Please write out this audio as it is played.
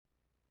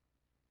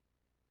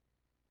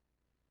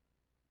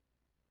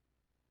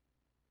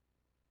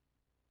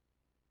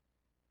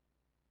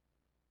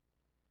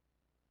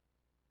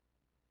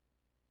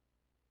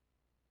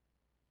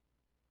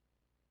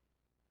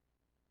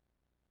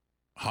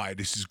Hi,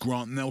 this is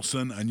Grant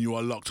Nelson, and you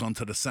are locked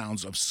onto the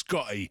sounds of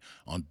Scotte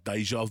on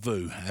Deja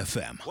Vu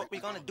FM. What we're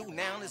gonna do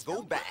now is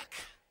go back.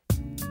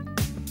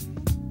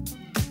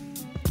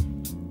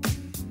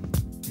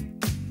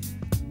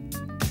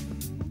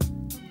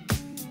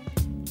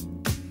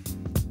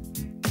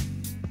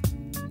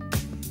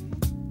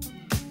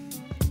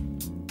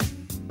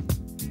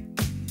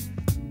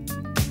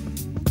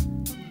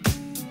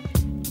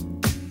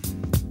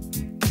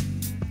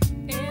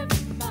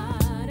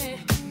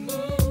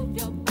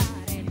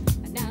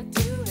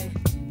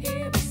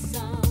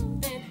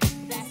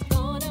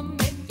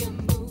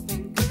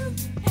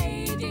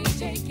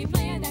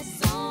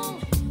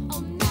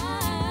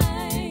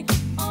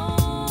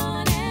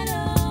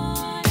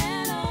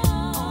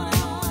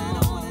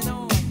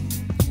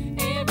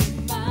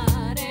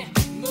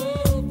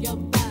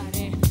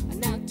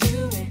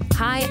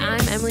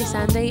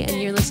 Sunday, and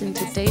you're listening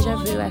to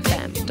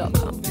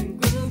DejaVuFM.com.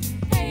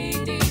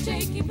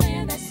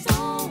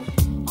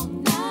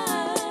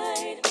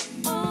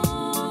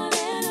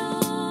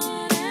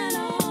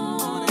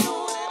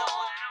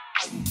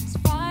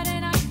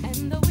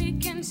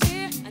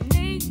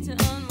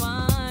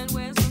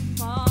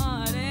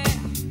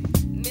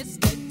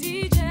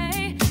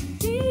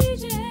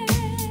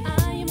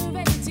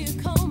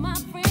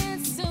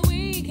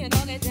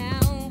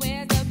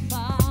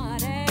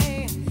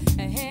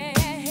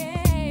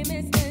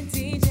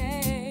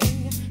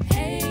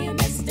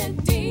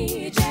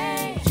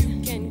 DJ,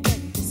 you can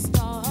get this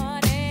started.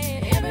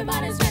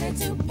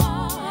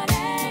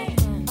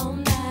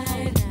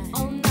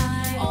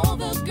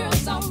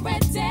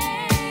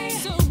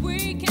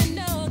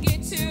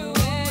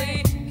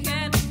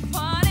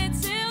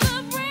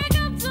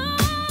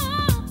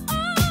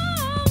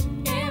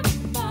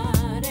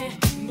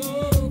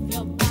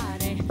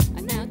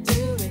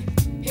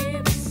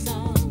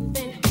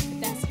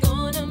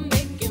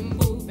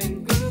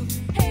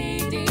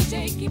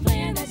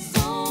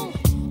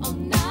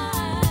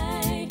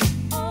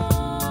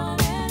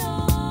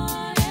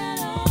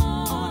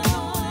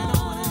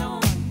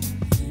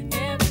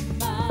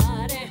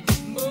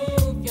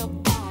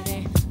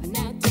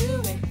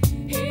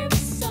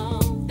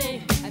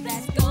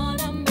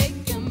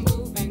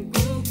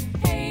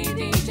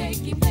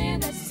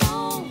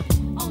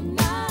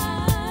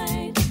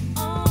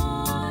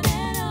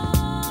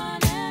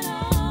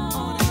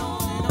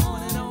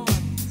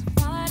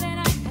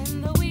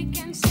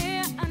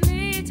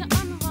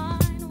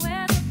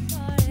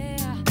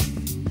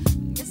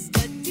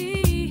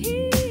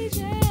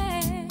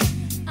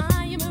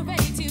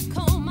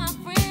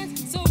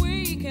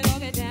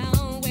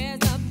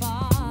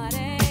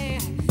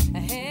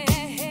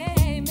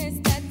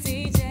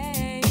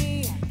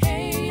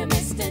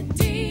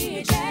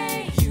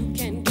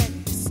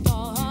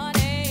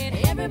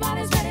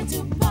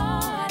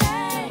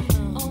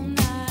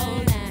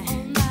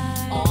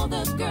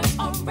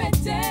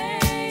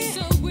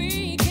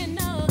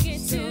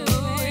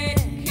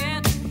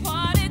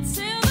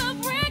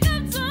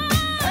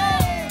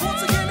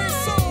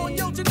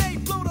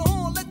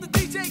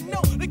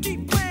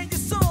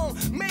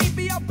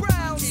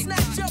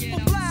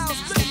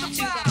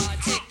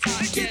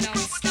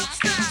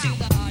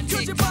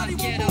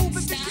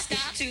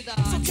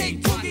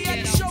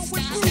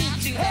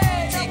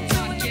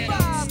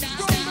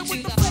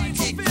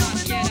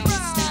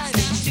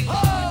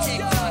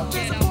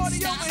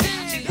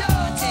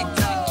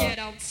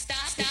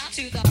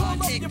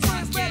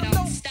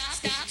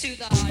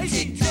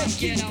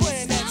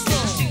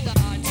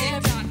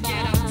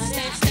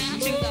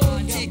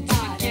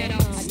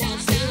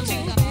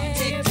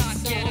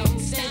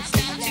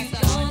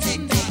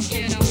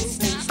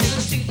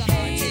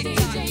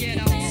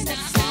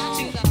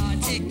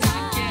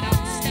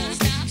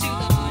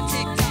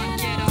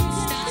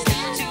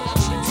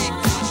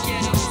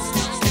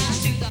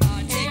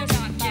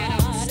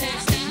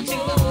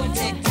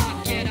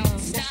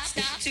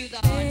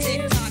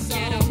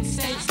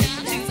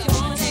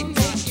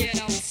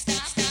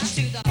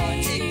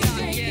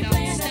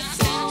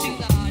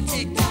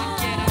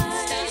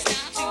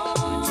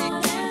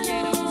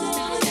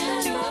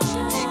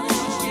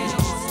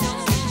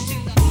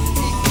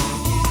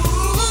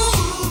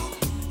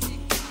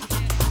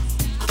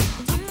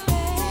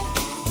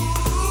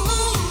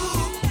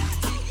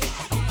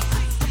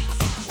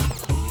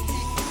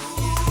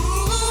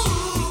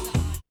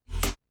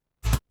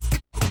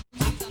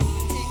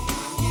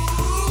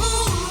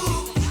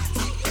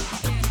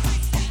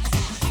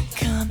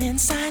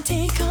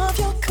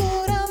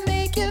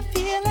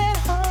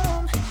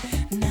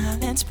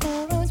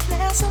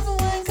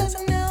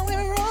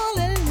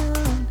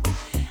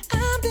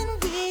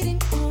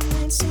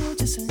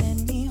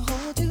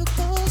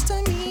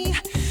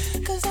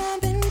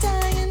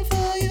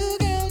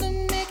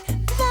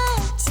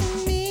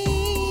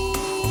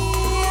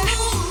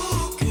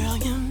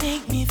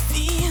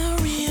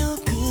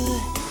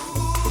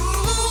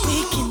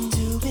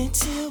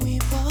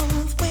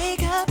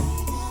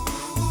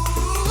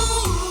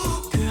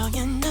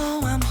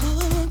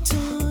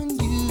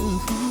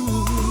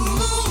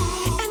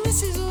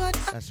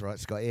 right,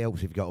 Scott, it helps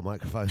if you've got a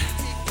microphone.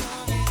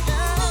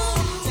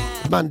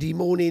 Monday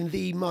morning,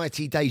 the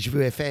mighty Deja Vu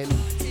FM.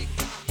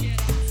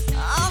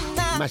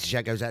 Massive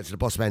shout goes out to the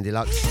Boss Man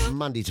Deluxe.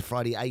 Monday to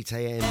Friday, 8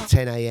 a.m,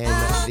 10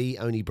 a.m. The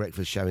only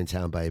breakfast show in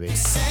town, baby.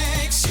 It's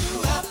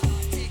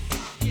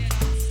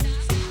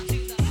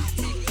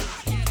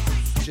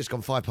just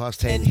gone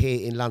 10:05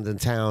 here in London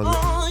town.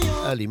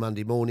 Early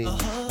Monday morning.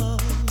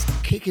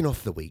 Kicking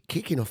off the week.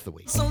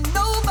 So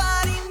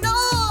nobody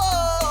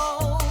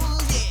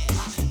knows,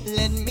 yeah.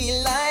 Let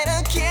me light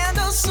a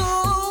candle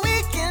so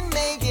we can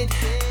make it.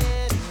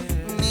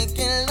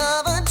 Making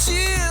love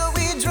until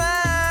we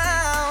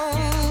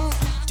drown.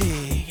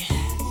 Dig.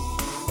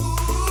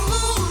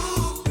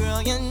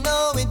 Girl, you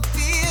know it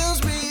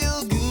feels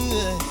real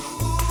good.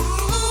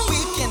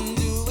 We can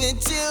do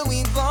it till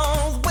we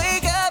both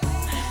wake up.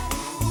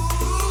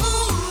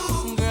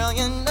 Girl,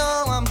 you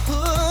know I'm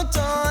hooked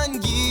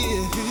on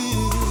you.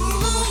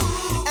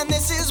 And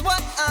this is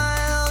what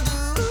I'll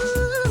do.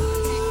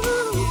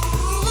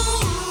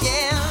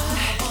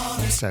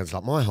 Yeah. Sounds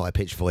like my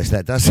high-pitched voice,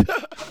 that does.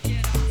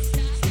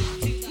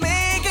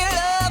 Make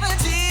love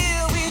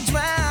until we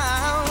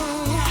drown.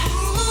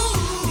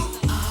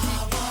 I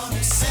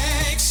wanna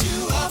sex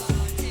you up.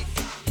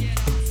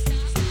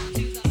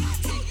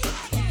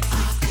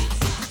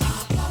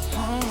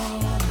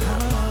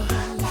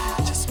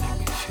 Just make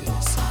me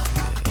feel so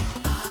good.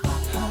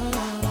 I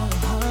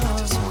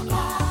just wanna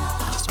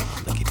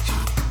look at you.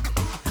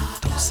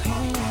 Don't say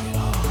anything at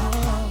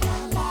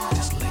all.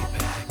 Just lay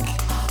back,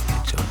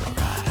 enjoy the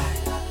ride.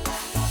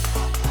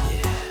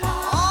 Yeah.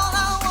 All I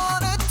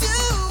wanna do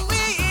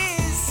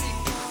is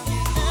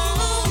I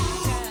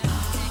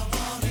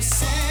wanna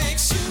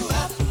sex you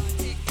up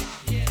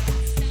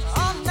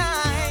all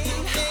night.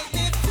 Make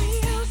me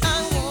feel I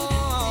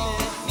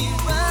want me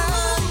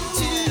run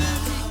to. I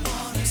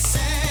wanna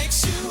sex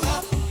you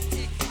up.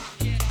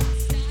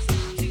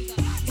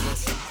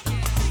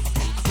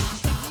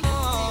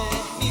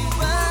 Me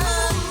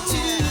run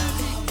to. I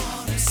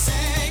wanna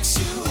sex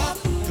you up.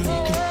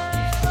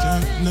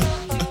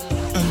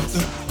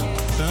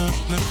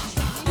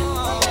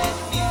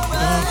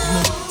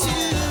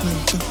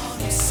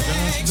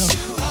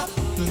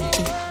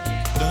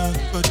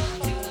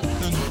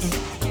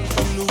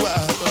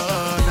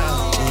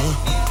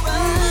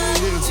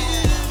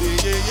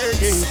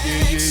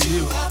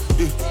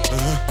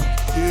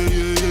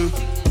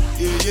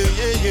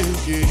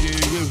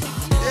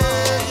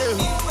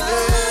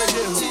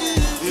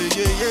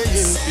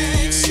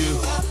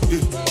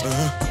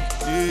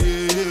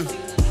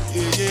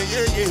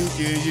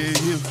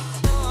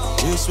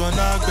 This one I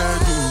got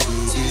do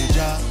the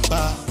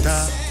jabata.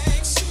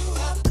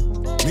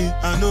 Me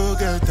I no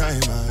get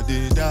time I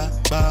did da.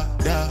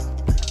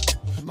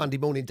 Monday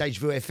morning, Deja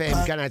Vu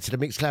FM. Going out to the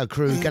Mixcloud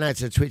crew, going out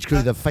to the Twitch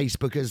crew, the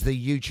Facebookers, the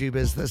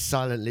YouTubers, the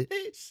silent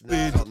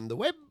listeners on the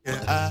web.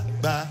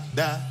 Well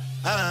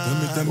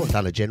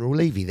done, a General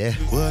Levy there.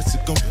 What's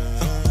it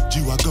gonna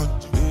G-Wagon,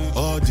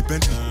 all the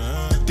Bentley,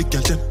 the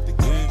girl them,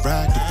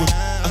 ride the whip,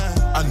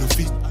 I no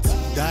feet,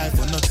 die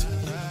for nothing,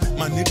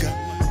 my nigga,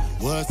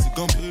 what's it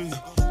gonna be?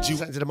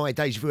 Send to the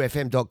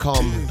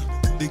mydejavufm.com.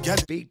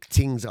 Big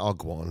things are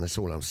gone, that's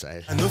all I'm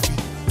saying. I no feet,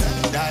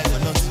 die for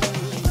nothing.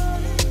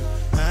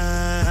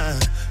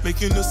 Make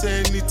you no say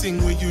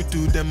anything when you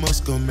do, they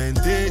must commend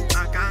it.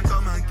 I can't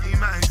come and keep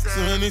myself.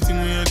 So anything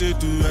when I do,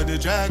 I dey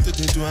try to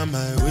do on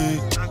my way.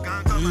 I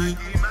can't come and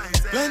keep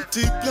myself.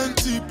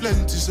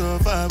 Plenty so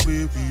far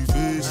we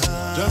face.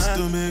 Just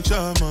to make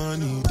sure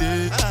money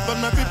day. But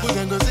my people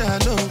can go say I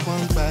know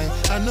one buy,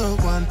 I know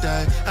one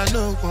die, I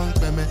know one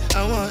payment.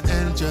 I want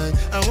enjoy,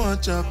 I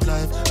want job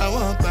life, I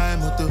want buy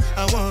motor,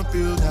 I want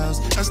build house,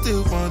 I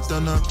still want to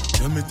know.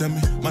 Tell me,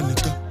 my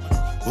nigga,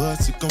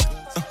 what's it gon'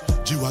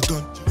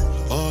 G-Wagon,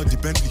 all the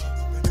Bentley,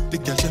 the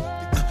girl them,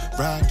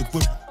 ride the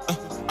whip,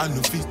 I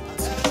no feet,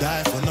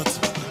 die for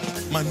nothing.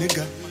 My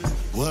nigga,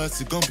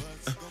 what's it gon' be?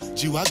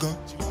 G-Wagon,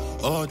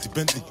 all the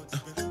Bentley,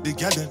 the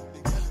girl them,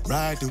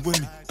 ride the with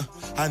me,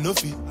 I no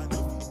feet.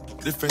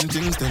 Different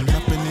things them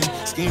happening,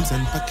 schemes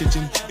and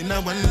packaging. In a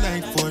one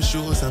night for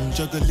shows, I'm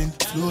juggling.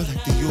 Flow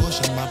like the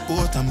ocean, my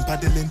boat I'm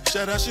paddling.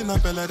 Sharashina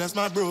Bella, that's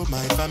my bro,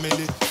 my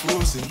family.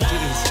 Frozen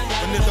dreams.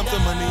 When it comes to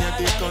money, I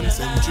take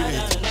concentrate.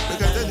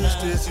 Like I tell you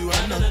straight, you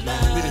are not my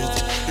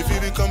mate. If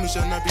you become, you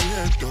shall not be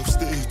head of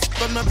state.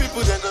 But my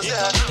people then go say,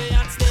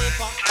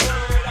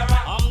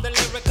 I'm the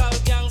lyrical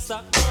gangster.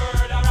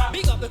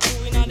 Big up the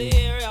crew in the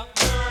area.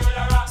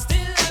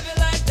 Still heavy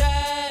like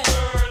that.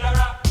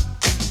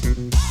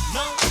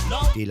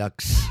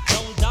 Deluxe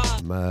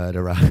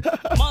Murderer.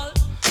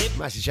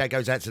 Massive shout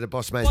goes out to the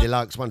Boss Man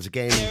Deluxe once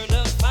again.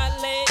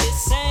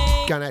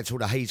 Going out to all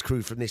the Hayes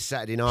crew from this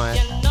Saturday night.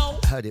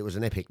 Heard it was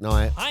an epic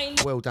night.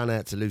 Well done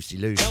out to Lucy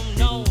Luce.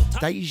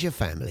 Deja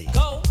family.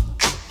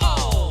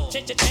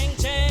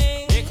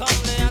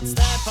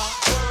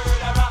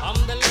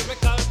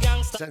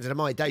 Sent to the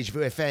mic, Deja Vu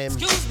FM.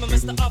 Excuse me,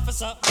 Mr.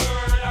 Officer.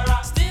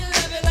 Still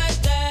heavy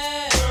like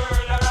that.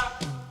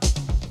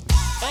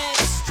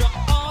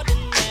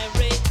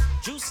 Extraordinary.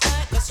 Juice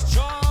like a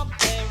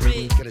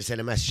strawberry. Gonna send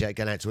a message out.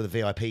 Going out to all the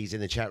VIPs in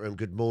the chat room.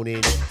 Good morning.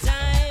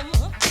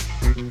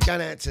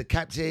 Going out to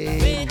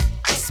Captain.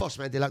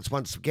 Bossman Deluxe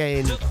once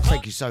again.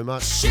 Thank you so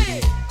much.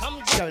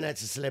 Going out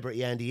to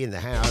Celebrity Andy in the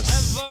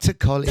house. To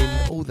Colin,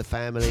 all the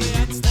family.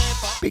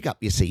 Big up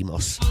your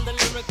CMOS.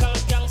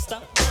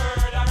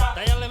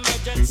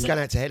 Going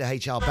out to Head of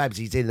HR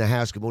Babsy's in the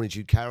house. Good morning to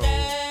you, Carol.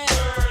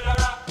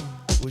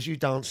 Was you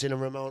dancing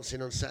and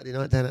romancing on Saturday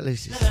night down at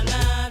Lucy's?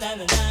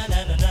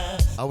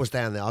 I was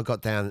down there. I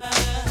got down.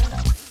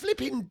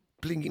 Flipping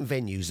blinking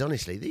venues,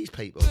 honestly. These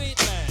people.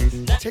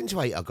 10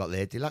 to 8 I got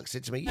there. Deluxe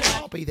said to me, yeah,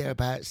 I'll be there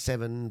about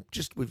 7,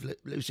 just with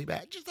Lucy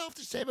back. Just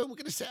after 7, we're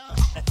going to set up.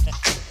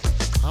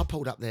 I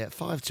pulled up there at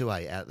 5 to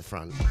 8 out the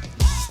front,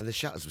 and the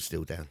shutters were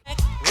still down.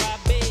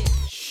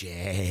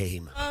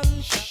 Shame.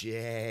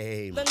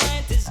 Shame.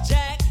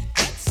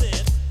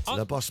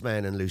 The boss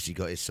man and Lucy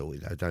got it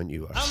sorted, though, don't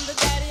you worry. I'm the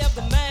daddy of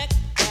the Mac.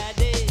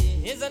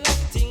 Daddy is a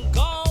lucky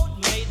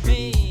God made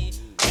me.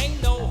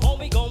 Ain't no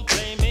homie gon'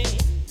 play me.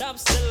 Top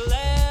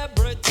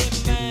celebrity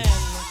man.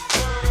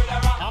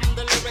 I'm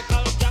the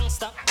lyrical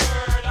gangster.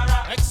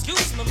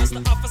 Excuse me,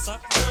 Mr. Officer.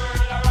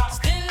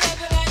 Still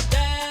living like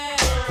that.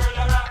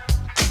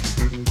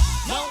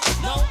 No,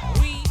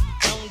 we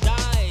don't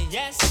die.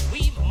 Yes,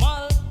 we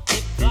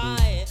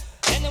multiply.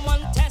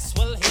 Anyone test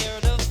will hear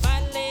the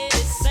fat lady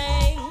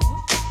sing.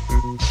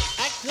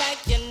 Act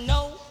like you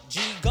know,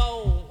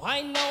 G-Go.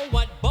 I know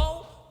what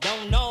Bo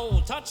don't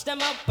know. Touch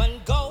them up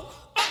and go.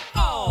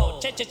 Oh,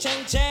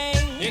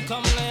 cha-cha-ching-ching. Here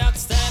come the hot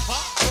stepper.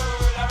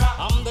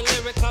 I'm the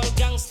lyrical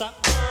gangster.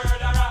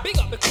 Big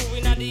up the crew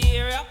in the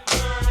area.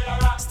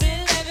 Still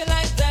living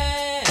like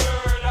that.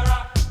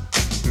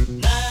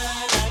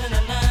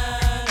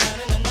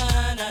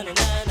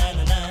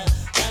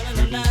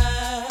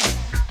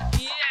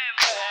 Yeah,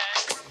 man.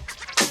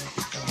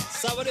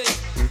 So what do you?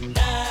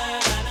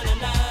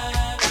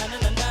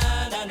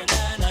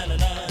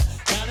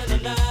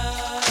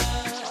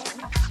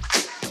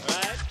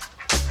 Right?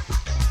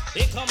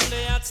 Here come the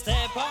hot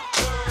stepper.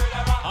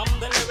 I'm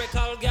the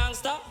lyrical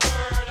gangster.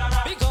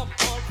 Big up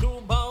all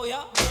crew bow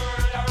ya.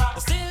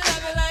 Still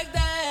have it like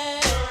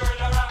that.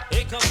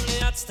 Here come the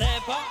hot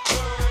stepper.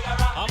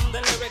 I'm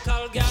the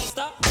lyrical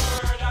gangster.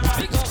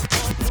 Big up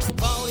all crew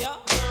bow ya.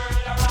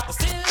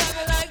 Still have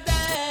it like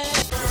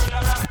that.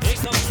 Here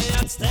come the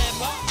hot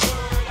stepper.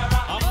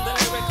 I'm the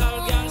lyrical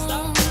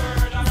gangster.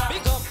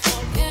 Big up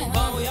all crew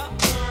bow ya.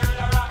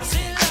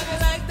 Still have it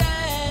like that.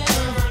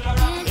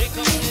 Here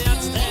come the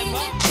hot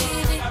stepper.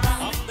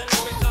 I'm the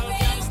lyrical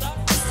gangster.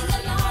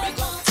 Big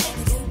up all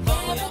crew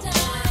bow ya.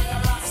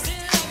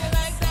 Still have it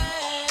like that.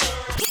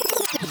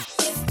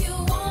 If you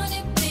want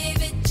it,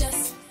 baby,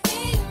 just be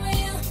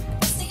real.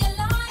 Sing it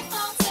live,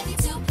 I'll take you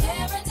to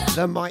paradise.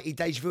 The mighty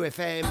Deja Vu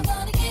FM. I'm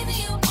gonna give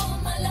you all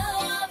my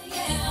love,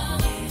 yeah.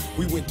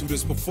 We went through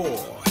this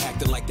before,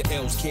 acting like the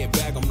elves can't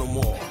bag them no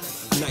more.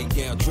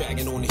 Nightgown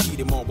dragging on the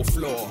heated marble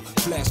floor.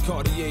 Flash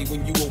Cartier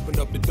when you open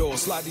up the door.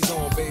 Slide these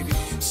on, baby.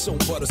 So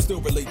butter,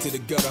 still relate to the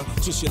gutter.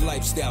 Just your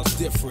lifestyle's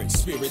different,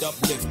 spirit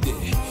uplifted.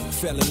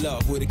 Fell in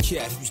love with a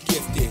cat who's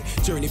gifted.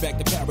 Journey back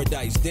to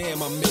paradise,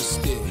 damn, I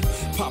missed it.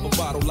 Pop a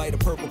bottle, light a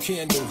purple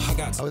candle. I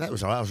got Oh, that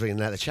was all right. I was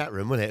reading out the chat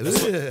room, wasn't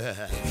it?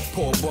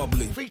 pour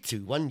bubbly. 3,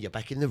 2, 1, you're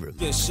back in the room.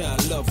 Then shine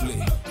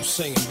lovely. I'm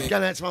singing, baby.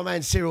 Going out to my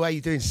man Cyril. How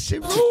you doing,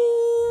 Cyril?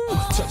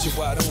 Touch it,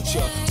 why don't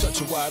ya?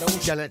 Touch it, why don't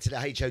ya? Going out to the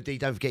HOD.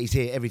 Don't forget he's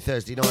here every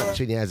Thursday night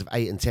between the hours of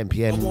 8 and 10 I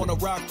p.m. wanna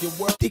rock your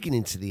world. Digging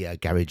into the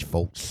garage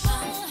vaults. For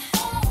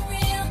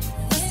real,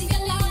 sing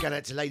it loud. Going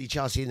out to Lady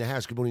Chelsea in the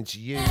house. Good morning to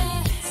you.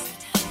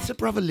 To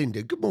brother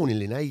Linda. Good morning,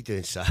 Lynn. How you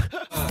doing, sir? If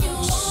you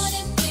want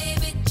it,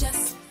 baby,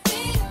 just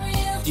be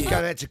real.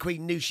 Going out to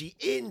Queen Nushi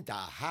in the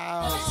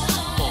house.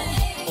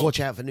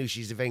 Watch out for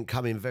Nushi's event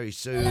coming very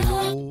soon.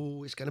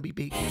 Oh, it's going to be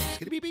big. It's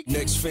going to be big.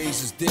 Next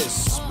phase is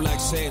this. Black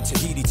Sand,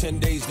 Tahiti, 10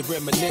 days to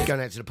reminisce. Going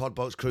out to the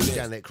Podbox crew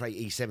down there at Crate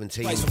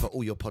E17 for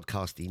all your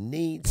podcasting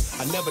needs.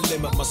 I never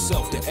limit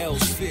myself to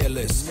L's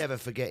fearless. Never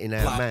forgetting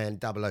our man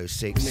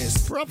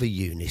 006. Brother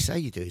Eunice, how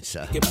you doing,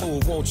 sir? Get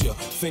move, won't you?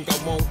 Think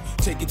I won't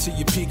take it to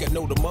your peak? I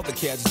know the mother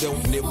cats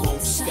don't, and it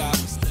won't stop.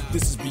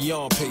 This is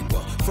beyond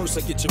paper. First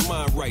I get your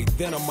mind right,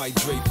 then I might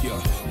drape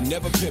ya.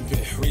 Never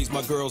pimpin', raise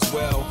my girls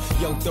well.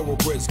 Young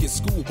thoroughbreds get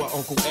schooled by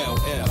Uncle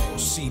LL.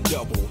 C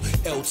double,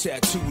 L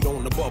tattooed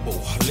on the bubble.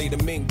 Lay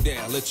the mink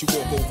down, let you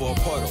walk over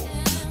a puddle.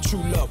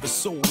 True love is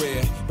so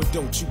rare, but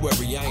don't you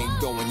worry, I ain't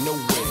going nowhere.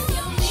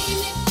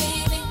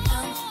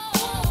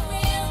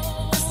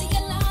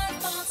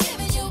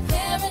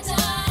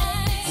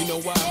 You know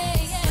why?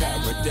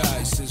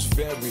 Paradise is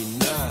very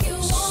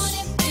nice.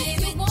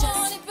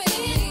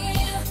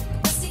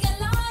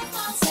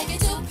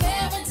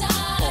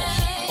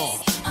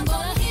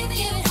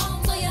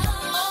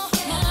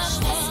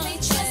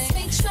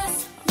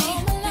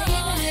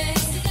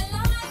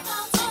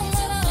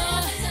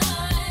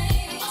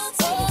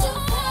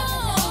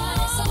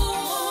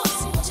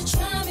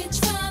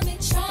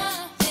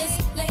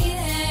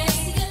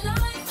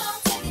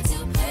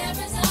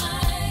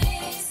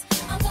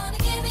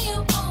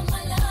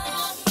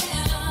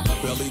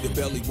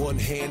 belly, one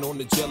hand on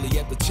the jelly,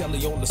 at the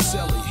celly on the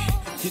celly.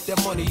 Get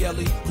that money,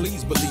 Ellie,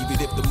 please believe it.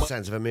 If the money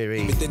Sounds of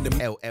Amiri, within the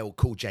LL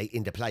Cool J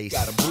in the place.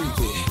 gotta breathe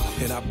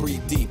it, and I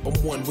breathe deep. I'm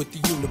one with the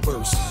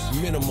universe.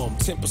 Minimum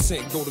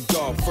 10% go to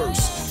God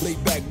first. Lay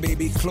back,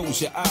 baby,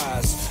 close your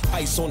eyes.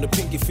 Ice on the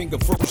pinky finger,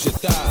 froze your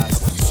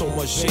thighs. So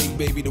much shade,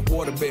 baby, the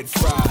waterbed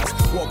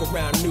fries. Walk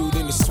around nude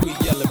in the sweet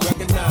yellow,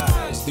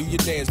 recognize. Do your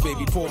dance,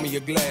 baby, pour me a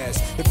glass.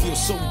 It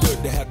feels so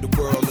good to have the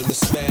world in the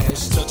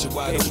smash. Touch it,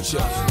 why don't ya?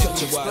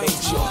 Touch it, why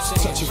don't ya?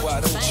 Touch it, why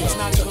don't ya?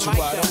 Touch it,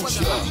 why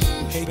don't ya?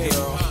 Hey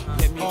girl,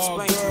 Let me oh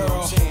explain to you what I'm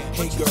girl, saying.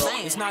 hey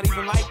girl. It's not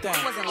even like that.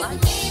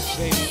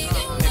 Baby,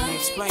 let me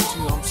explain to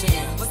you what I'm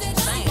saying.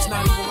 It's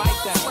not even like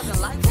that. Baby,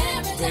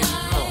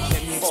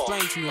 let me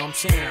explain to you what I'm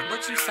saying.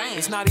 What you saying?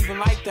 It's not even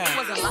like that.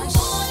 Wasn't like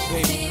that.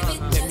 Baby,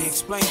 let me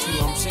explain to you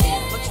what I'm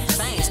saying. What you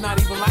saying? It's not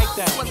even like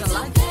that. Wasn't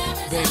like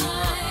that. Baby,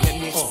 let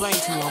me explain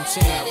to you what I'm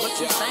saying. What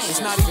you saying?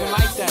 It's not even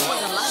like that.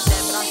 Wasn't like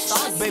that, but I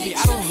started. Baby,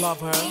 I don't love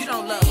her. You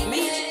don't love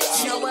me.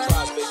 You know what?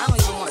 I don't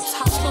even want to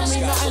talk to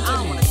you. I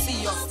don't want to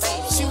see your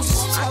face. She was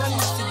just I telling don't me.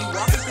 want to see you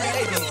walking through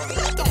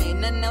that door. There ain't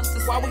nothing else to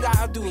say. Why we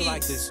gotta do it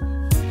like this?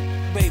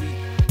 Baby,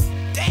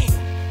 damn.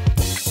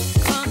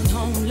 Come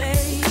home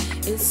late,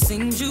 it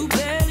seems you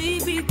barely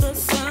beat the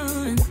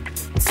sun.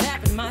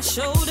 Tapping my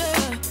shoulder,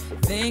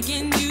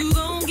 thinking you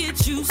gon'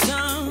 get you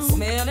some.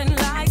 Smelling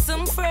like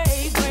some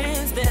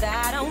fragrance that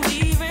I don't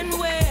even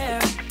wear.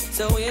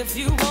 So if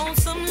you want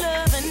some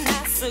loving,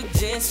 I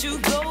suggest you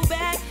go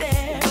back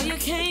there where you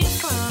came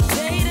from.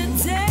 Day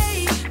to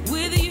day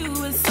with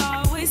you, it's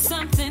always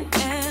something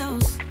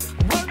else.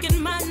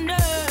 Working my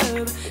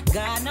nerve,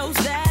 God knows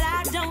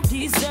that I don't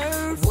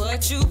deserve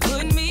what you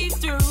put me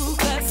through.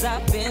 Cause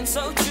I've been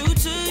so true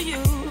to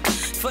you.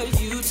 For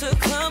you to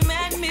come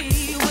at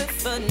me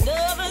with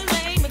another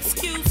lame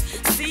excuse.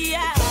 See, I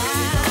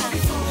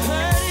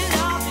heard it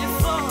all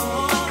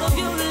before. All of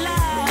your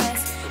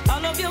lies,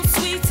 all of your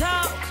sweet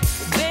talk.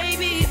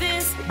 Baby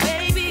this,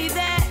 baby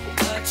that.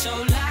 But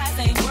your lies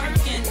ain't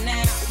working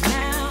now.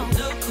 Now,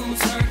 look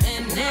who's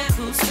hurting now. Look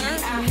who's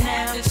hurting I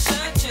had to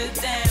shut you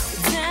down.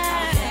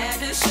 I had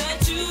to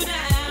shut you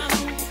down.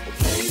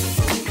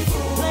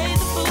 Play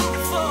the fool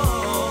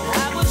before.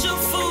 I was your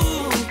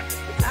fool.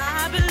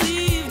 I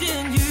believed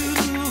in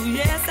you.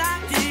 Yes, I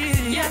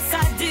did. Yes,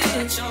 I did.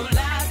 But your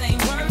lies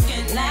ain't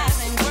working. Lies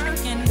ain't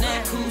working now.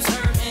 Look who's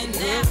hurting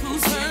now. Look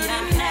who's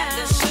hurting now. I had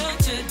to shut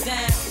you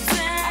down.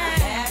 I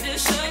had to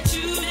shut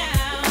you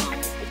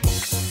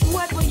down.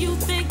 What were you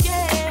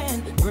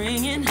thinking?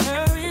 Bringing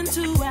her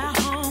into our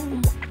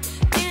home.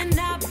 In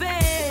our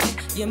bed.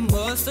 You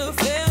must have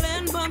fell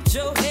and bumped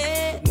your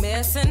head.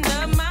 Messing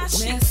up my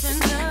sheets.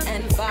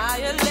 And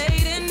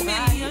violating me.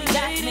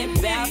 Got me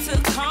about to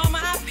call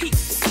my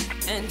peace.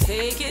 And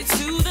take it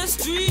to the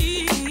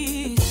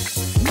streets.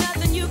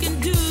 Nothing you can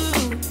do.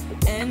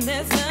 And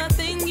there's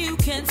nothing you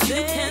can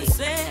say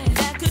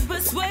that could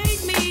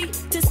persuade me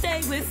to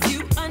stay with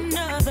you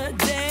another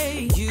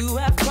day. You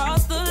have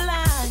crossed the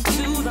line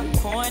to the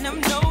point of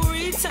no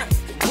return.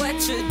 What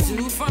you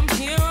do from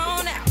here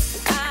on out,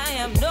 I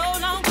am no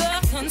longer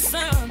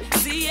concerned.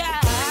 See, I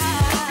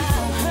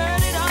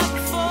heard it all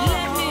before.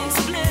 Let me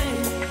explain,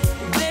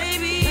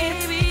 baby.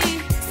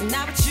 It's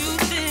not what you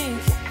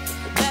think.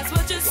 That's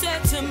what you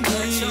said to me.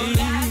 But your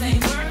lies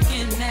ain't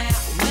working now.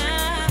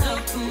 Now,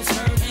 look who's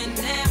hurting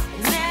now.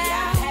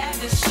 Now, I had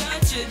to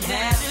shut you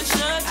down.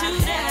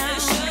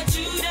 Shut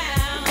you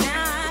down.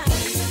 Now,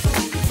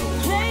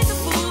 played the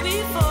fool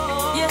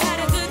before. You had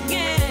a good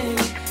game.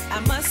 I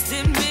must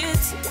admit,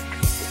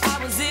 I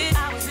was it,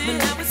 but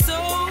now it's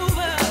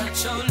over.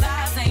 But your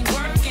lies ain't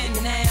working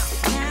now.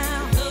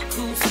 Now, look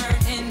who's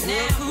hurting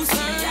now.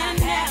 See, I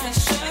had to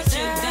shut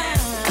you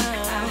down.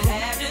 I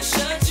had to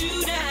shut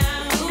you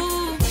down.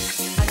 Ooh,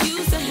 I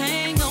used to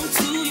hang on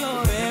to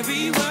your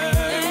every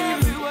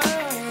word.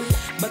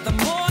 But the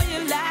more you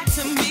lied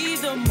to me,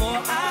 the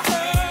more I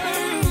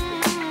heard.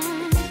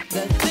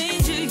 The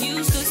things you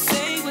used to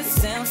say would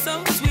sound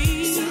so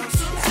sweet.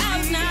 I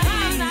was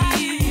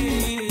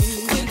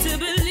naive, quick to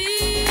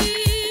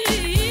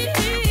believe.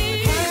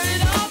 Heard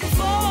it all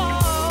before.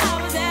 I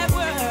was at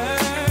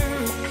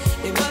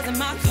work. It wasn't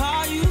my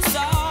car you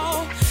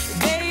saw,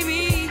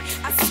 baby.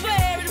 I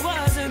swear it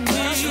wasn't me.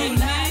 Your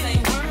lies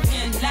ain't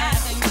working.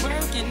 Lies ain't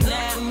working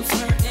now. Look who's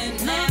hurting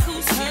now. Look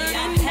who's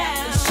hurting now. I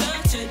had to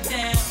shut you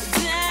down.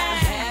 I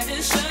had to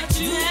shut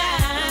you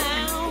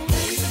down.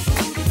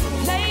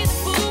 Played the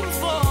fool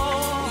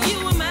before. You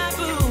were my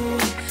boo.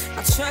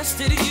 I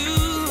trusted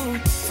you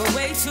for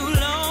way too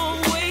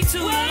long. Way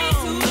too long.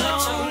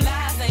 But your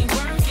lies ain't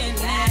working.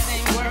 Lies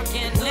ain't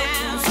working now. Look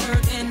who's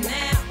hurting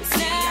now.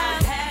 See,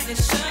 I had to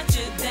shut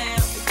you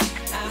down.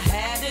 I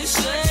had to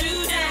shut you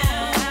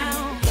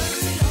down.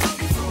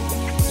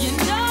 You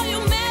know you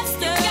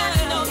messed up. You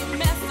gotta know you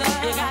messed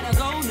up. You gotta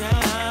go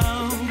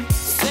now.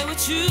 Say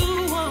what you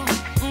want.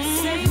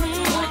 Say what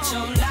you want. But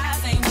your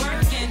lies ain't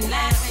working.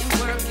 Lies ain't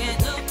working.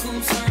 Look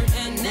who's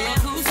hurting now. Look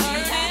who's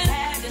hurting. I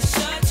had to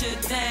shut you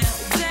down.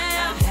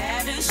 I had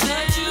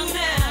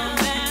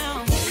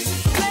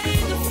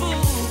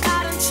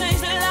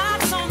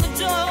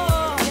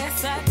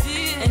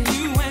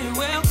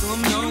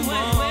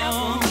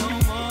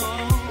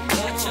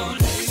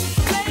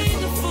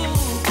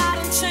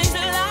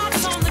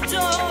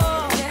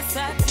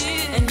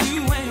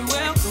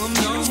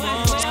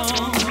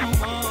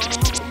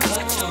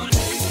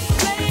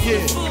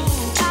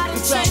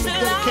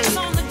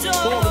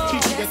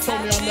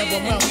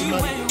I'm out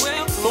tonight.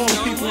 To all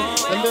the people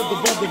that lived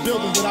above the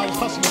building that I was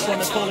hustling from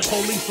that called the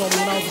police on me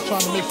when I was just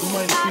trying to make some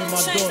money to feed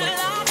my daughter.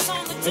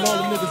 And all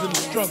the niggas in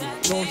the struggle, you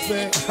know what I'm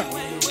saying?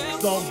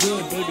 It's all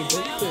good, baby.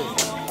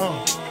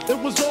 It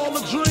was all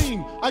a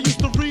dream. I used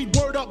to read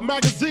Word Up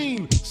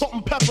magazine, Salt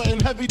and Pepper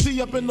and Heavy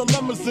D up in the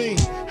limousine,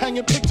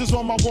 hanging pictures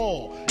on my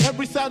wall.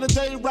 Every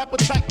Saturday, rap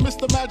attack,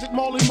 Mr. Magic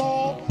Molly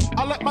Mall.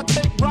 I let my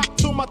tape rock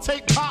till my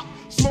tape pop,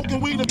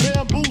 smoking weed and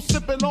bamboo,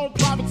 sipping on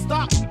private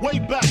stock. Way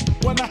back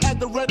when I had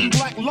the red and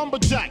black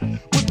lumberjack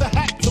with the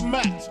hat to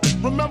match.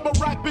 Remember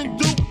rapping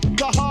Duke?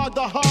 The hard,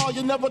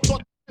 you never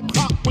thought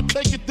pop would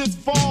take it this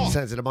far.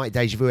 Sounds of the mic,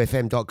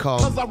 DejaVuFM.com.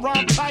 Cause I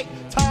rhyme tight,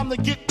 time to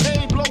get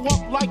paid, blow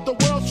up like the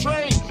world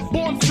trade.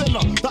 Born sinner,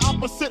 the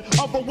opposite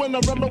of a winner.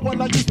 Remember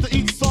when I used to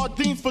eat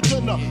sardines for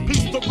dinner?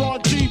 Peace to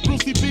Ron G,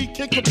 Brucey B,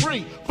 Kid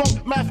Capri,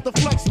 Funk Master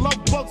Flex,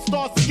 Love Bug,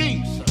 Star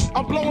Ski.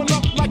 I'm blowing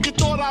up like you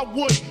thought I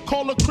would.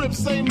 Call a crib,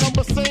 same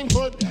number, same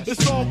hood.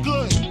 It's all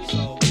good.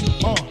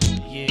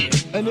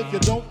 And if you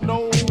don't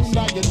know,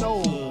 now you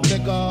know,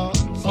 nigga.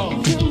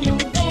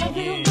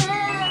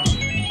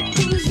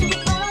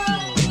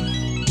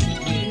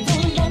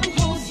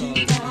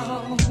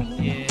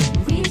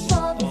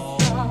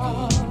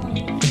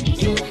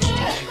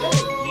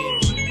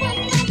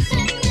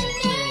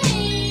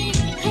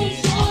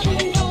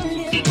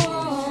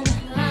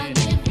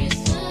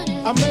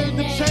 I made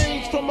the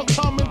change from a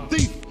common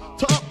thief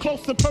to up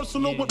close and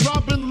personal with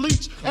Robin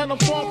Leach. And I'm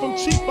far from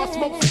cheap. I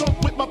smoke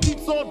soap with my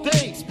peeps all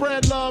day.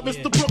 Spread love, it's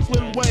the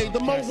Brooklyn way. The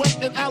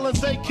Moet and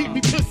Alizé keep me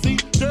pissy.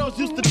 Girls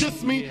used to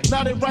diss me,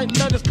 now they write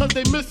letters cause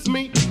they miss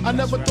me. I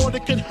never thought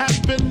it could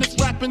happen, this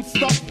rapping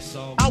stuff.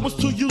 I was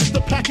too used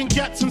to packing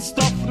gats and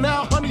stuff.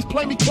 Now honeys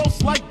play me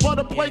close like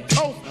butter play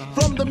toast.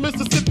 From the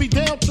Mississippi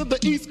down to the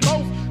East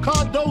Coast.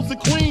 Condos in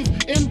Queens,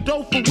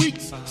 indo for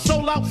weeks.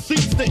 Sold out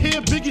seats to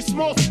hear Biggie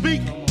Small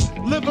speak.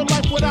 Living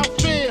life without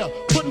fear,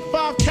 putting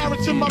 5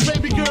 carats in my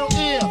baby girl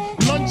ear.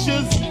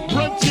 Lunches,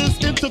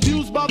 brunches,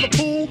 interviews by the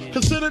pool.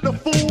 Considered a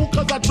fool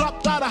cause I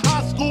dropped out of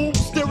high school.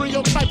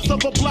 Stereotypes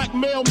of a black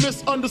male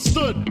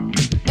misunderstood.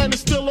 And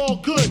it's still all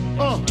good,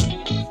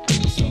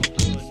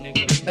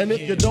 And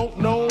if you don't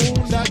know,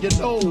 now you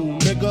know,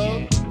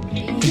 nigga.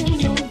 You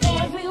know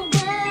very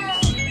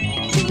well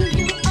who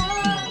you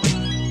are.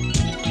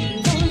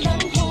 Don't let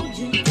them hold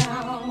you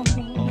down.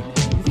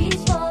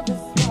 Reach for the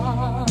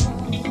stars.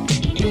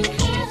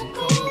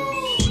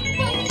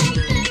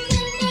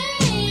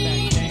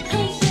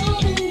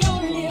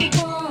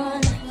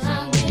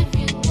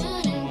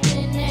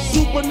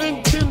 Super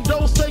Nintendo,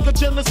 Sega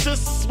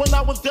Genesis. When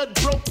I was dead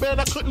broke, man,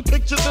 I couldn't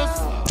picture this.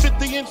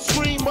 50-inch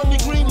screen, money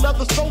green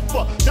leather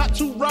sofa. Got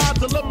 2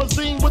 rides, a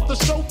limousine with the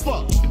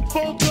chauffeur.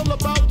 Phone bill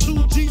about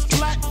 2 G's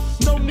flat.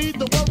 No need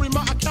to worry,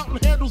 my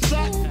accountant handles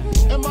that.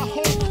 And my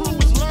whole crew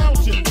is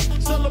lounging,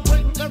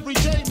 celebrating every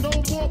day, no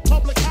more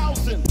public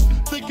housing.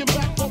 Thinking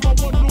back on my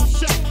one-room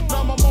shack.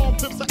 Now my mom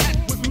pimps a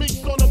act with me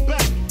on her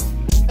back.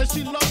 And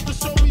she loves to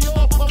show me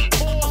off, of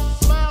course.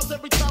 Smiles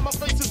every time my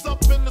face is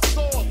up in the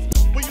store.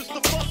 We used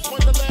to fuss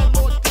when the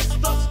landlord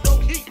dissed us. No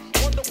heat,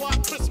 wonder why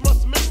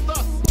Christmas missed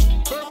us.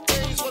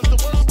 Birthdays was the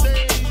worst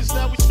days.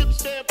 Now we sip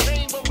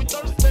champagne when we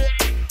thirsty.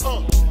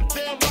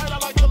 Damn right, I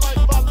like the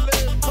life I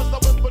live. Cause I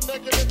went from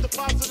negative to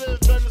positive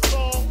and it's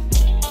all.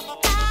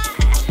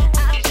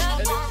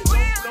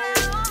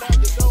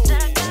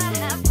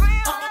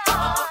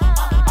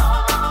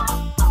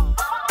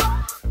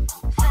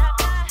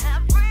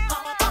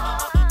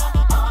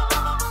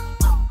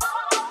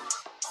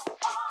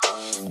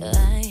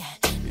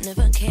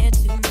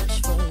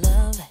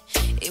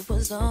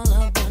 All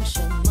a bunch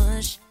of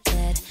mush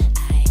that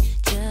I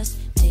just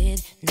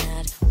did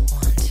not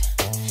want.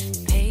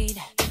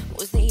 Paid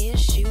was the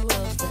issue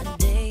of the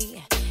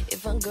day.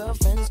 If a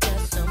girlfriend's got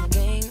some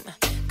game,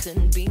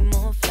 couldn't be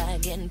more fly.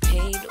 Getting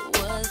paid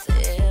was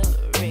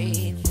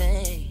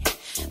everything.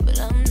 But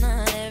I'm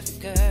not every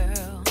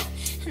girl,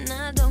 and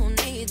I don't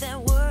need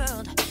that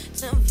world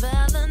to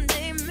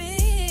validate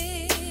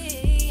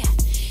me.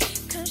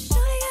 Cause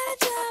shorty got a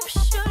job,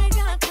 shorty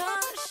got a car,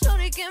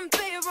 shorty can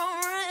pay her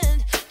own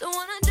rent. Don't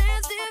wanna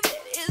dance if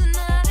it is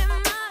not in my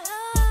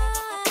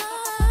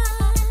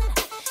hand.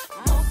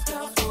 Most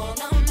girls want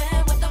a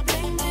man with a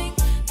bling bling.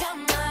 Got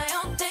my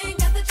own thing,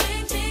 got the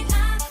chain chain. I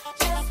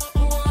just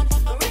want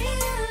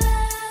real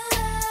love.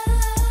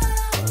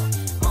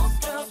 Most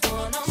girls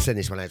want a Send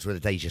this one out to the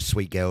Deja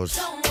Sweet Girls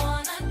don't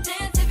wanna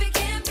dance if it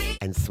can't be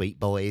and Sweet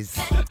Boys.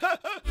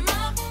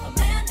 a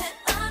man that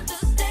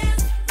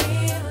understands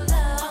real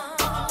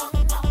love.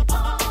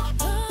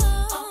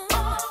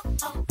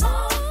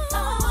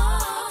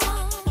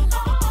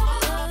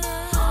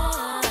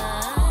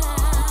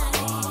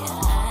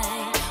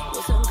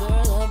 Was a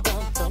girl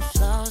about the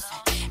flaws.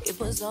 It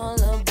was all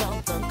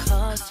about the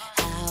cost.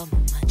 How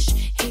much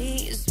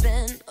he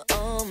spent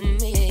on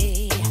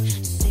me.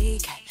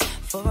 Seek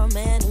for a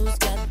man who's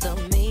got the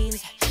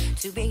means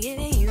to be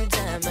giving you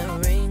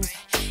diamond rings.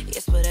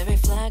 Yes, but every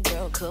fly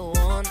girl could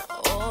want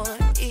or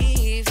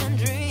even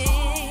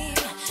dream.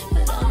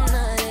 But I'm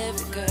not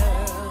every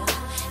girl,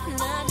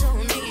 and I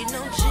don't need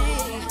no G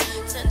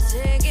to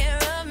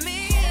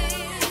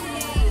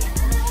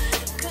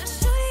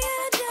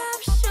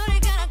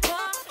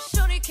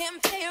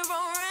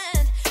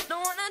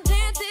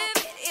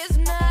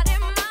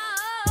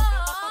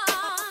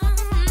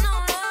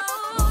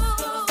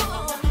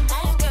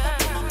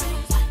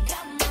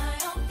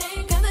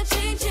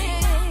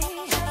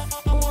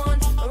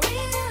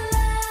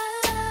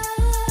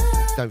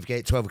Don't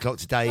forget, 12 o'clock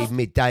today,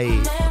 midday.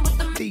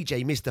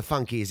 DJ Mr.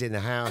 Funky is in the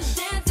house.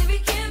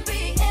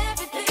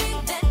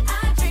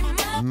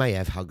 May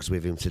have hugs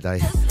with him today.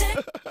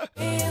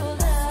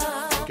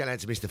 Get out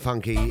to Mr.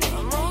 Funky.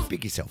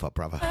 Big yourself up,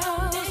 brother.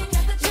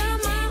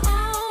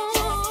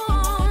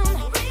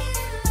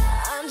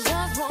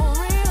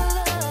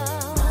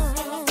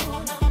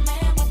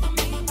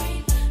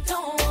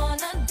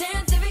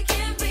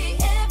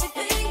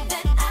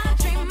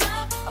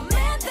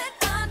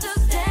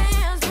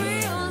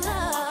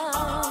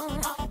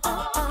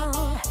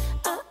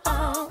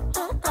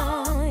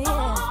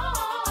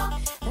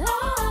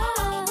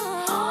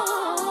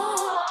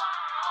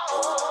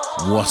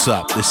 What's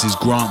up? This is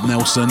Grant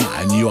Nelson,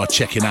 and you are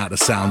checking out the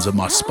sounds of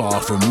my spa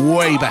from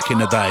way back in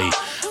the day,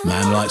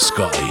 man like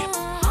Scotty.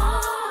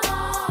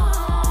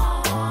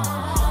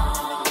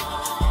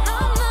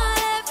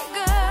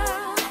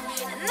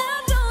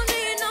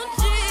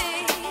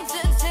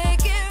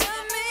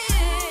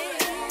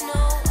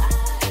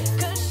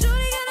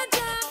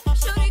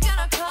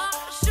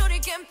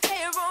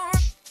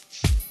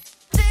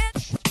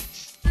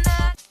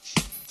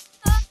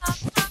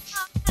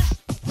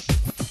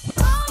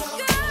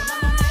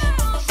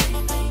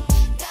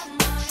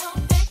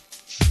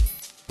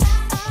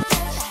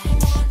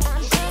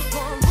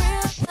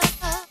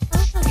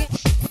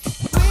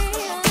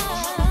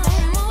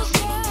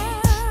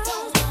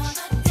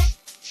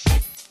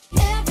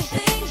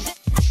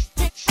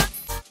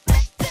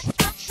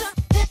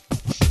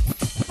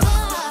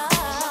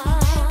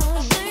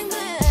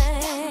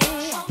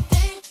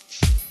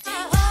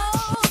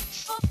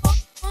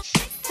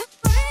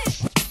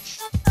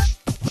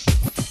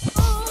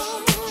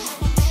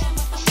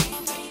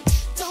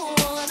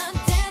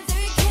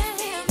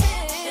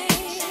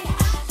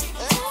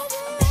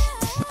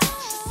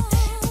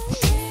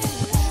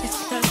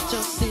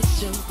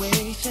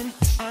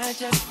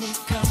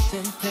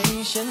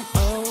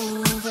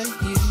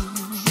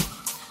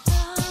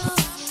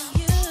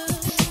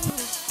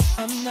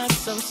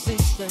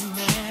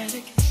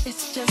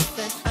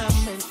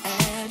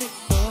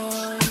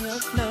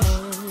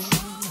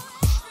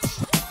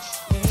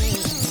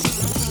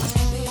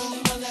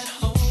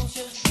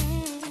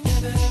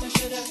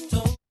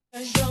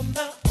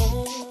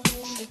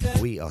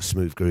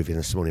 Smooth grooving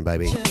this morning,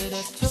 baby.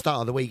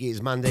 Start of the week is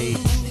Monday,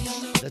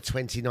 the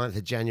 29th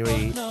of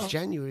January.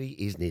 January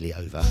is nearly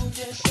over.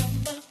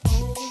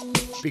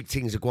 Big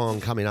things are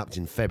going coming up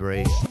in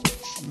February.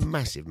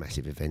 Massive,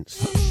 massive events.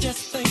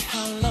 Just think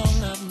how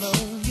long I've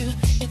known you.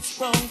 It's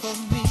wrong for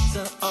me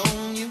to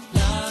own you.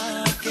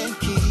 Lock and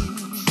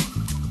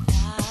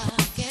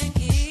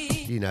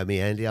key. You know me,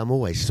 Andy. I'm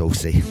always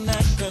saucy.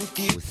 Not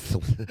confused.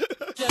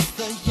 Just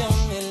a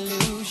young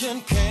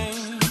illusion.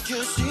 Can't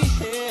you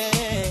see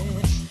it?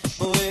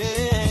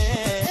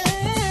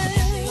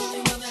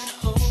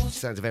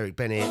 Sounds of Eric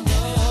Bennett,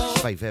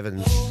 Faith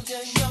Evans.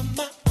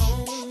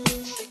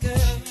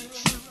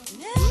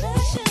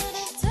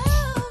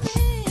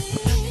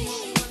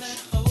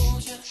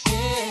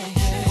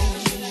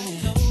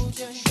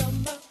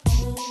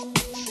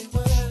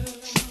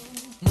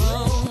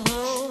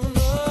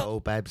 Oh,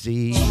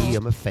 Babsy,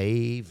 you're my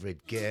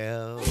favourite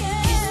girl.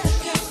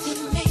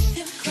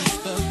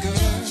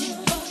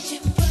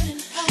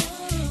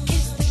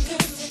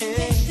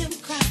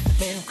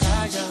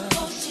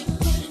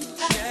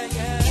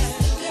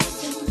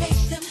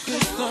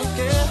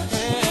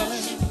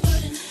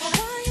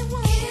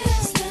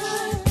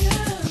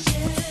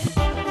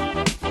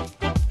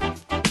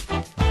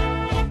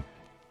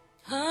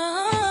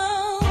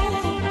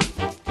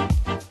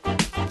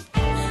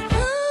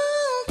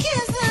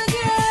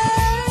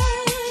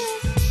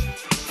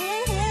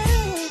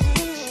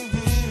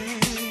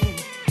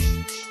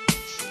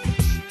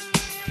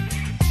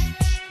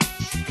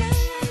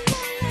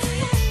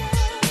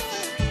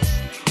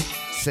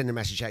 Send a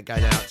message out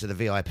going out to the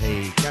VIP,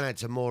 going out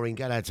to Maureen,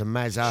 going out to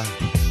Mazza.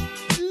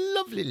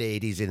 Lovely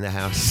ladies in the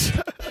house.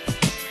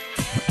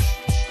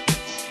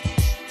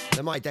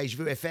 The My Deja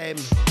Vu FM.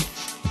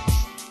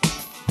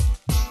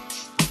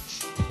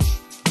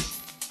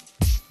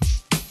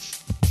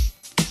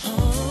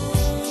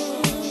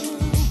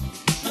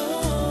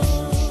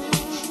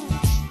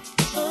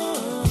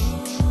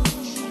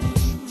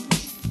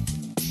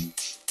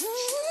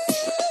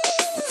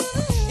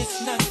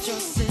 It's not your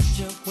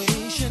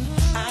situation.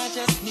 I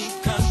just need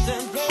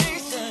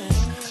contemplation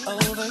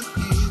over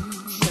you.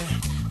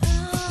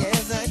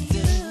 Yes, I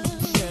do.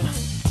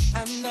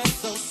 I'm not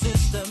so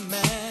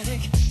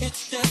systematic.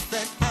 It's just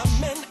that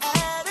I'm an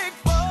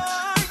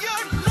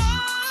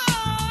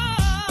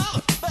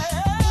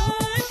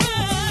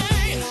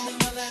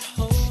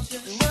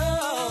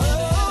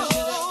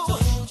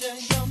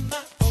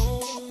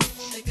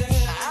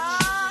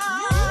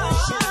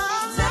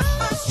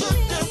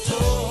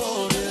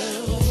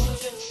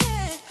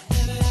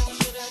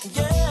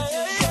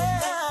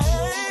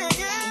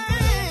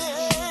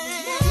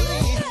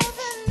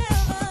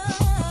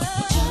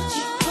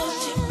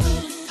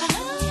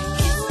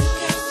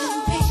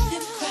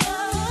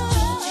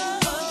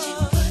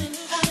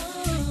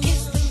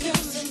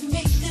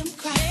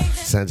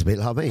Sounds a bit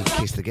like me.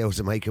 Kiss the girls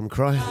and make them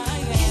cry.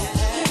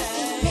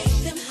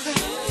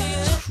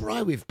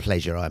 Cry with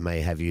pleasure, I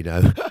may have you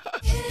know.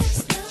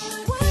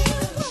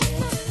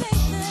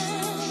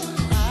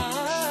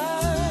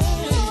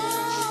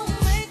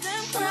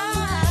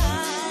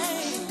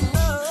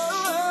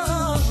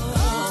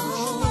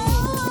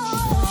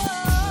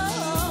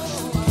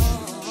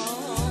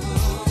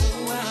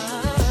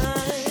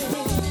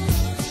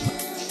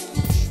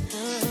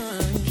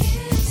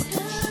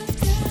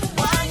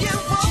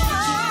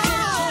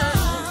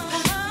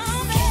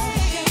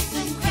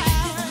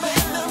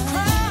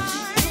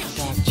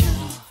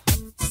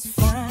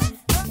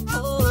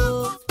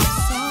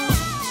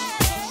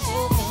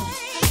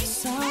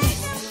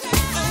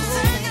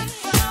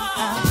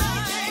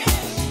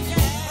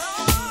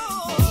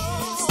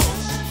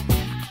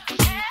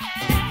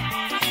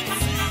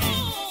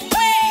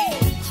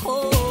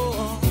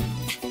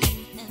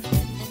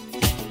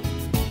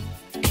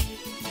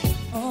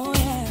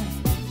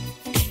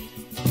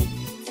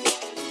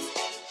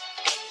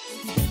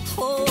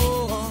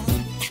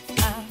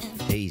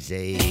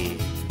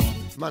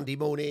 Monday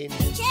morning.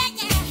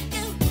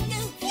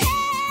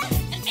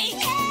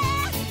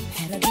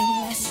 Had a dream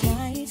last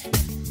night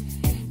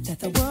that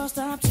the world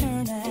stopped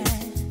turning,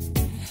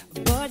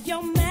 but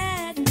your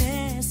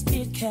madness,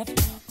 it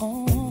kept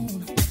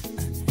on.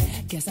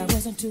 Guess I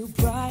wasn't too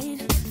bright,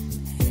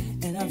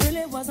 and I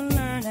really wasn't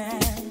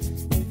learning.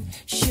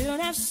 Should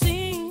have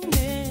seen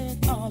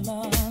it all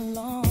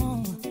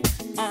along.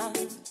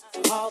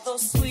 All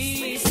those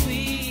sweet,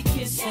 sweet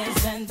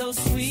kisses and those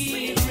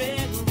sweet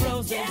red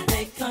roses,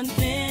 they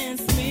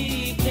convinced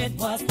me it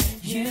was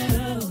you.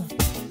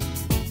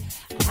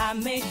 I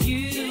made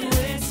you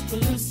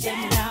exclusive,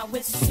 now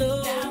it's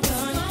so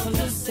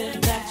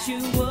conclusive that you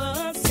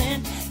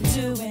wasn't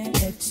doing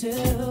it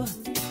too.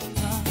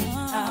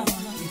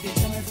 If you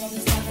told me from the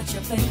start that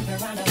you're playing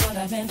around, I would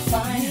have been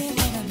fine.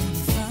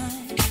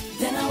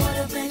 Then I would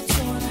have been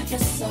too, and I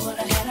guess I would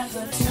have had a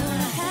good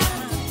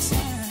time.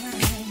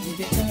 If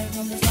you told me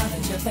from the start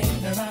that you're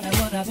playing around, I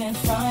would have been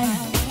fine.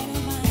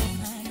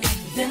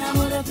 Then I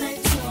would have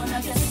been too, and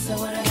I guess I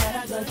would have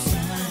had a good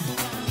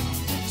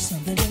time.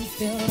 Something didn't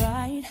feel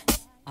right.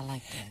 I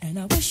like that. And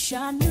I wish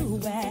I knew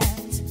it.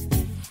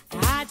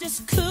 I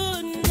just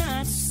could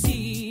not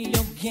see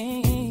your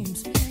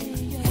games.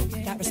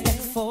 I got respect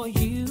for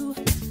you,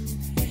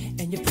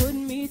 and you put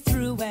me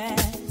through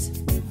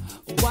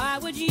it. Why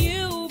would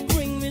you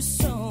bring me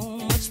so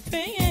much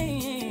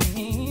pain?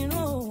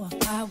 Oh,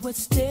 I would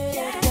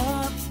stand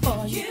up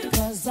for you,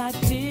 'cause I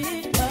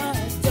did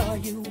adore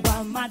you,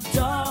 while my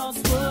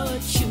dogs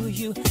would chew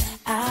you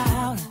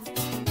out.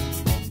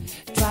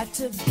 Tried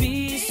to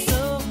be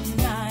so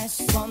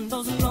nice on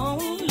those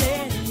lonely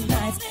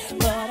nights,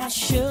 but I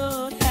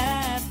should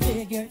have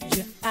figured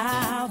you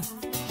out.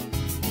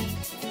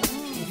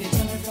 If you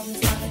told me from the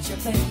start that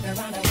you're playing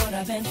around, I would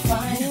have been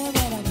fine.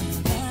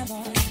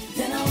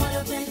 Then I would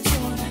have been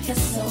too, and I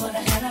guess I would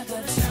have had a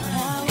good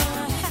time.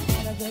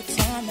 Had a good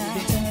time now.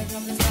 If you told me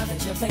from the start that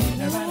you're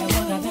playing around, I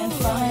would have been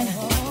fine.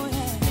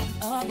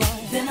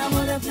 Then I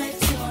would have been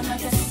too, and I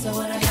guess I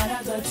would have had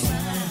a good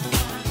time.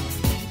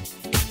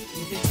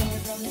 If you told me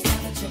from the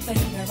start that you're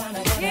playing around, I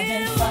would have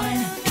been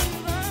fine.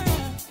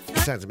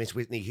 Sounds of Miss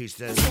Whitney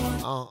Houston,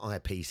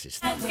 R.I.P.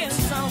 sister. I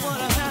guess I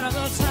would have had a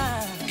good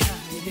time.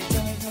 If you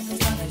told me from the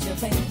start that you're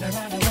playing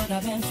around, I would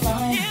have been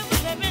fine. It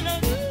would have been a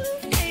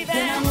good day.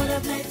 Then I would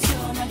have been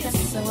too, and I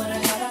guess I would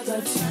have had a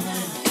good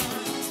time.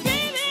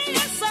 Baby,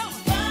 you're so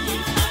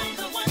fine. I'm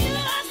the one you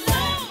love.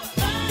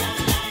 I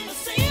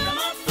see you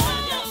on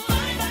fire.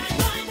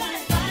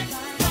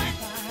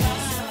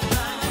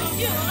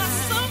 You are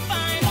so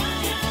fine.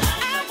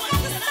 I want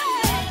to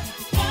say,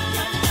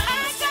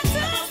 I got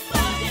to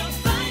love you.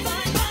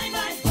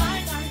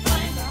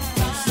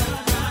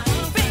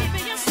 Baby,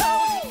 you're so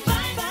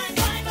fine.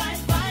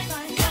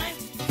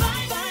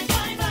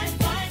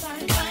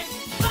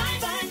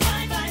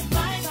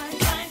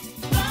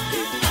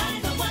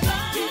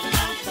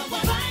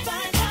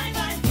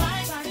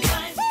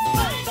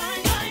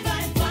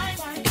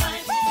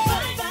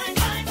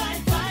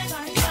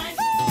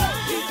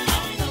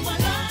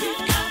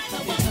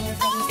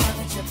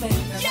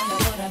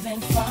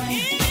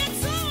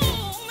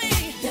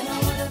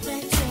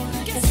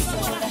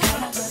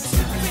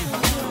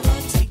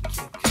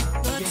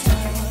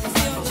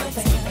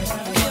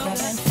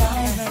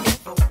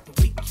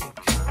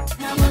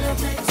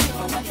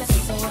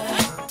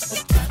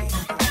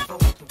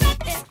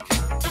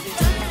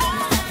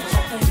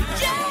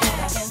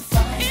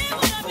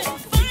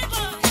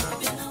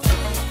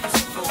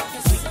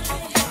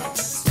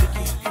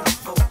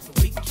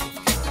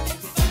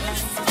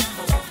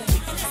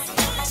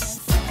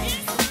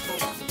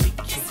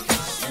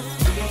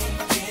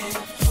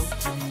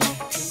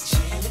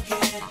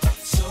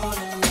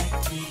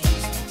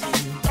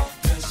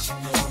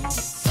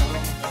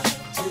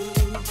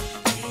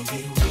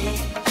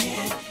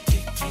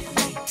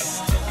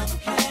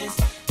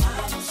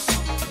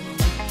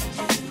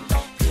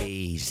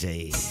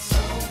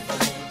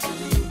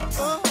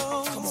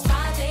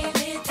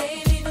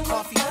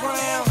 Coffee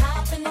Brown.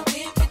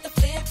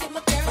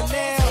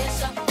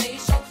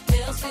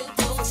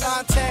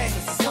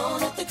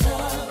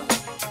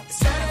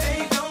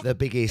 the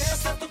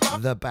biggest,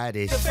 the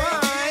baddest,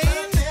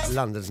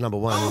 London's number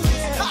one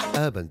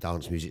urban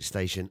dance music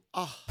station.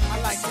 Oh, I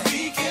like that.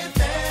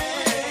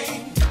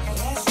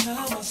 Last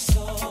time I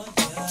saw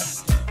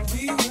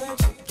you, we were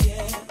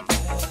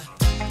together.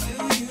 Do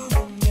you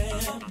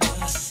remember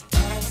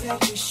times that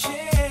we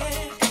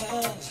shared?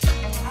 'Cause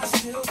I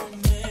still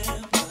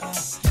remember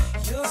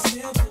your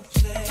simple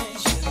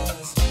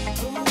pleasures,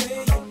 the way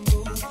you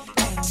move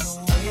and the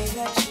way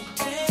that you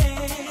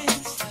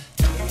dance.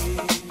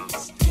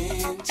 It's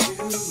been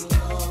too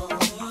long,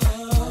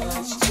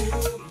 much too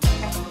long,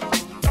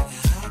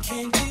 I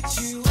can't get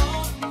you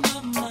on my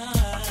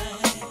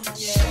mind.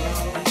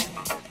 Yeah,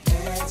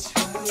 let's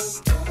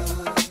hook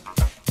up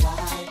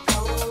like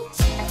old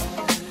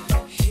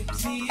times. Hit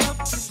me up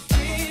to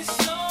feel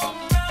so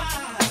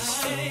right.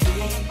 So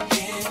we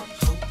can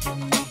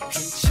hoping we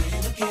can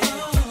chill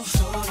again,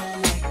 sorta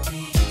like we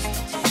used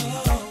to do.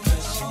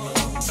 'Cause you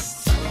know it's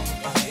so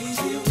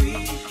crazy we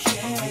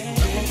can.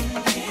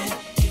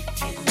 If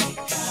you ain't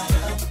got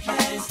other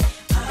plans,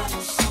 I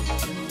know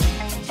something we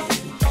can do.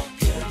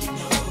 Girl, you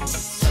know it's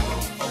so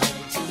fun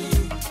to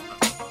do.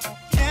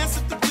 Gas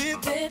at the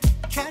whip,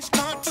 cash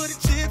card for the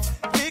chips,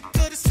 lick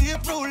of the sip,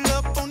 roll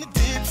up on the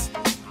dips.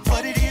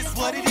 What it is,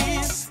 why don't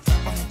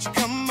you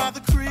come out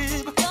the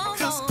crib?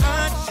 'Cause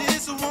I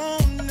just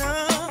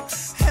wanna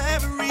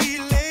have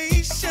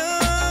relations,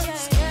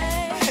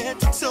 head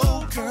to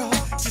toe, girl,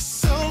 just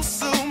so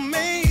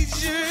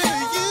major.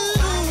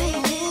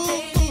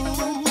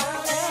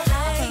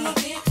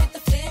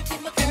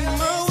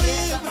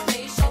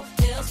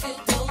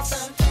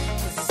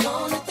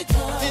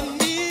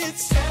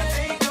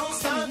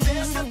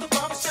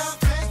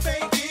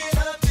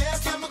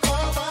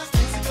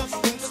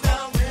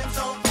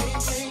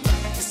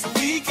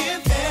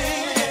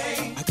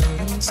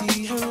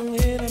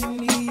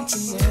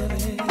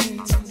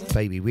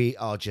 baby, we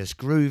are just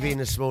grooving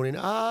this morning.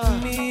 It's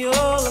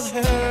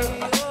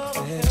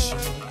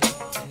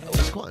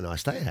quite a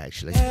nice day,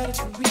 actually.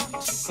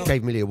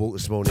 Gave Millie a walk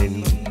this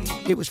morning.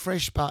 It was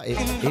fresh, but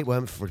it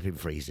weren't flipping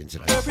freezing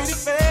today.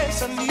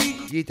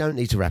 You don't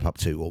need to wrap up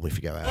too warm if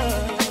you go out.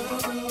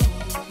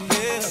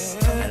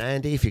 And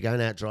Andy, if you're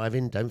going out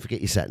driving, don't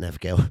forget your sat-nav,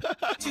 girl.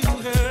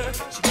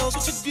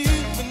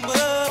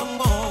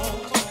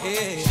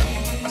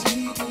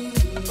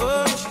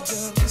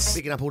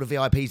 Picking up all the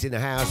VIPs in the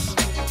house,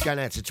 going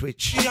out to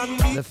Twitch,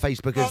 the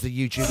Facebookers,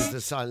 the YouTubers, the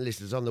silent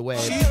listeners on the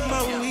web,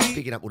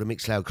 picking up all the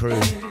Mixcloud crew.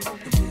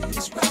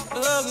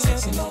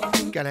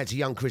 Going out to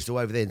young Crystal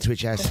over there in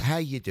Twitch house. How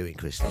you doing,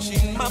 Crystal?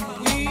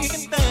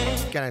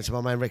 Going out to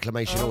my man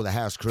Reclamation, all the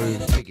house crew.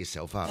 Pick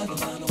yourself up.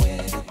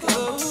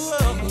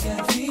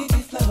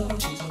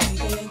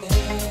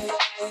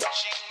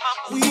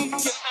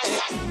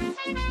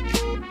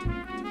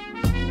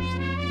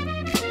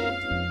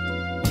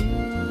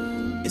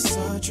 It's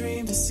a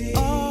dream to see.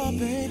 Oh,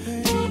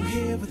 baby, you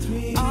here with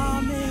me. I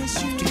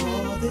miss you after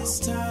all this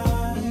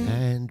time.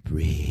 And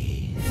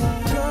breathe.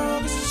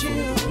 Girl, it's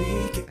chill.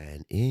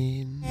 And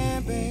in.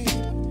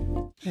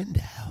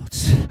 And out.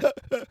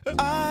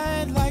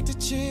 I'd like to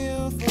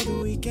chill for the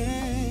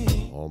weekend.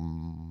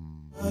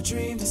 A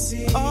dream to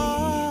see.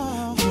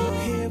 Oh, you're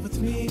here with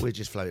me. We're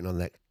just floating on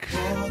that.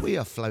 We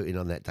are floating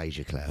on that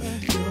Deja cloud.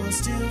 You're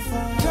still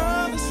fine.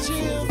 Girl, it's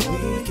chill for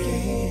the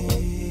weekend.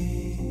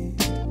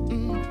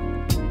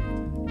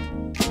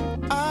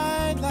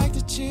 I'd like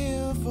to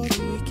chill for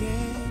the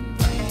weekend.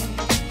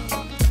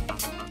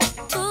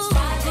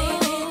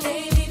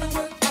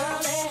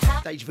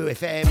 Deja Vu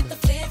FM.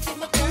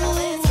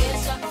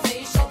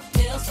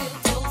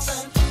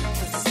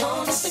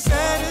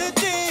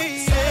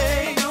 Saturday,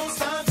 say, don't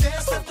stop,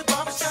 dance at the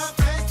barbershop,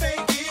 friends, they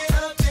get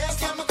up, dance,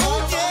 chemical,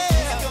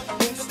 yeah.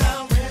 Windows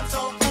down, rent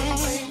on,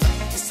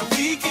 it's a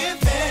weekend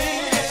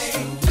thing. It's a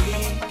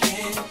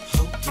weekend,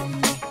 hoping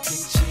we can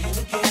chill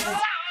again.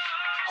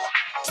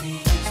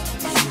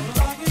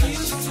 Like we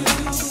used to do.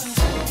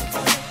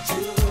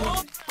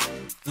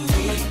 The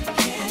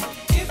weekend,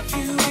 if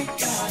you ain't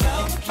got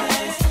other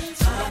plans,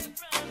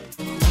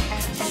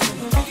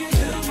 we can do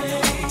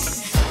it.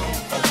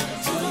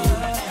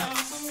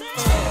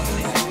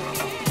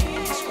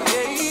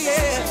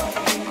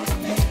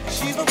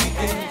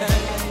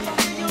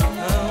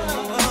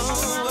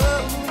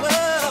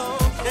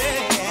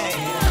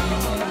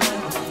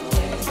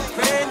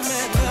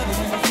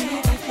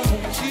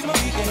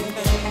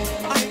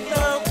 I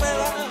love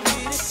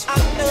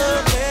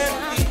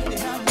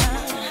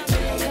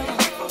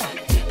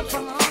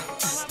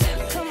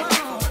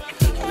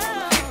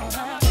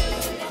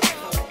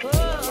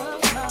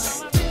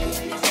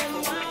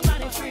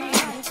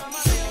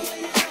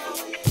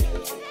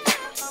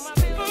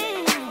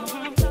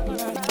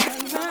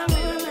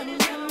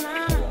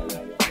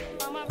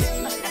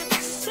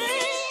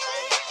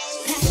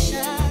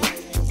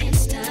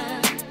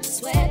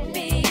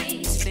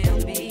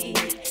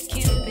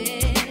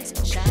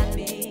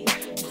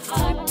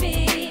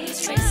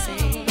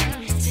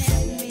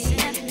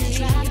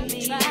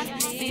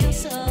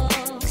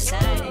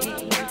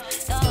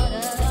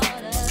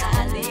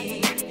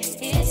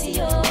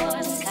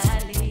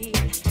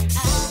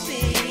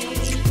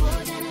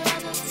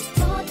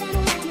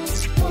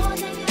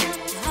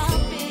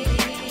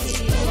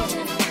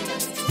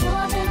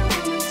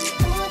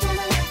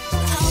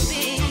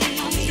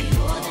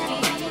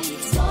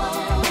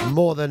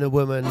More than a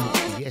woman,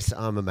 yes,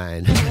 I'm a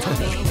man.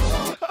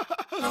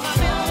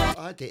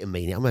 I didn't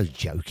mean it, I'm only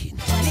joking.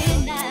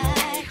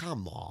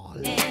 Come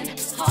on.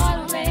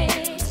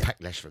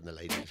 Backlash from the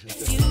ladies.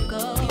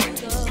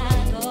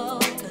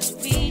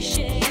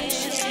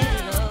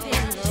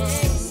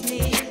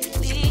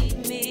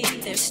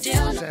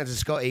 Sounds of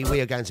Scotty,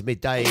 we are going to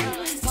midday.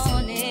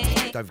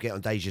 Don't forget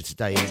on Deja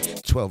today,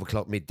 12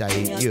 o'clock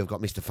midday, you have got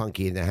Mr.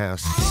 Funky in the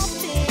house.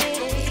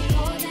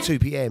 2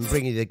 p.m,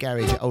 bringing you the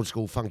garage, old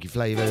school funky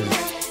flavours.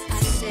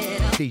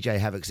 DJ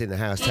Havoc's in the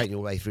house, taking you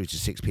all the way through to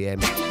 6 p.m.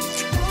 6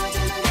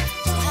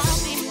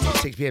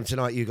 p.m.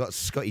 tonight, you've got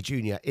Scotty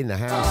Jr. in the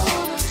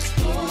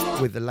house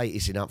with the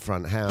latest in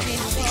Upfront House.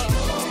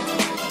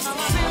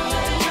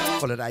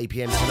 Followed at 8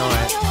 p.m.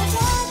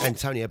 tonight,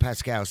 Antonio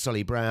Pascal,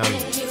 Solly Brown.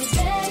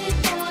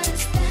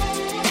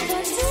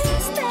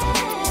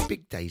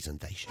 Big days on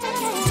Deja.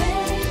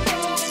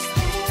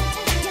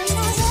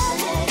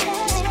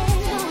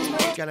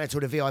 Going out to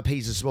all the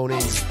VIPs this morning.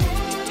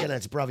 Going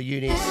out to Brother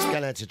Eunice.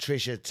 Going out to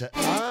Trisha.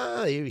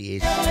 Here he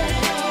is.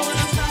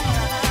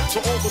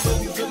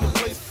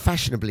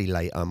 Fashionably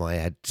late, I might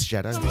add,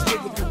 Shadow.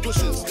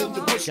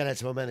 Shout out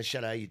to my man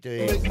Shadow, how you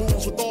doing? Picking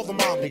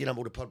up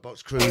all the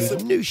Podbox crew.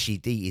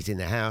 Nooshi D is in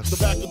the house.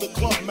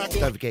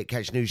 Don't forget,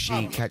 catch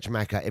Nooshi, catch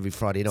Macca every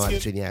Friday night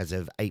between the hours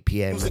of 8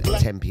 p.m. and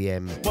 10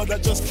 p.m.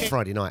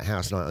 Friday night,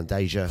 house night on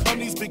Deja.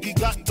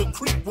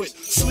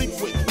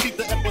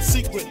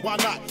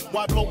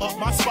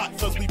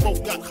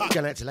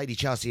 Going out to Lady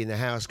Chelsea in the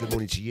house, good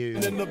morning to you.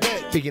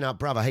 Picking up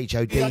Brother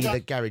HOD,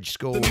 the Garage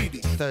School.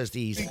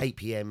 Thursdays, 8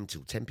 p.m.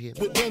 till 10 p.m.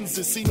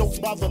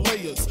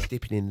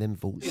 Dipping in them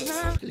vaults,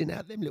 pulling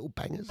out them little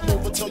bangers. Going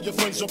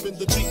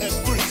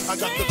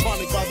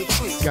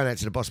out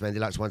to the Boss Man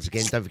Deluxe once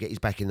again. Don't forget he's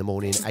back in the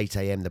morning, 8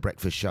 a.m. the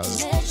breakfast show.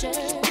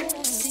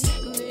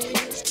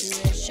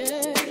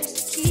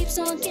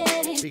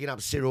 Picking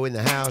up Cyril in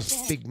the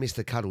house, big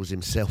Mr. Cuddles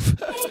himself.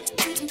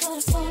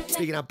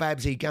 Picking up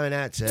Babsy, going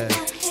out to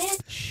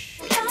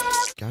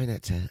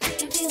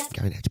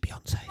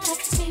Beyonce.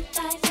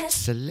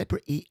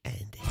 Celebrity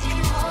Andy.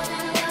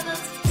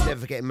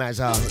 Never forget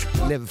Mazza.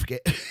 Never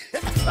forget.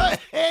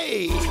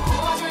 Hey!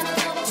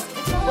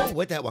 Oh,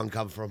 where'd that one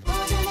come from? Going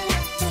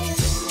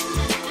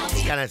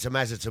out to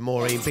Mazza, to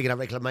Maureen. Picking up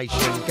Reclamation.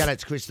 Going out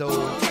to Crystal.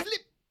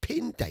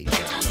 Flipping Deja.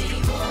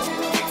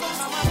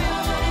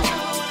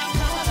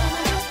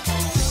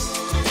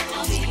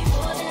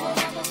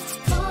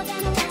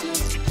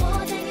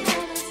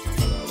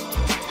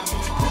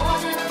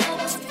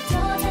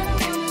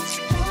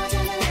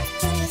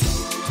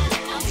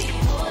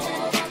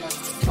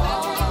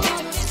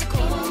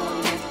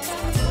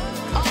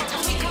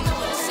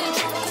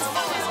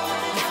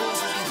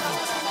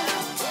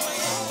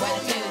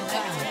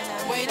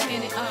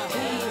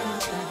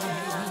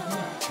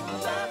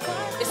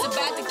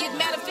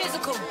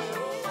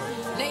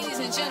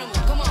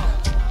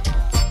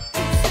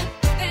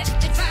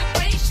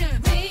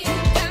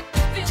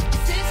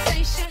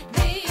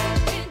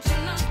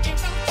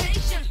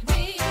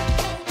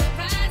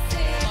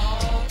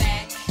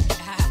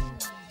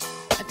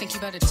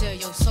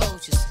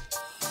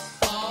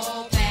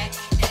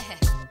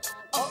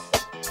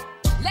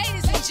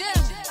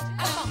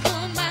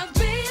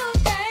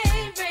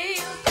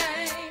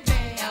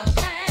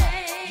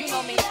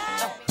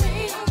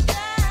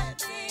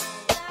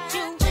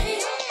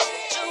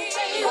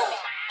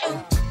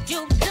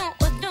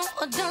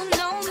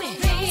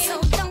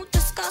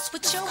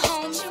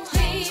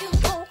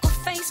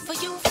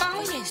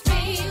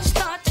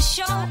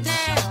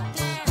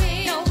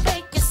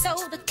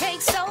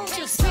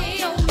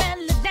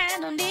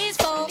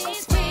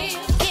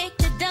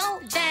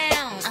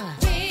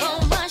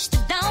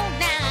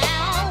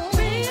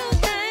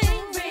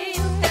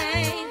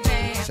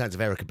 Sounds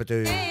of Erica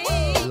Badu,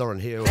 Lauren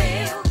Hill.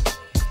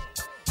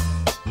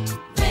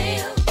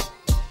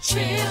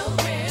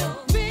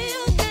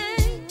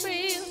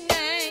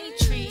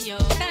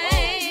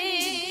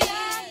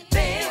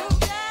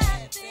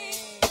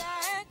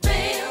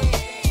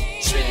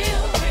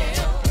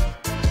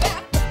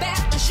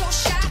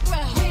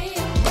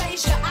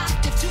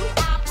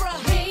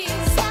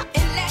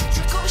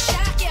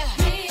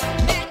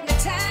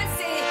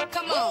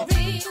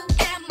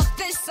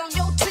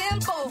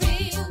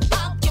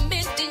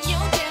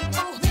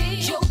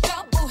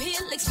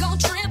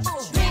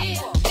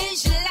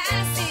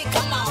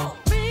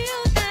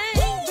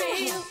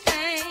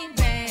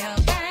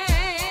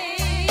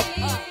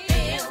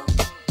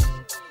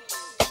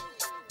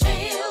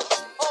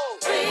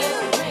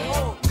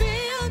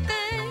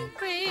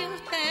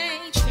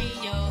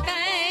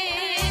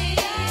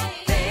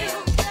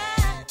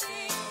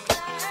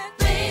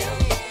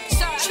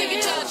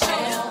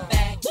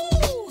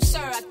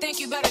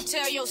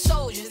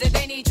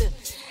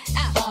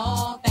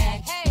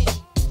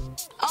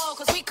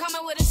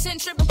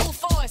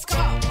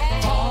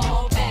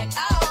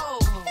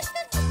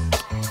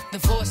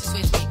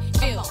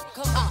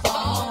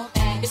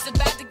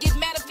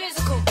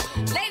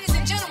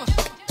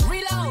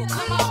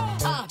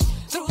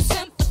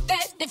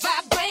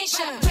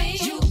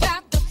 You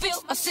got to feel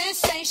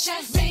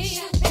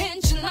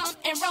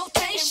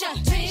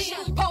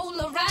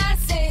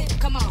polarizing.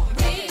 Come on,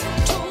 real,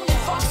 truly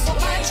false on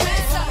my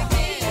dresser.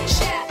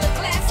 Shatter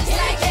glasses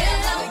like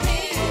yellow.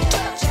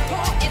 Touch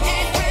point and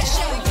add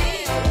pressure.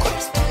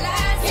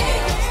 Crystallizing.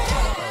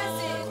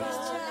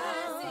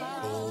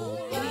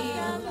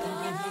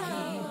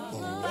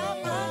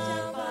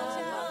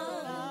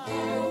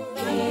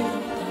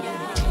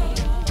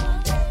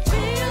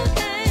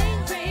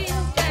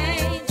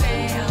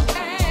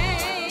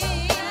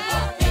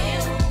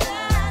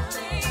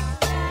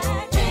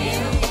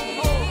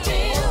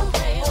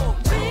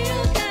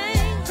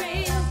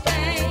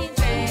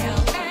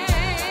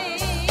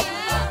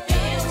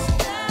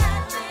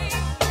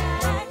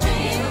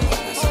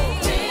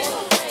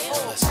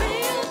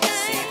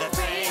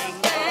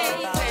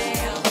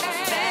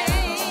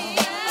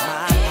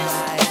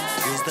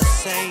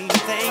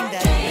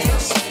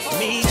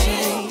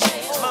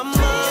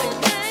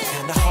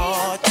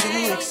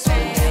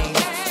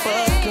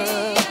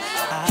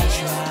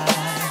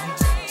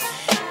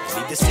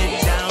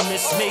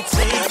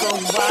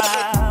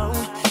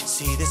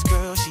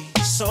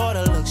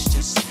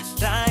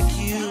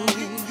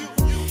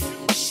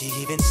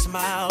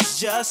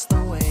 Just the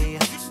way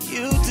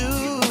you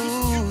do,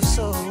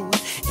 so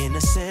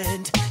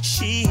innocent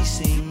she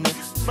seemed,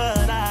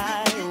 but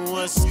I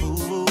was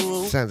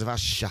fooled. Sounds of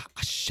Usher.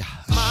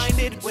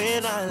 Minded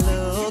when I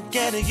look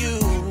at you,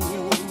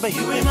 but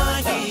you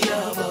remind me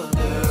of a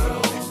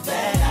girl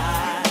that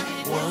I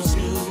once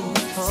knew.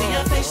 See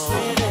your face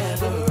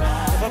whenever I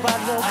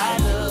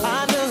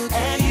look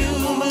at you.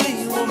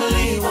 Won't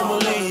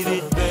believe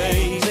it,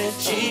 baby.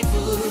 She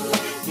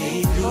put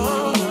me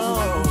through.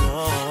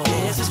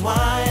 This is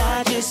why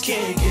I just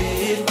can't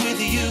get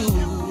with you.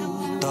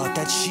 Thought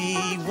that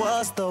she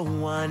was the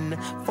one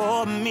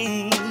for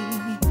me,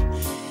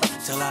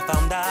 till I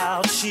found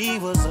out she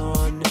was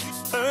on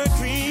her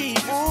creep.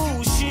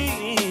 Ooh,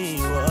 she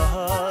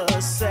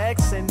was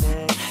sexing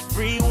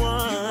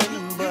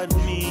everyone but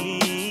me.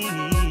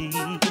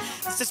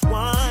 This is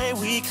why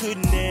we could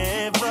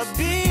never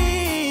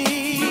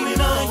be. You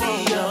remind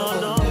me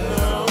of the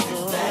girl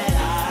that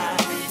I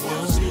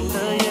once knew.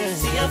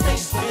 See your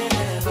face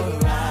whenever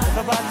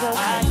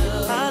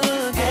I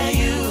look at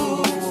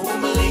you.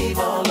 Won't believe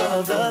all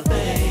of the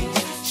things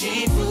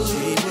she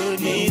put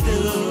me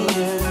through.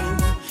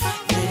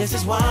 This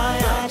is why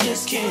I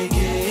just can't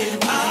get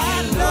with you.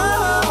 I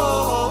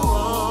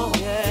know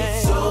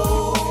it's so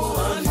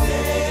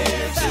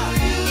unfair to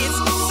you. It's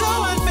so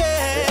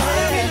unfair. I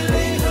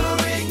relate her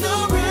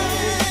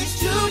ignorance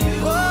to you.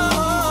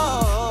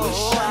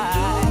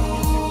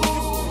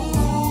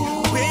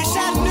 Wish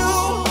I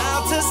knew how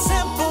to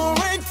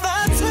separate the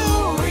two.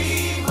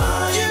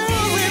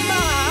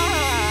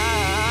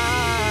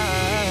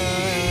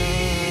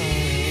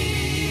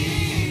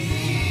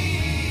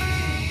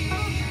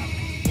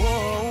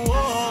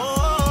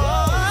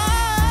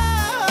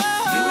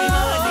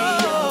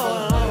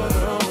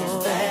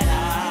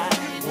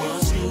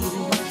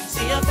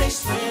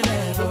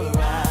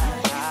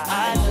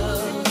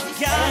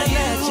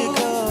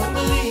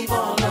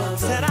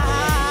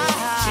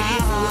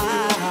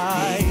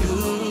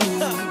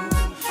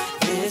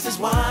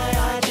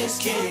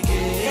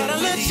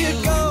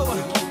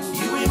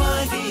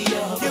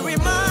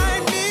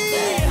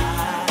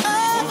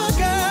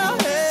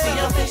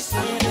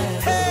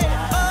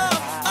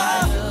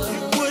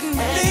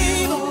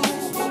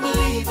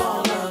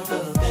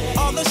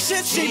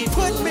 She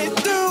put me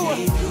through.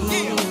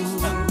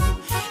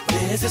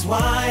 This is why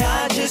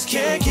I just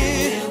can't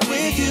get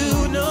with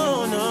you.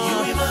 No.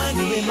 You remind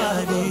me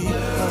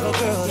of a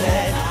girl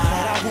that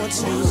I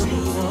once knew.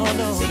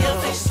 No. See your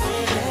face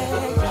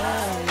whenever I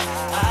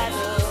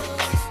look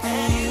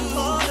at you.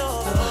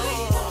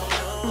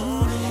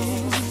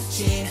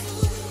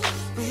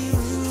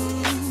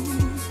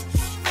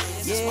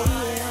 This is why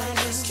I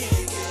just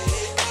can't get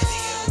with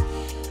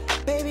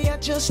you. Baby, I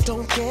just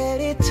don't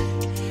get it.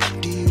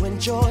 Do you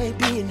enjoy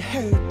being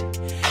hurt?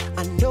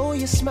 I know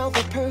you smell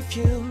the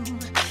perfume,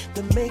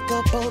 the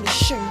makeup on his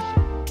shirt.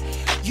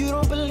 You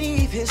don't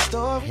believe his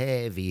story.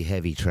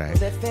 Heavy track.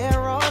 That there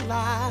are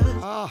lies.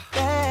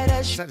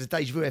 That's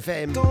Deja Vu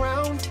FM.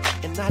 Around,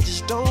 and I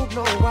just don't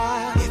know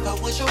why. If I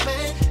was your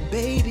man,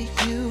 baby,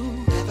 you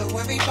never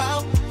worry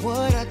about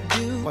what I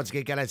do. Once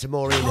again, get out to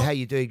Maureen. How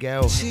you doing,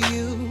 girl? To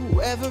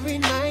you every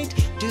night,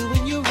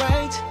 doing you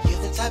right.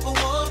 You're the type of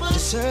woman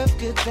deserve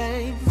good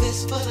fame.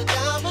 Fist full of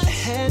diamonds, a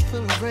head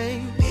full of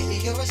rain. Baby,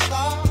 you're a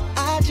star.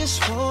 I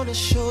just wanna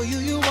show you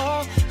you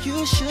are.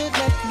 You should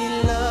let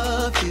me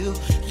love you.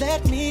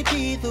 Let me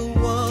be the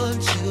one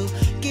to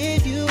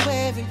give you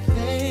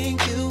everything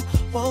you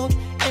want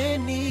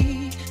and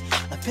need.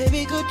 A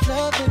baby, good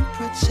love and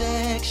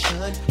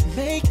protection.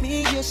 Make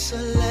me your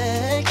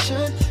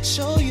selection.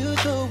 Show you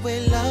the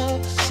way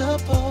love's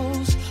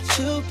supposed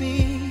to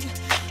be.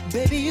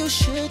 Baby, you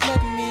should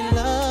let me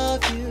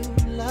love you,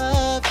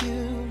 love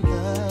you,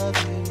 love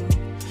you,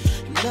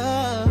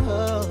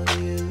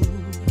 love you.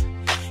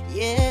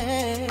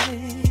 Yeah.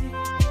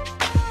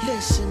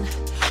 Listen,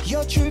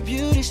 your true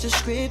beauty's the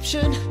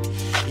description.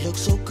 Look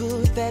so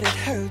good that it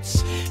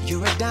hurts.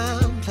 You're a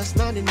dime plus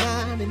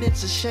 99, and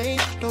it's a shame.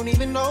 Don't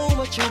even know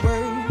what you're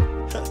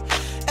worth.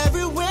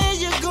 Everywhere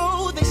you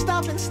go, they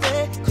stop and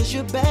stare, cause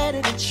you're bad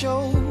and it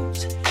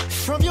shows.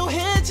 From your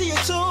head to your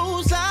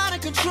toes, out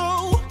of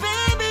control.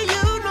 Baby,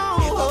 you know.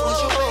 If I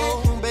was your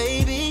man,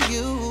 baby,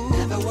 you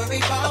never worry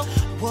about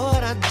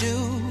what I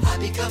do. I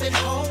be coming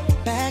home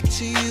back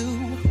to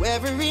you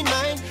every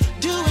night,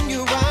 doing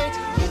you right.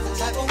 You're the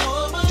type of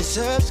woman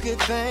deserves good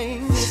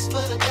things. Fistful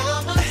of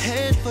diamonds, a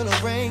handful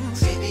of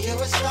rings. Baby,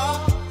 you're a star.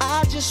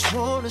 I just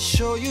wanna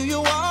show you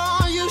you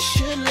are. You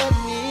should let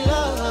me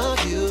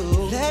love you.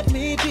 Let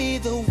me be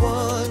the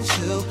one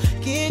to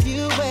give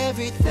you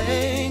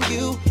everything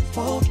you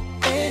want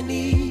and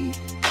need.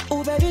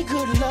 Oh, baby,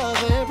 good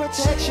love and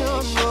protection.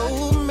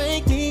 Oh,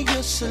 make me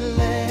your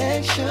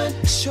selection.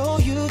 Show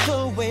you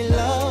the way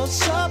love's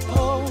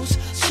supposed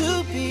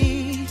to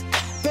be.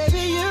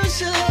 Baby, you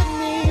should let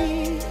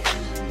me.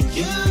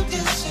 You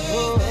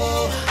deserve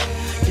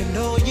better. You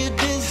know you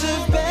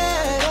deserve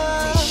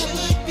better. We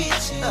should be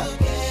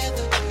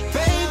together,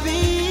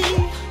 baby.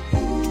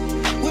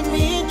 With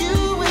me and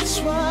you, it's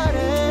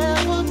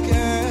whatever,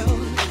 girl.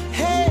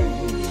 Hey,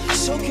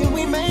 so can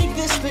we make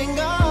this thing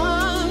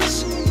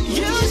ours?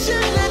 You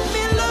should let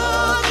me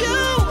love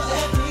you.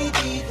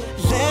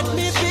 Let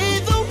me be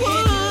the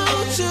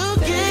one to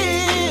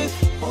give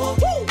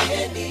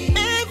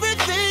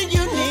everything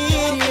you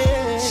need.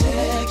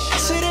 Yeah.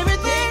 Said everything.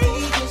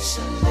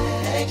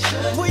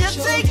 Will you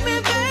take me,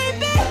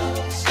 baby?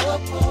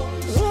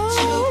 Whoa.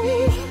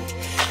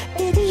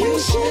 Baby, you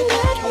should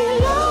let me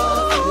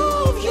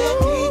love you. Let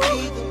me be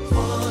the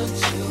one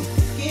to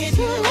give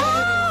you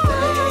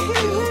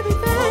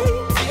everything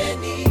you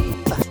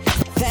need.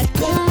 That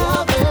good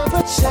love and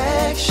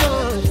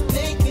protection.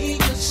 Make me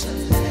your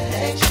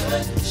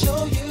selection. Show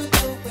you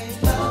the way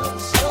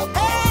love's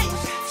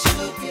supposed to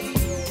be.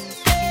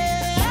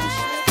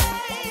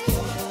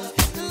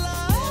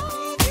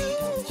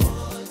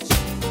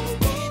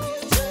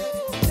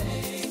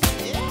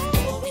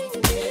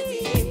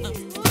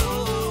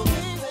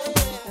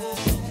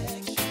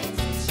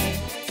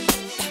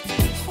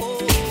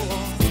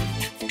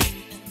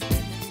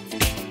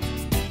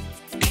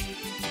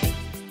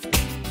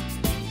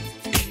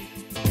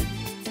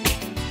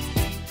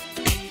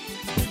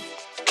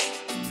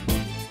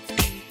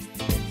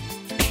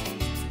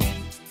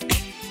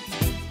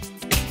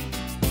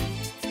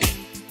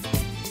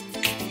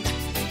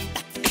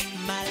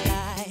 My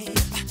life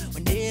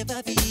will never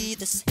be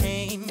the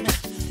same.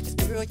 'Cause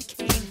girl, you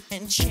came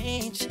and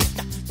changed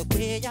the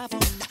way I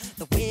walk,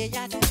 the way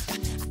I talk.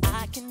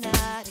 I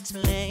cannot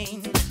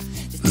explain.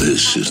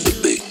 This is the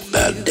Big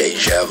Bad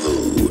Deja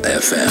Vu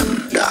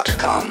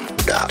FM.com.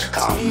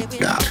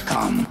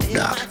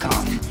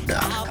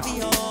 I'll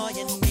be all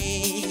you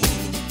need.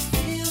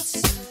 Feels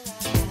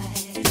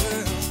right,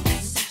 girl.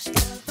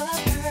 Still the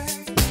girl.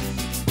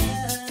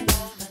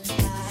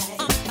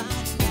 All my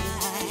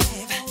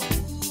life.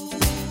 Ooh,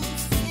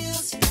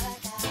 feels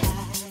like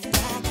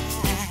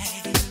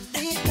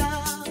deep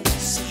down.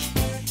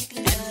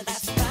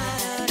 That's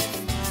right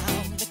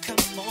now.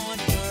 Come on,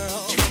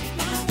 girl.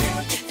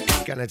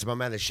 Going out to my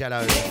man, The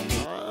Shadow.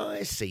 Oh,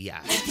 I see ya.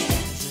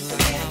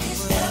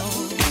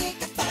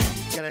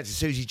 Going out to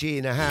Susie G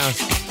in the house.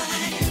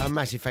 A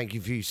massive thank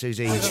you for you,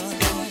 Susie.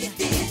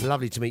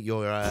 Lovely to meet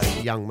your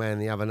young man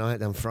the other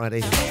night on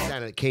Friday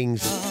down at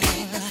King's.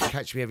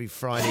 Catch me every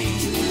Friday.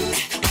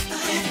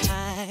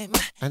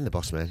 And the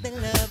boss man.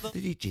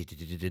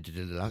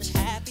 Deluxe.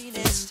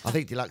 I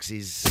think Deluxe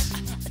is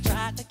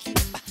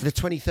the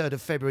 23rd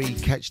of February.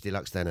 Catch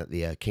Deluxe down at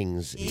the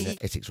King's in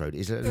Essex Road.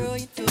 Is it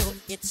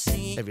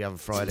every other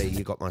Friday?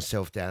 You got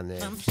myself down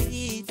there.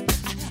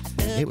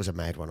 It was a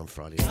mad one on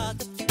Friday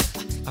night.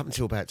 Up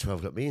until about 12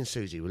 o'clock, me and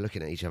Susie were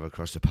looking at each other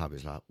across the pub.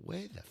 It's like,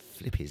 where the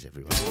flip is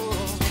everyone?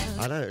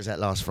 I know it was that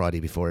last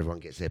Friday before everyone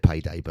gets their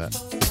payday, but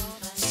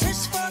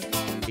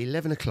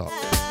 11 o'clock,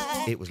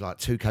 it was like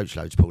 2 coach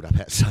loads pulled up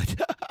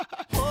outside.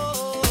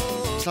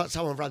 It's like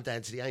someone run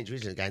down to the Angel,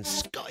 isn't it? Going,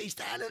 Scotty's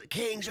down at the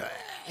King's.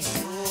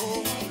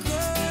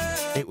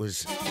 It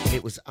was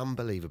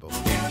unbelievable.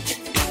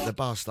 The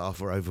bar staff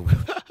were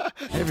overwhelmed.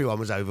 Everyone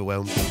was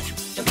overwhelmed.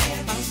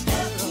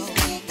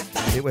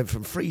 It went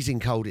from freezing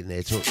cold in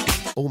there to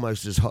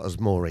almost as hot as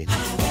Maureen.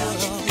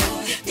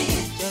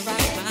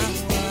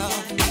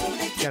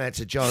 Going out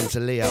to John, to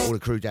Leah, all the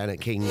crew down at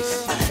King's,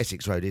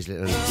 Essex Road, isn't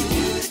it?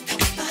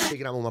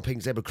 Picking up all my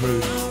Pink Zebra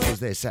crew. I was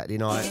there Saturday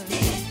night.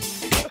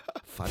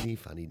 Funny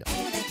night.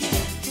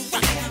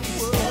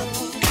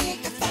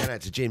 Going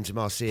out to Jim, to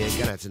Marcia,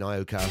 going out to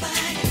Nyoka.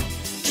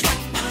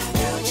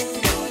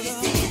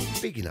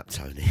 Bigging up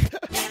Tony.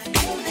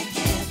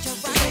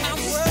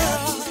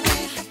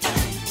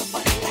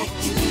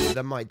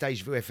 The Mike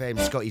Deja Vu FM,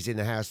 Scotty's in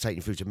the house, taking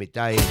you through to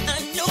midday. I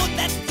know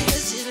that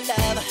this is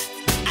love.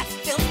 I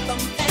feel from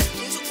that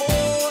is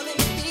all in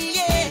the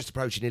air. Just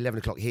approaching 11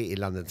 o'clock here in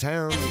London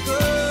town. Girl,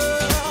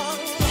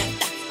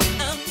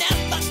 I'll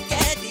never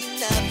get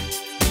enough.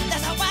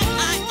 That's why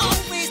I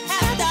always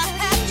have to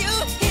have you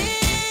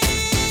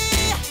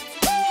here.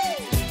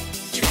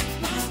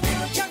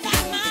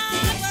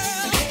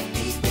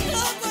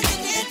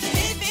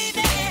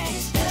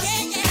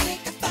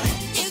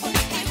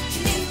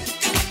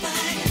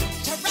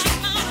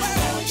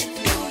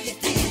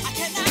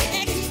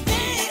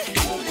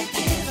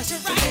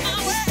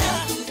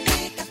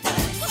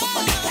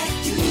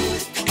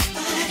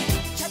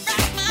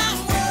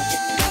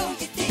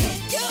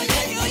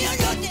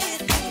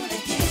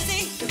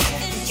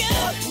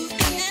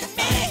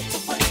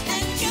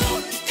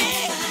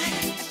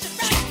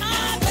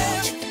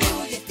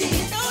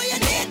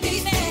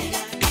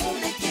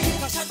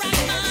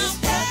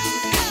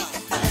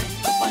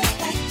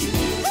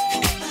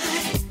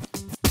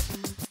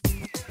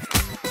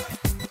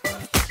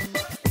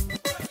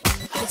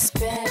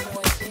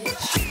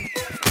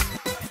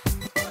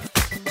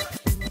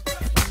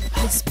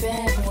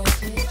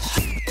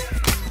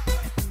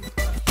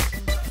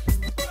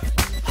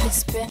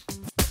 It's bad.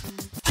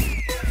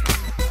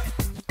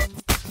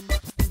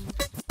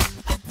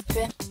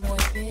 Bad boy,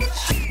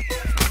 bitch.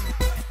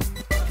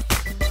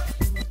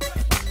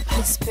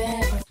 It's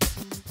bad.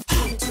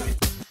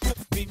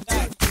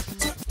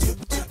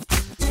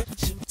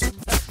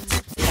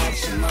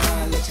 Relax your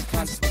mind, let your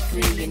conscience be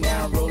free. You're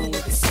now rolling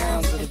with the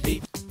sounds of the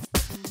beat.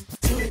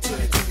 Do it, do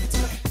it, do it, do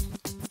it.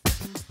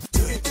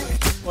 Do it, do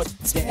it.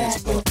 What's the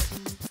ass for?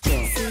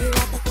 See you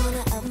at the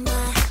corner of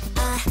my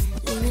eye,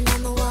 leaning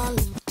on the wall.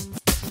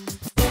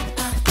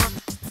 I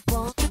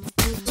want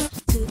you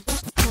to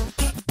come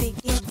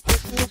begin.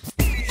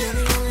 You're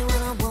the only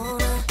one I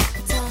wanna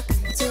talk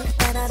to,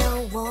 but I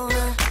don't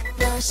wanna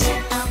rush.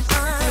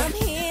 I'm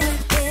here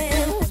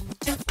again.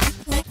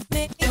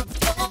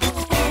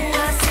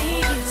 I see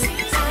you,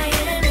 I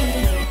am me.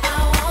 I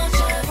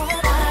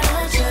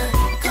want you,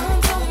 come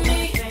for me.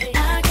 I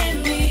can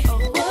be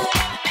what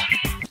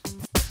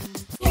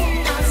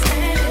I'm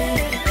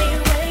standing,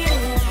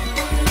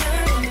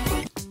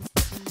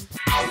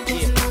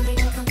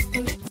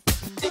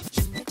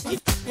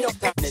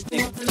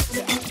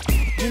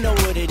 You know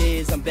what it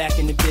is, I'm back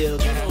in the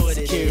building.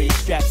 Security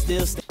strap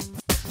still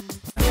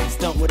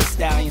stunt with a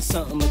stallion,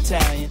 something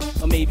Italian.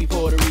 Or maybe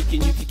Puerto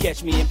Rican, you can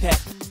catch me in pack.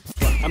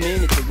 I'm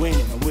in it to win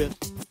it, I'm with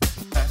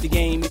the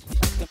game.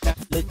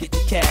 Look at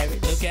the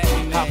carrots. Look at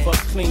me, man. Hop up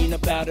clean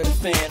up out of the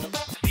phantom.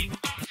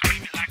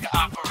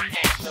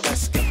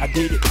 I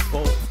did it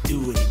before,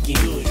 do it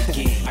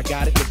again. I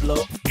got it to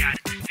blow.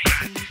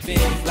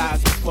 Been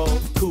flies before,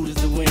 cool as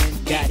the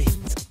wind, got it.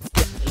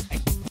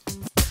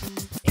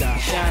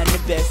 Shine the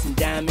best in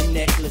diamond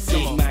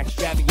necklaces, my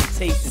extravagant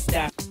taste and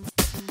style.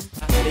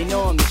 They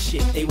know I'm the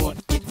shit, they want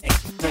to get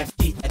that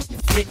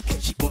fit,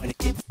 cause she wanna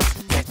get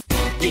that.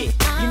 Yeah,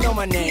 you know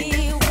my name.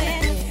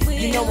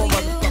 You know I'm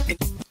motherfucking.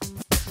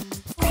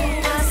 I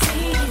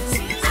see you,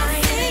 I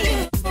see you.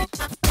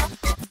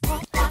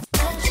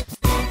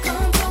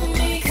 Come for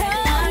me, I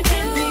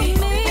can be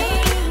me.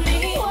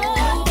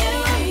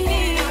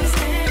 I'm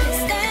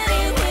standing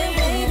here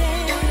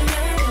waiting.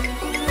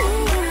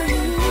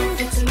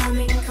 Get to know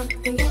me, come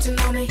and get to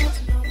know me.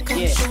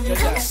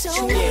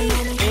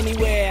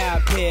 Anywhere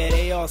out there,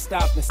 they all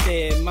stop and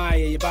stare, admire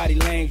your body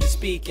language,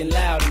 speaking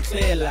loud and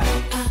clear like.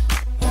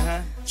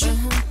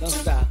 Don't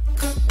stop,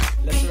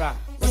 let's rock.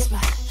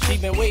 She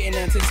been waiting,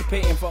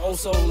 anticipating for oh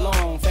so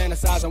long,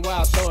 fantasizing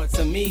wild thoughts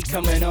of me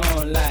coming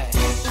on like.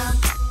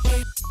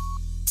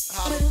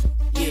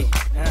 Yeah,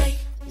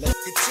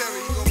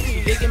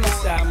 She digging my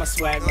style, my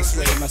swag, my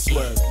sway, my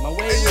swerve, my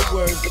way with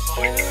words.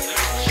 Hey,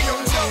 you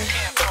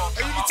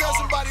can tell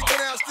somebody to go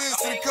downstairs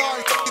to the car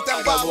and get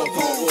that bottle of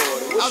food.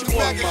 I'll be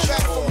back in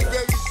track for me,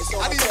 baby.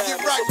 I need to get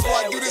right before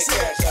I do this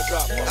here.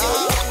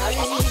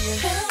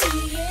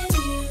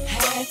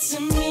 Had to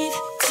meet,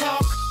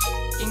 talk,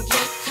 and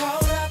get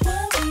caught up.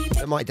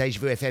 At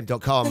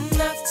MyDejaVuFM.com.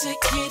 Enough to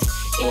get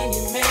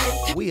any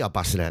man. We are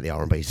busting out the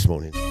R&B this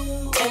morning.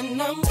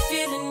 And I'm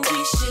feeling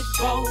we should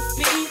both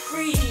be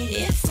free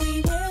if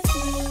we were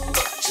through.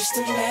 Just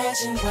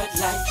imagine what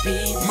life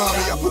be.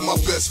 Mommy, I put my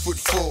best foot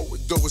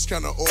forward, though it's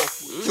kinda awkward.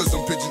 Cause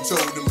I'm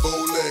pigeon-toed and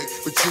bow-legged,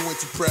 but you ain't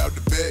too proud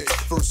to beg.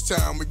 First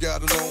time we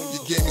got along, you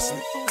gave me some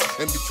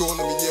and be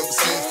calling me ever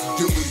since to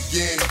do it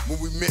again. When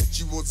we met,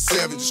 you was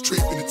 7, just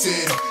creeping to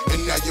 10.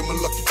 And now you're my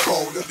lucky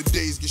call. The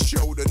days get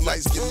shorter,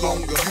 nights get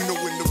longer. You know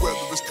when the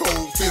weather is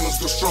cold, feelings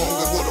go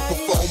stronger. What a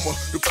performer,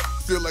 the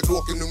feel like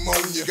walking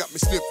pneumonia. Got me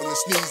sniffling and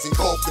sneezing,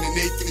 coughing and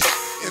aching.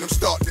 And I'm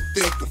starting to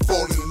think I'm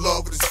falling in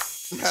love with this.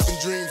 I'm having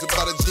dreams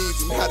about her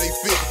jeans and how they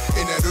fit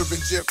in that Urban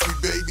Jeffrey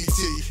baby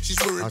tee. She's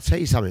wearing. I'll tell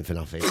you something for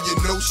nothing. But you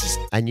know she's.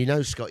 And you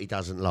know Scotty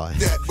doesn't lie.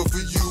 That, but for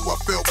you, I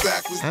fell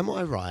backwards. Am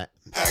I right?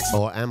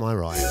 Or am I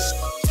right?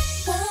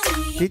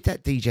 Did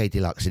that DJ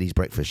Deluxe at his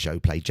breakfast show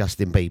play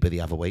Justin Bieber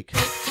the other week?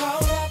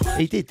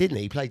 He did, didn't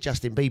he? He played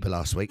Justin Bieber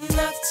last week.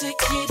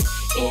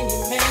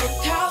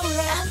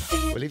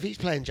 Well, if he's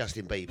playing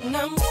Justin Bieber,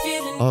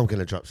 I'm going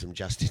to drop some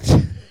Justin.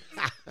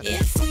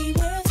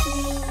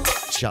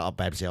 Shut up,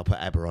 Babsy. I'll put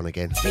ABBA on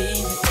again.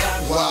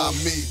 Why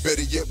me?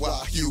 Better yet,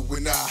 why you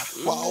and I?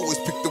 Why always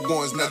pick the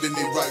ones not in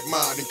their right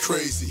mind and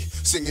crazy?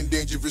 Singing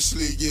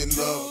dangerously in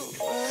love.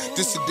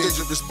 This a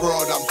dangerous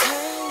broad. I'm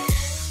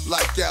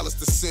like Alice,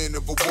 the sin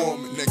of a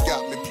woman that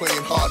got me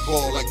playing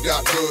hardball like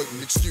Doc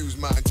Gooden. Excuse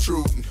my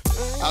intruding.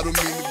 I don't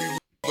mean to be rude,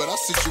 but our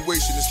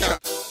situation is kind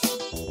of.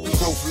 We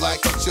both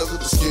like each other,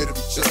 but scared of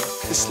each other.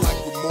 It's like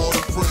we're more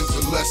than friends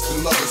and less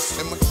than lovers.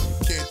 And my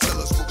can't tell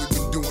us what we've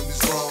been doing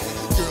is wrong.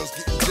 The girls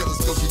getting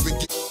jealous cause we've been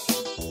getting.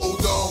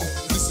 Hold on,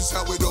 this is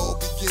how it all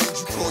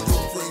begins. You call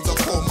your friends, I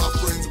call my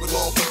friends. We'll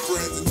all be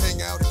friends and hang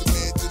out at the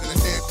mansion and the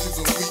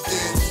Hamptons on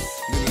weekends.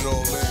 Then it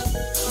all ends.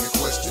 And the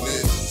question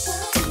is.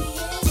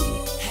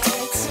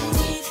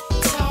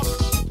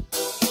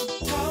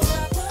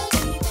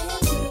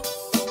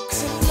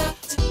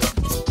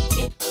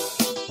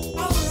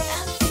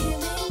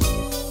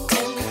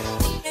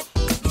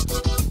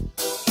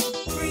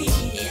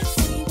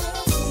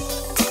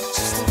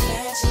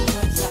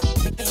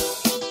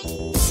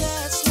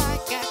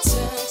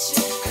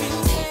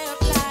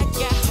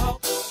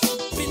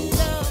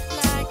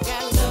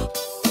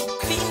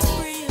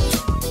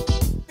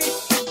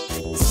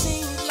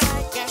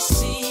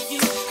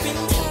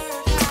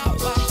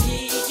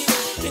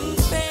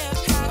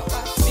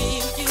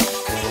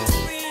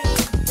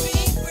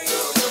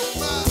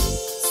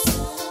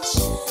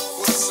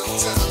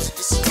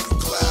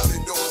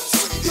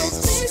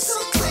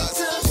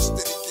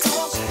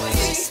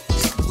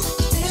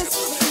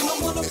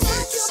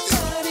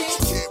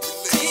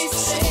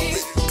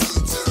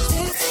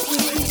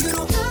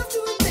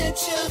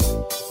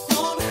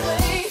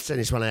 Send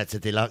this one out to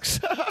Deluxe.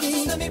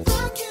 Let me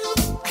rock you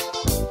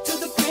to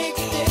the break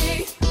of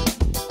day.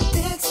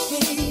 That's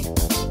me.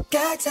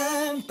 Got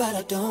time, but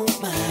I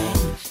don't mind.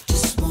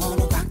 Just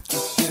wanna rock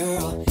you,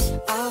 girl.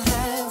 I'll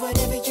have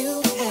whatever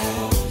you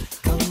have.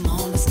 Come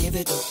on, let's give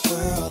it a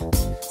whirl.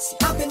 See,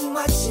 I've been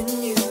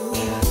watching you,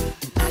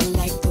 and I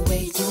like the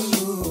way you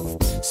move.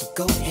 So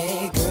go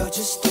ahead, girl,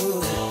 just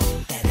do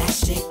that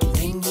ass shaking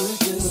thing you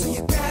do. So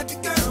you grab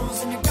your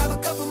girls and you grab a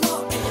couple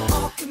more, and you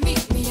all can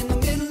meet me in the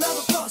middle of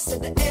a floor. So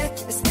the air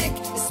is thick,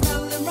 it's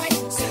smelling right.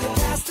 So you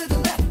pass to the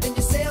left and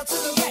you sail to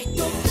the right.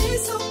 Don't be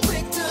so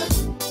quick to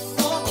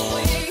walk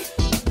away.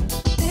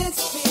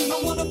 It's me. I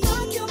wanna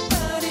rock your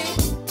body.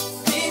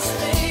 Please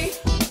stay.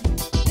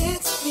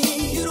 It's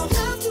me. You don't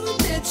have to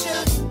admit you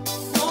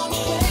walk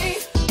away.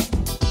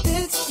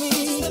 It's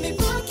me. Let me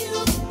rock you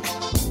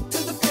to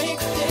the break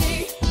of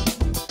day.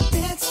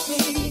 It's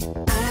me.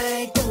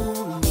 I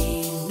don't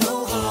mean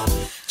no harm.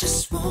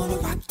 Just wanna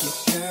rock you,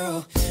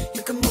 girl.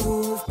 You can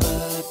move,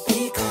 but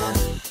be calm.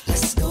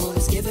 Let's go,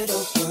 let's give it a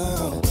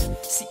whirl.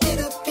 See, it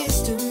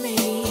appears to me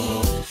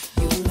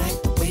you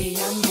like the way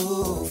I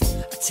move.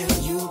 I tell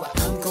you what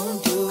I'm gonna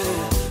do.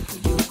 Pull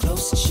you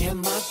close and share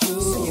my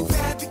groove. So you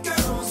grab your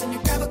girls and you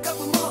grab a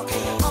couple more,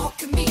 and you all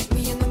can meet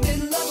me in the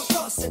middle of a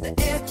floor. So the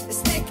air is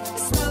thick,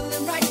 it's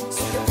smelling right.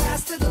 So you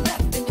pass to the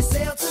left and you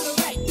sail to the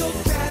right.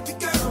 Don't grab your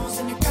girls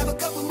and you grab a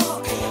couple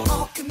more, and you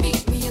all can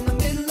meet me in the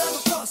middle of a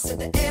floor. So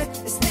the air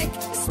is thick,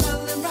 it's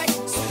smelling right.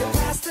 So you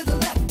pass to the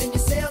left and you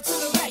sail to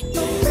the right.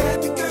 Don't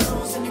grab your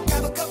girls and you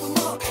grab a couple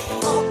more, and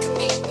you all can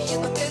meet me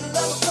in the middle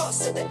of a floor.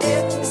 So the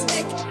air is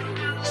thick,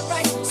 it's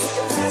right. So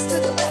you pass to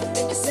the left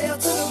and you sail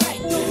to the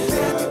right. Don't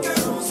grab your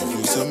girls and you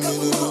You grab send a me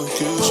couple the more, and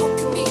you location, all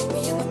can meet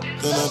me in the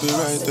then I'll be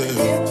right there.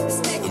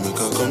 Let me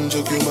come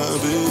check you, my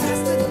baby.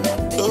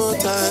 No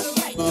time,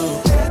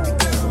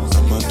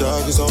 and my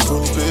dog is on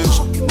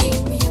probation.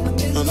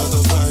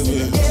 Another 5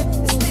 years.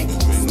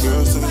 Bring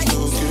girls to this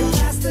location.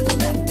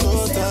 No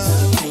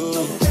time, no.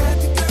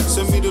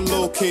 Send me the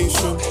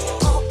location.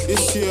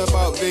 This year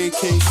about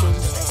vacation.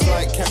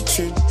 Flight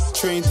catching,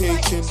 train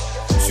taking.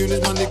 Soon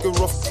as my nigga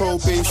off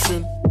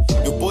probation.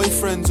 Your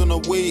boyfriend's on a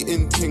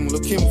waiting thing,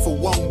 looking for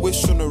one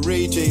wish on a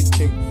Ray J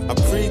thing. I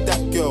prayed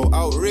that girl,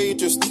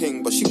 outrageous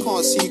thing, but she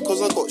can't see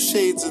cause I got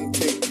shades and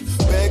ting.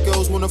 Bare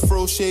girls wanna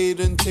throw shade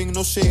and ting,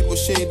 no shade, what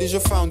shade is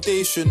your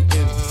foundation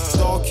in?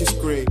 Darkest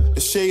grey, the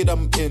shade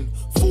I'm in.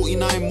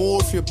 49 more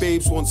if your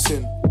babes want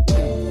sin.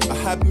 I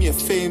had me a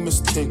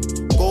famous thing,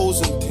 goals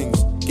and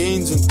things,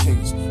 gains and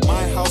things.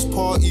 My house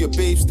party, a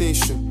babe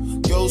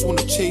station. Girls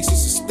wanna chase,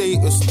 it's a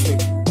status thing.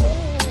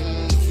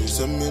 If you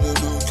send me the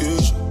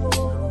location,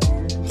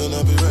 then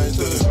I'll be right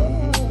there.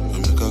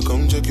 And make her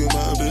come check you,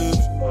 my baby.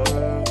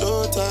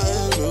 No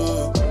time,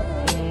 no.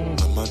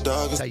 And my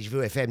dog is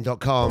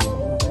DejaVuFM.com.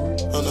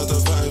 another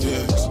 5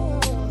 years.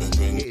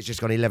 It's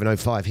just gone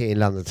 11:05 here in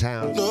London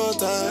town. No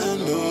time,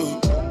 no.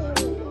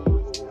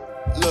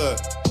 Look,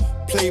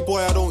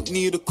 playboy, I don't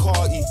need a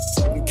carty.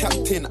 I'm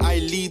captain, I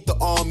lead the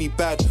army.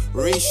 Bad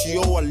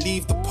ratio, I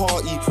leave the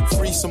party.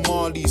 Free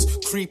Somalis,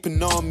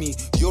 creeping army.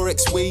 Your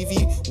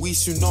ex-wavy, we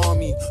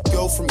tsunami.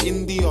 Girl from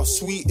India,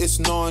 sweetest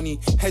nani.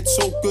 Head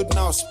so good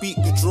now I speak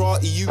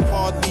Gujarati. You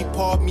hardly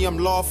pardon me, I'm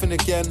laughing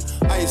again.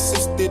 I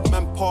assisted,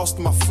 man passed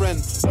my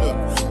friend.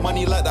 Look,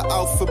 money like the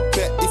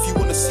alphabet. If you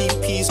wanna see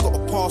P's, gotta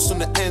pass on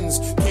the ends.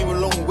 Came a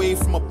long way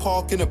from a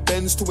park in a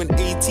Benz to an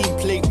 18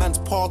 plate man's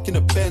park in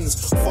a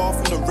Benz. Far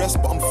from the rest,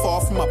 but I'm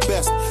far from my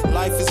best.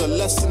 Life is a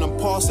lesson, I'm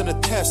passing a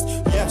test.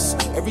 Yes,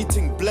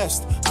 everything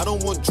blessed. I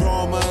don't want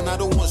drama and I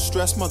don't want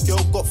stress. My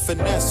girl got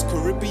finesse,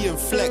 Caribbean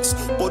flex.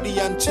 Body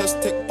and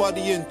chest, tech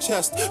body and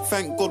chest.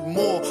 Thank God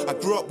more, I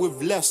grew up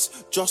with less.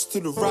 Just to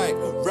the right,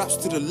 raps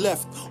to the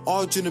left.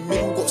 Arj in the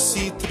middle, got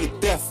seed to the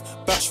death.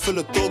 Batch full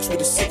of dogs with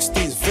the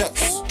 16s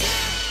vets.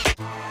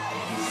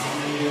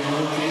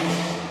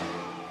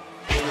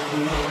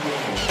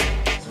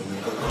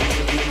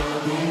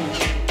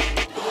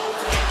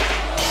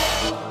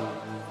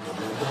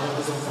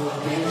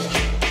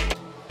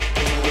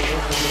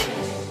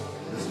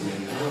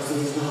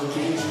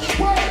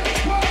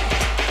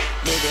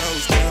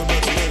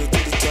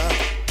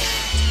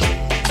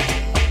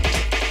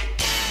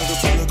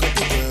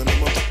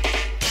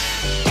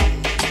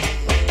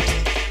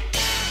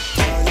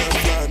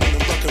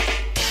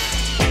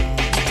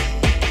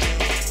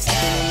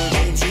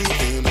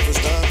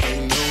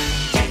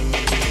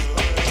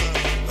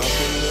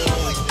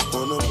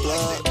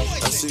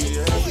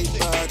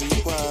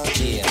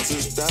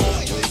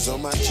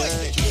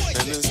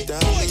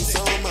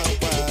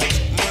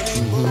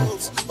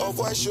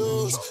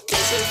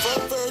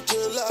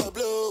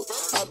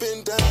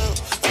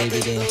 Baby,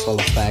 they ain't full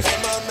of facts.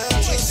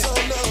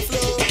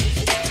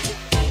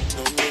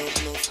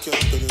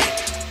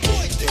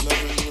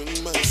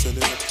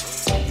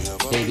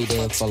 Baby, they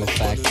ain't full of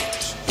facts.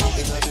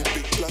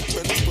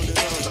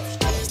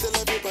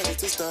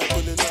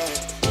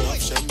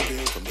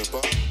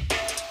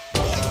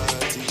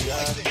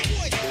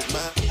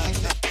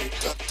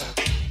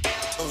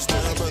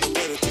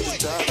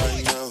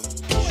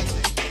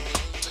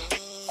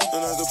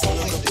 And I could pull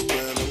a couple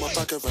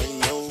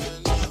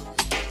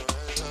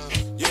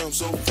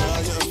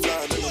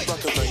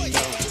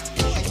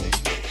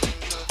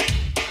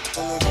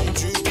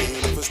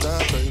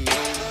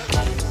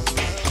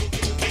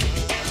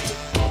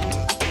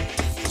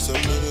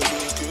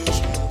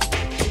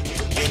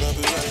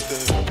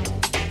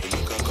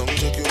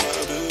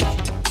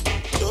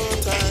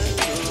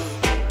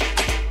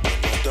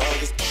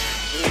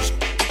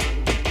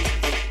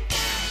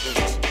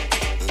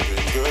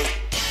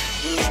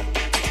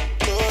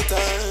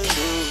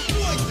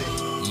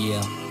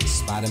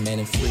Hot and man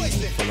and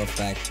freezing, full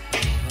effect.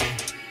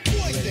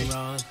 Ready,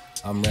 Ron?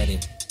 I'm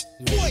ready.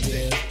 You ready,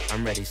 Bill?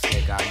 I'm ready,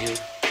 Slick. Are you?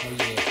 Oh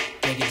yeah,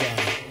 break it down.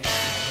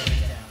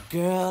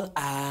 Girl,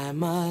 I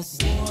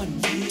must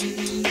warn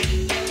you.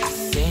 I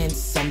sense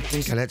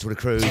something. Get out to the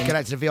crew. Get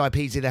out to the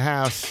VIPs in the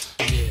house.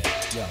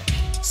 Yeah.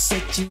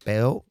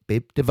 Bill,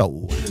 Bib,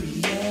 DeVoe.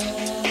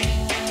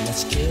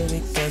 Let's cure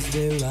it cause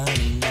we're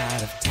running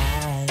out of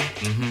time.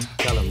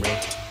 Tell him,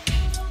 Rick.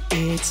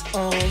 It's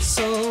all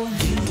so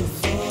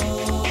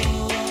beautiful.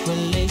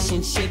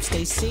 Relationships,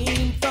 they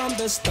seem from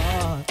the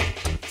start.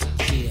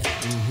 Yeah.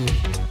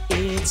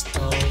 It's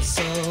all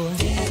so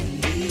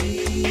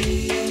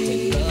deadly.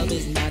 When love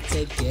is not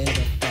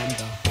together from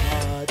the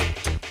heart.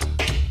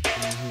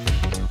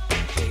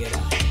 Check it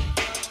out.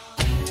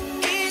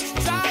 It's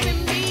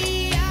driving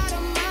me out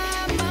of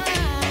my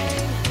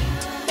mind.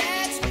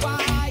 That's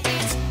why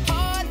it's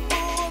hard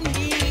for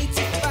me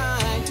to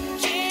find.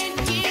 Can't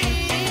get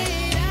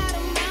it out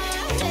of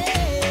my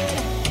head.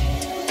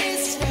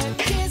 This one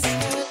kiss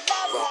her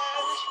lover.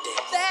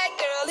 That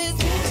girl is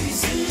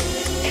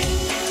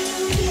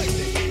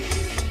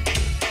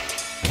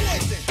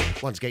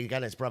Once again,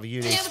 going out to Brother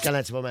Eunice, going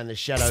out to my man The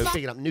Shadow,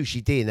 picking up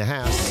Nushi D in the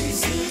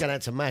house, going out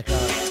to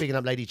Macca, picking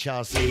up Lady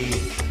Chelsea,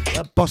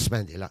 Boss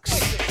Man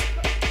Deluxe,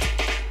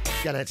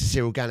 going out to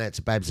Cyril, going out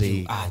to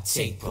Babsy,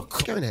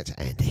 going out to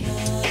Andy.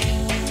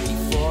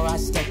 before I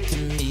step to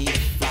meet a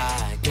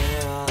fly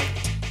girl.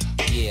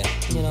 Yeah,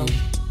 you know,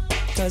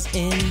 cause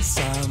in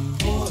some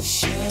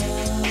portion,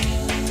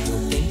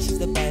 you'll think she's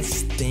the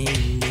best thing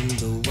in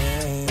the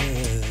world.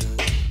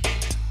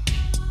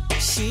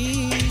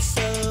 She's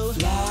so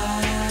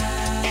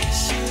fly,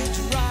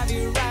 she'll drive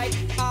you right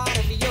out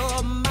of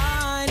your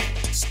mind,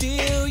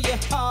 steal your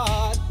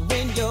heart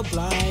when you're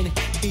blind.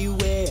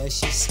 Beware,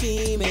 she's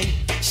scheming,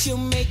 she'll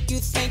make you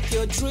think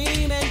you're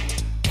dreaming.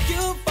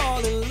 You'll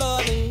fall in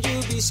love and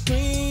you'll be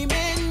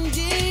screaming,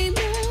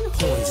 demon.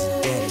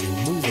 Poison, deadly,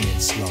 moving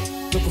it slow.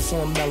 Looking for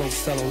a mellow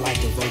fellow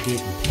like the road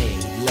getting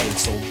paid late.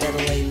 So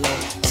better lay low,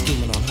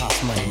 scheming on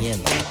hot money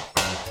in low.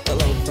 The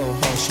low throw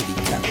home should be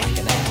cut like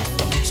an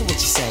apple. So what you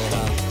saying,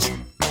 huh?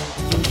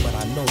 You, but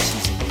I know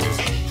she's in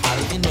prison. How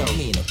do you know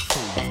me in a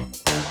crew?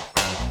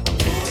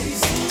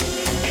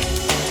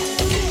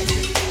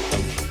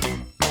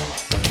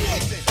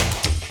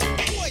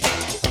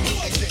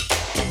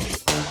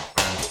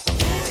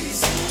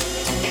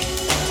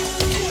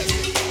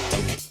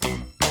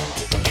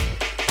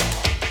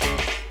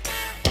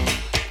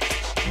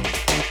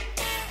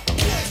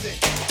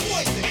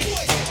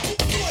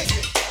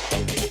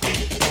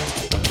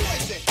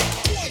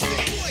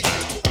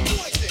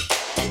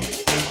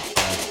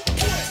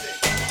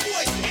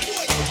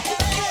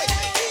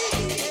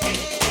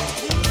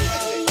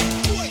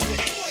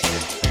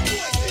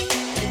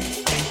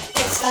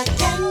 It's like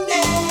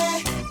candy.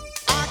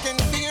 I can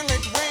feel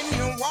it when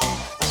you walk,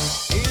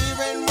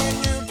 even when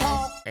you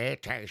talk. It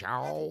takes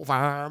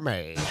over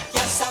me.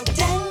 You're so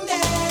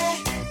dandy.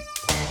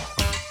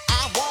 I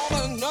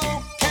wanna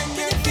know, can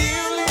you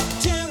feel it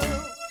too?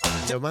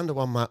 No wonder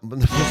one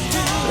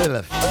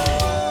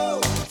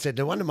said,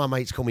 no wonder my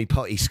mates call me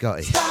Potty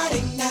Scotty.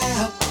 Starting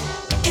now,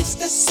 it's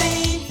the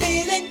same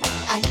feeling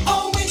I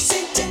always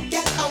seem to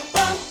get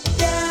around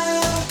you.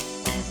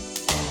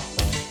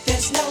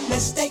 There's no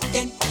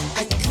mistaking,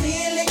 I'm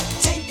clearly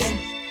taken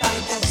by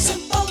the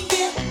simple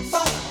mere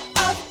thought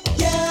of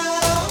you.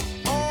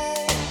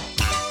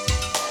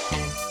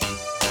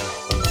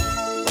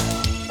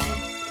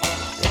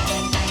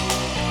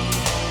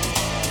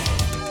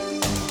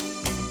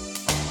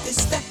 This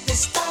stuff is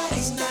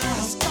starting now.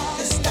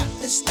 This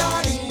stuff is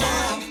starting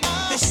now.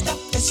 This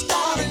stuff is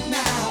starting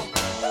now.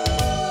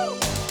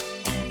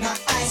 My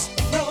eyes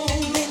roll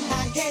in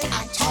my head.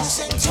 I toss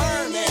and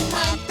turn in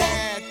my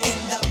bed. In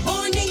the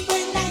morning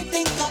when I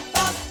think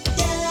about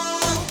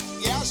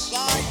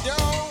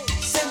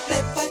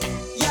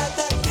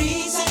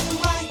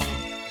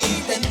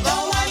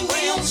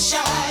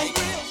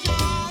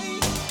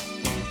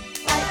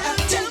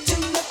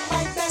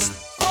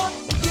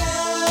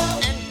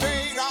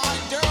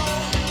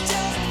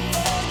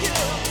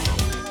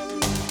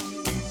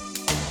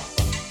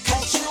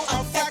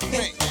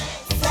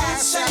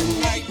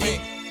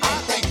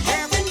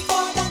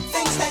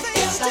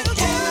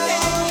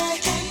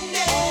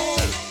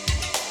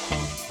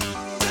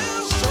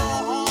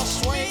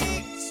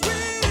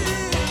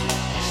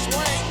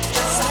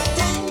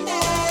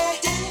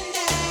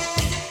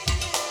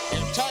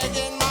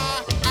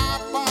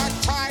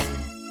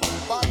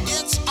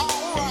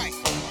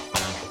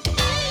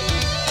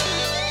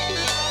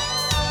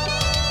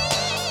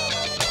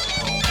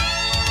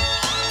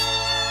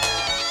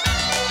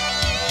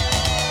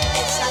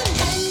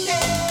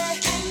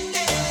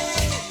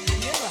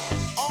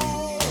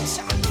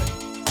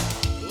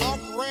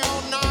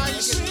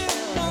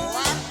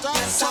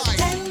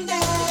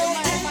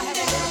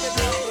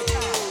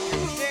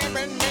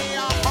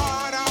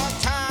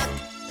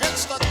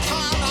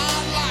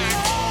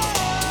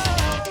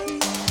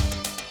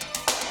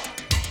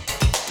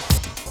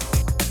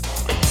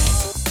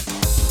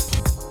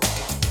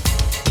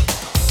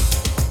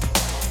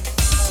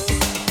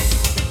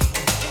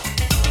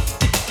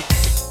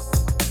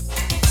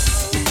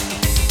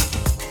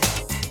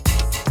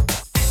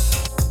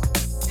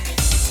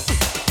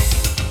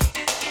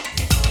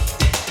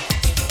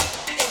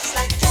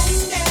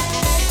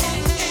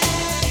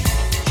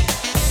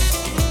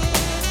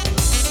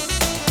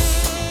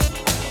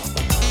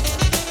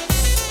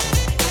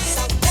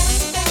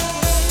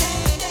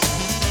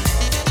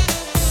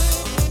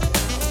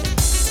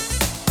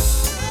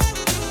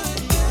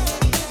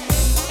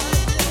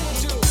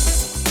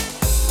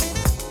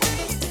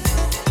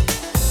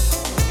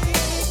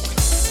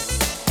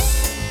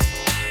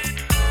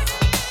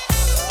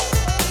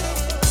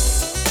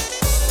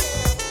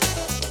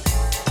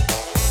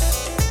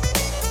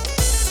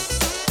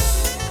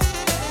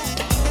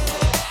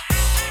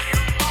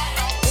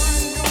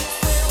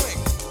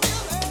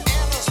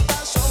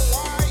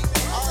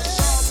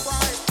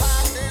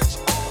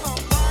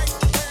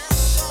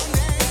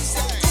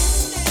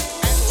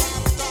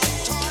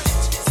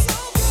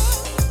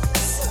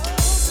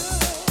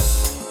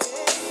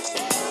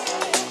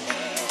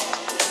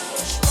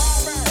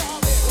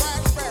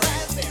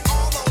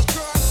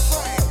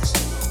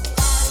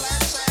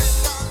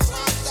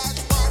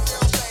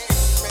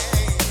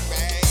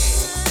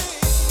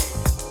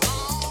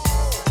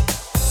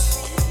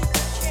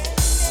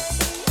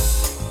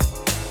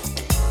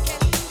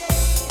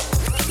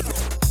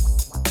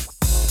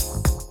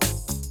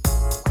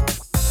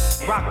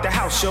Rock the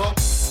house, y'all.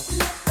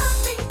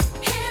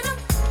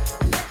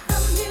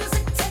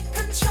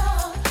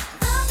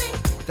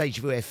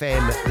 Deja Vu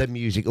FM, the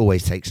music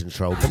always takes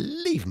control,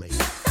 believe me.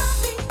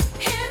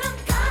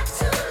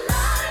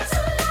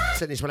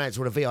 Send this one out to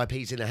all the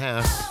VIPs in the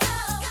house.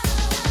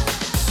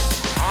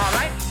 All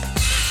right.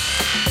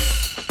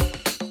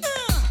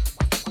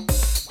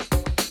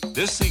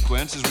 This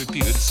sequence is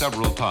repeated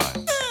several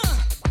times.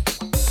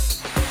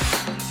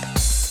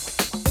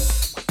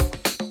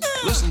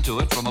 Listen to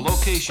it from a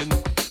location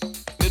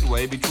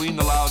midway between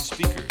the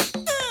loudspeakers.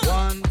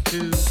 1,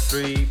 2,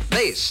 3,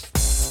 bass.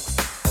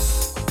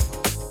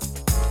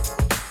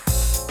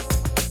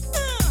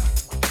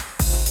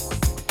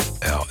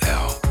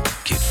 LL,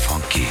 get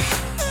funky.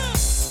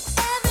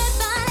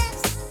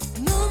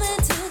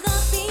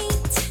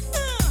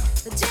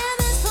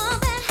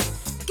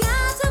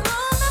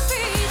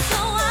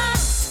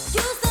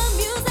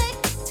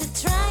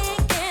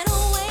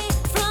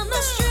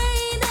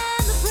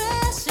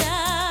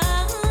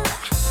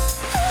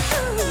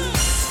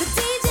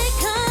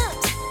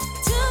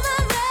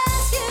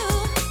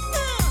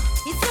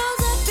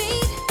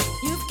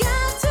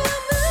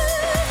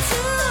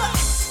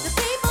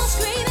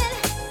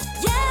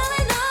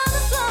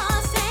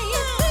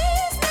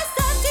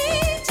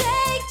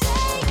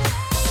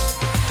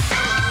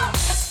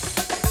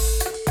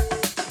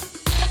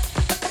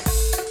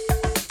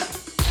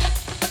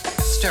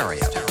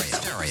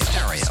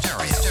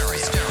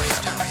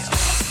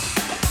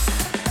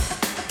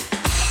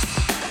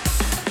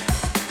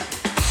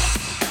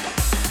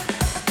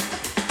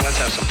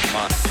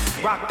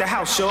 Rock the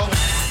house, y'all.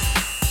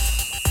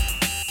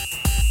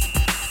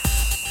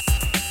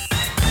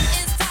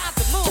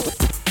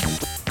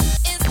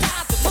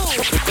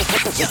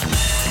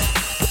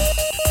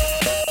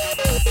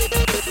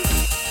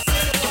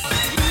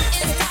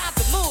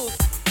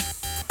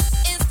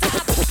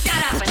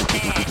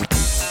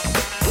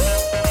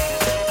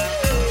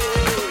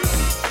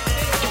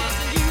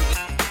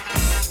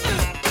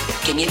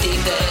 Can you dig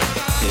that?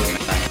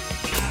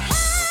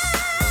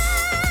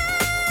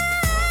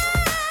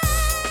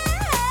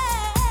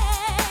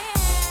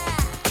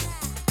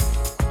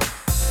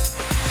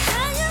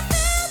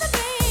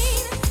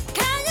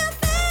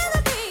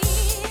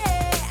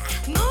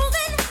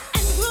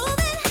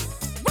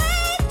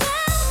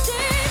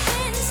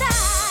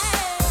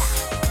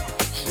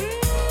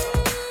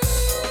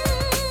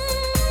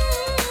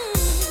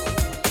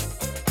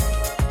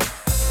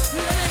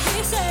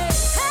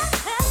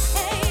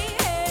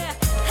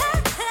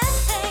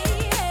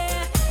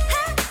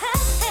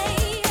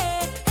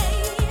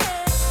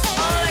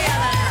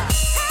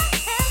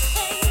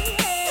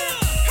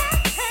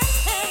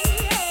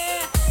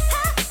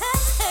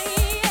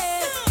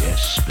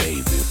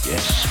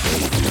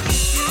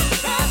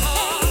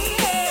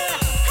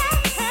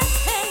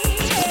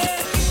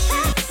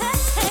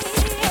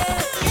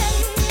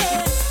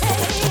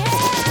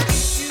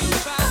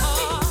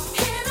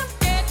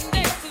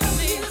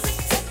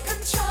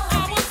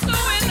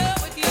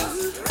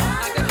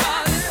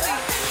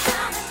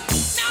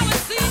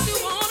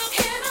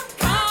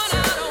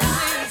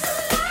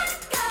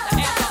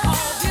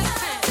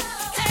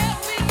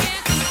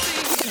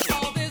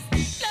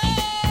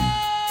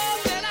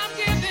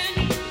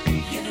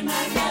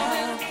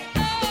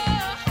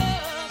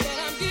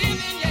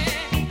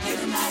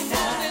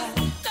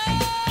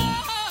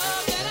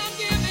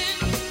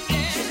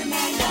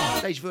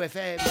 Deja Vu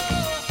FM.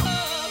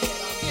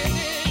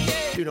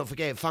 Do not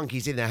forget,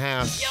 Funky's in the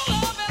house.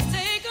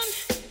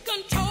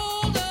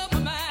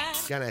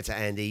 Going out to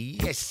Andy,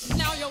 yes.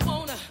 Now you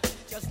wanna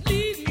just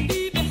leave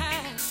me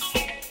behind.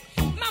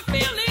 My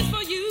feelings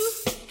for you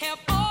have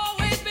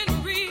always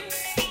been real.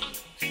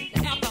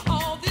 After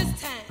all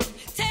this time,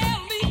 tell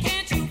me,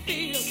 can't you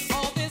feel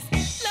all this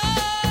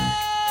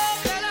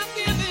love that I'm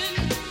giving?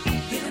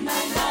 Giving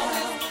my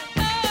love.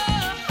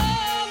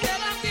 Love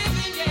that I'm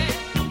giving, yeah.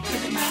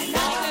 Giving my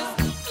love.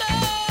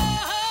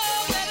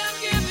 Love that I'm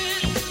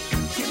giving.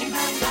 Giving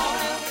my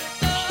love.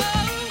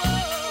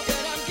 Love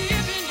that I'm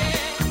giving,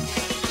 yeah.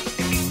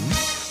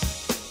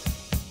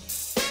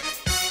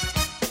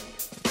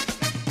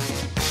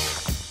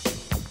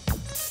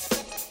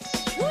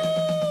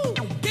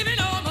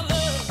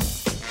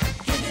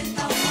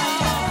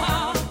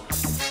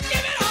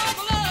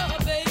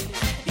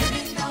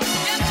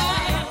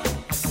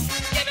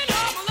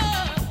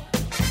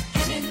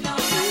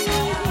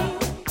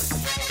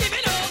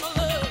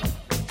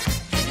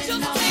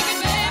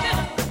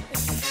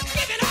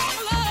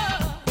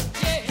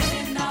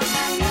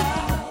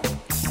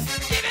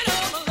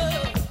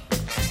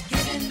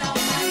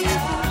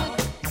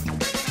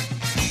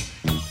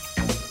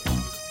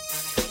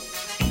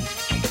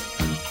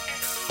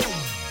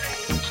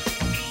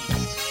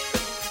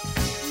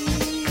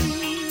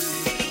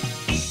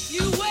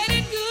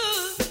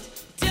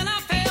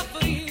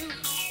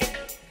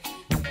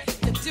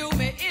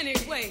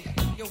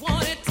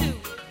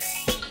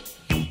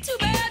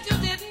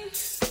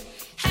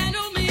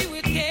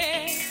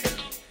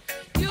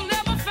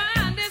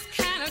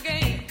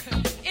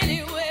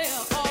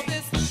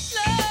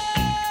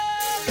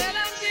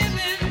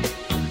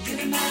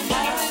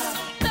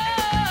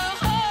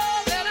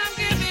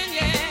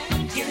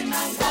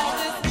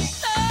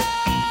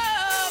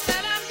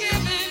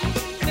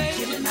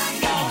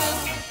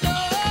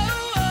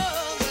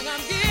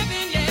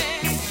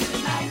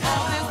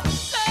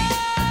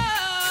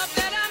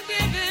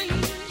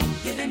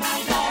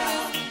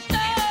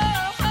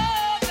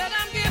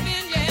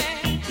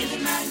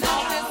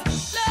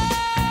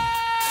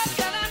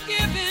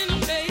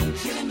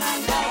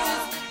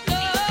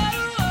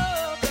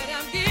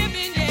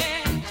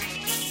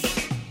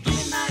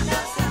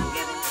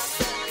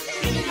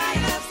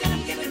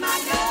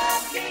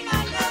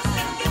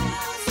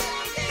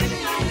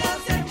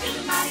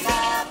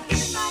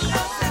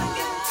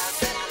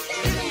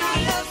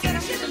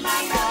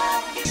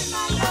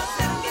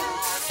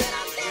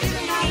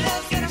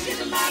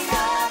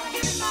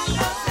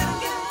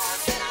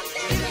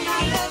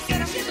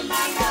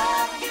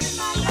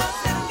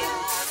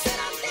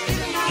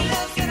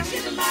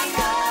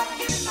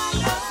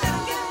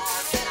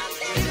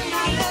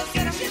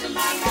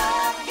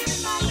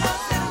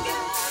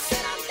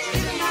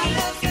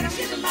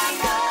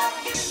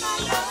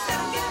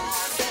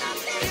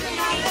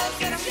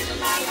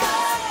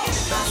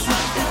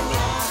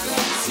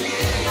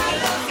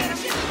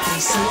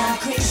 say I'm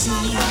crazy.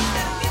 I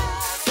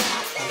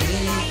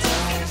really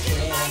don't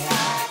care.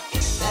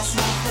 That's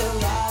my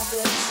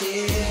prerogative.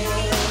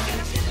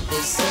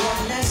 They say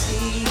I'm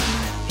nasty,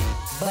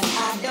 but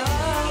I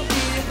don't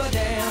give a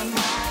damn.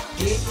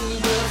 Getting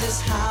good is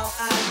how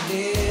I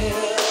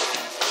live.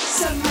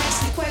 Some ask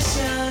me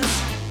questions.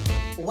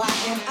 Why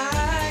am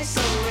I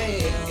so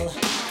real?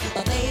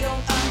 But they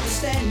don't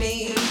understand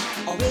me,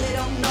 or really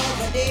don't know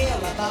the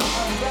deal about a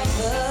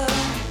brother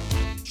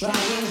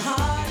trying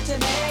hard to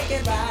make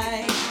it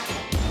right.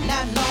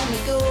 Not long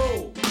ago,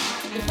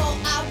 before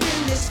I win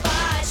this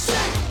fight,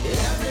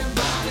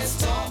 everybody's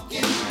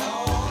talking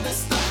all this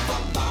stuff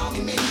about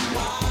me.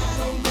 Why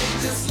don't they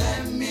just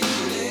let me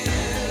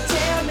live?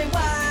 Tell me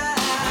why.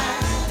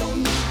 I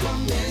don't need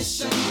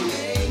permission to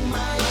make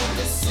my own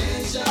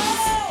decisions.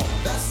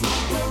 That's my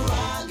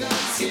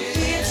prerogative.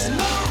 It's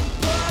my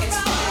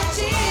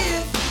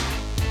prerogative.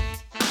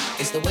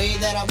 It's the way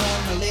that I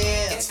wanna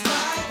live. It's my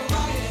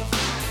prerogative.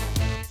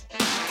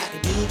 I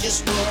can do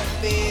just what I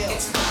feel.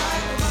 It's my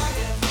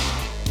prerogative.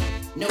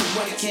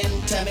 Nobody can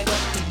tell me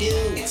what to do.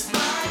 It's my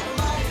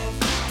prerogative.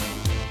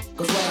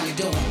 'Cause what I'm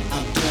doing,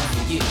 I'm doing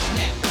for you.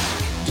 Now,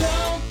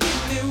 don't get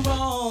me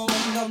wrong,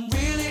 I'm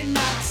really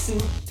not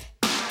suited.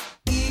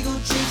 Ego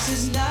trips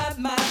is not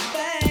my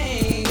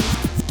thing.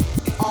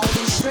 All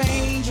these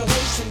strange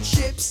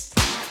relationships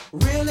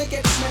really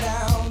gets me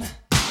down.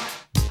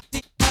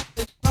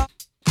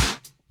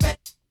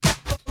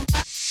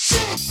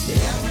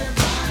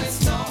 Everybody's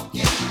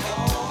talking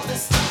all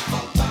this stuff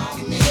about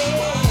me.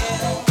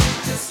 Yeah.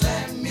 Just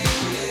let me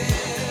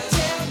live.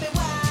 Tell me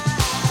why.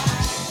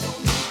 I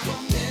don't need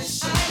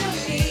permission. I don't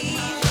need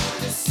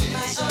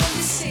my own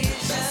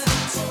decision. That's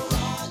my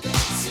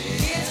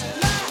prerogative. It's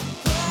my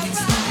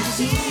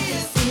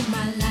prerogative. Save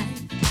my life.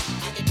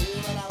 I can do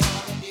what I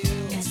wanna do.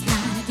 Last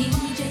night a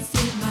DJ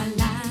saved my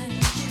life.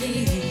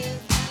 Yeah.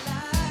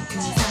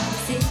 'Cause I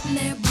was sitting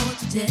there bored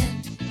to death,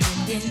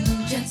 and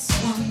in just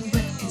one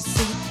breath you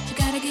said, you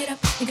gotta get up,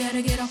 you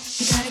gotta get off,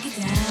 you gotta get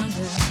down,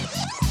 girl.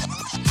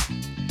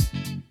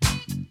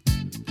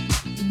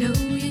 You know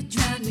you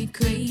drive me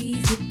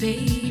crazy,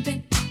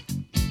 baby.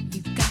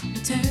 You've got to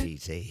turn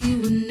Easy. to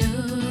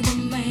another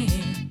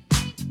man.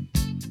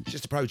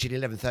 Just approaching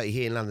 11:30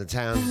 here in London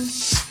town.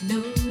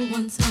 No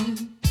one's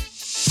home.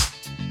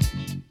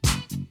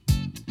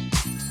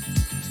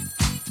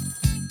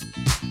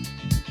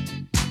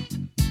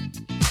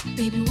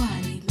 Baby,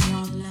 why leave me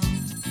all alone?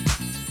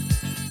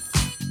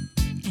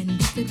 And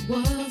if it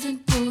wasn't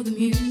for the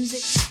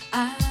music,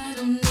 I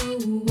don't know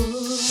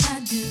what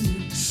I'd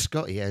do.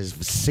 Scotty has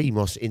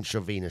CMOS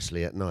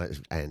intravenously at night,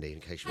 Andy, in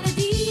case you Not a want.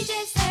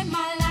 DJ saved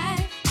my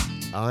life.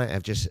 I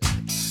have just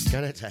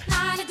Not a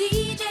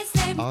DJ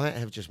saved I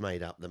have just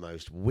made up the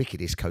most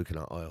wickedest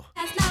coconut oil.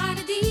 That's not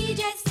a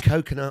DJ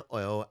Coconut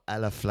oil, a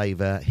la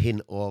flavour,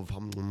 hint of.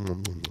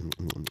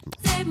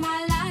 saved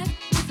my life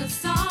with a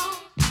song.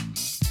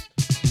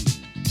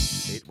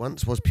 It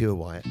once was pure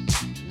white,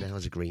 now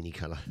is a greeny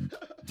colour.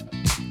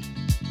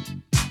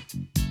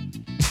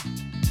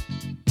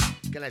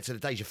 Going out to the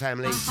Deja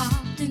family. I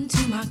hopped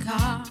into my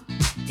car,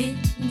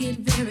 didn't get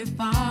very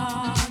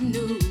far,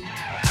 no.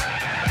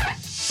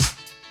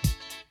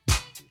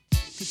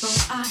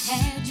 Before I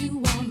had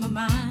you on my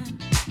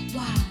mind,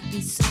 why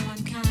be so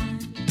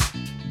unkind?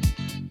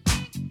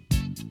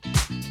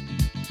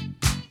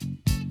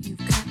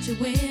 You've got your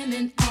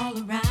women all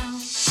around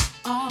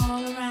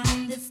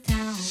this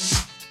town.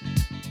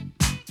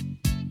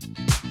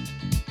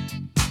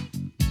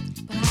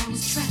 But I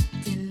was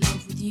trapped in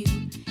love with you,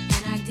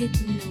 and I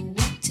didn't know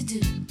what to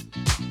do.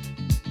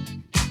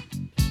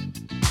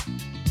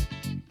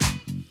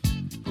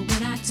 But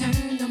when I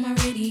turned on my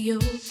radio, I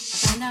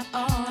found out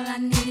all I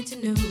needed to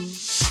know.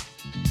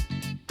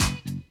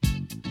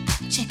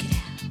 Check it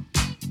out.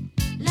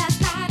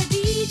 Last night a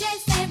DJ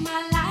saved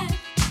my life.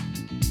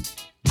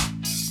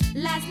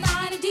 Last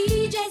night a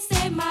DJ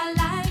saved my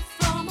life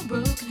from a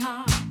broken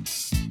heart.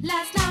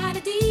 Last night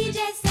a DJ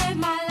saved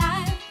my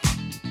life.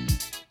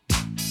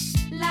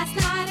 Last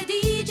night a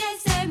DJ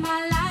saved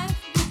my life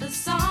with a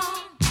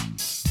song.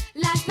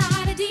 Last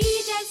night a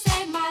DJ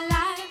saved my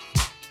life.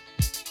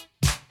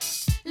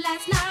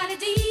 Last night a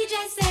DJ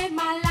saved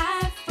my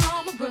life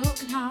from a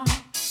broken heart.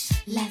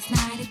 Last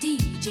night a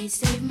DJ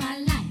saved my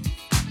life.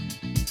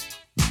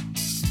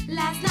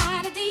 Last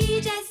night a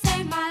DJ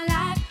saved my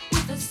life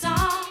with a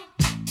song.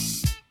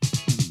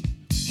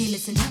 Hey,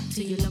 listen up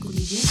to your local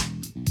DJ.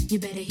 You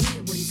better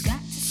hear what he's got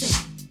to say.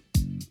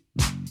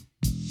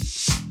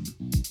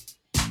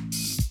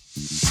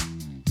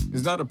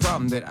 It's not a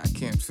problem that I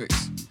can't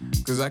fix,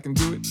 'cause I can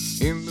do it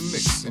in the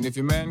mix. And if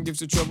your man gives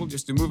you trouble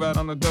just to move out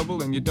on a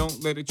double, and you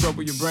don't let it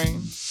trouble your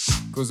brain,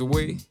 'cause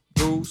away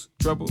goes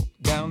trouble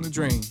down the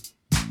drain.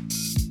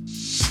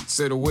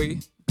 Said away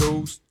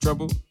goes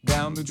trouble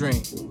down the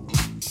drain.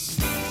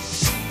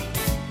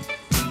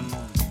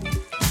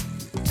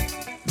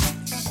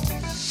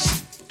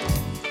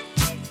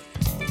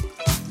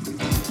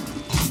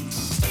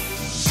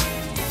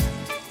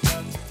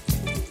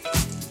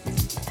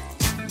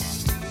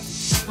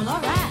 Well,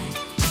 alright.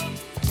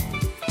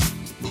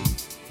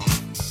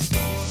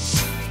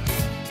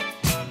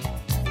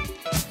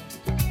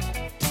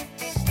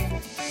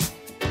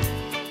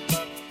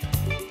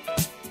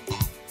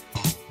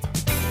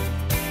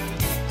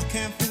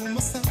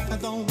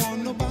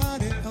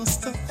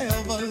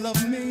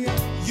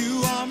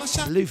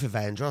 Luther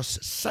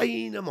Vandross,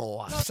 say no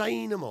more,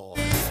 say no more.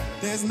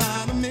 There's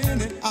not a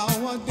minute,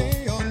 hour,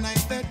 day or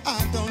night that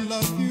I don't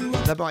love you.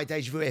 The Bright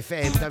Deja Vu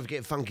FM. Don't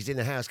forget Funky's in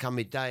the house come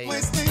midday.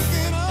 Always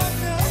thinking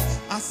of you.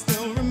 I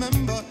still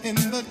remember in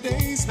the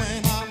days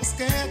when I was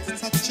scared to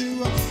touch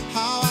you.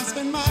 How I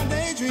spent my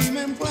day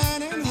dreaming,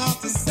 planning how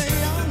to say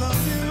I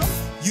love you.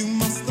 You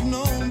must have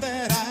known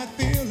that I had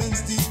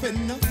feelings deep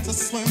enough to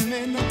swim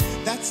in.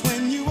 That's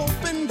when you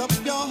opened up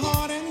your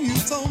heart and you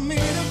told me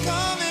to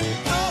come and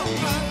oh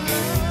my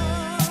love.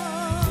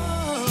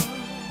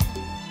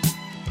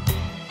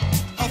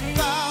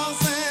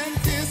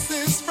 1,000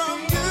 kisses from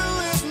you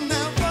is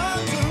never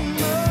too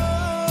much.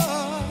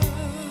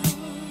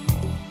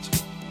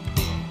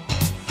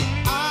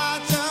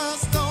 I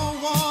just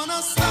don't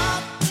wanna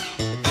stop.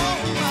 Oh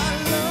my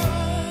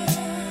love.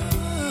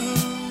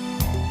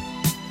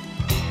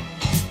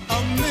 A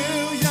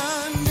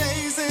million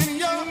days in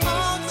your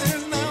arms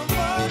is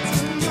never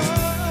too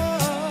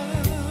much.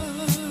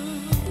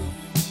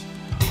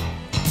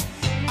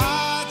 I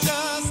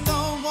just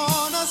don't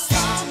wanna stop.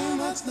 Too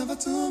much, never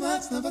too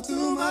much, never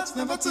too much,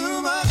 never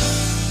too much.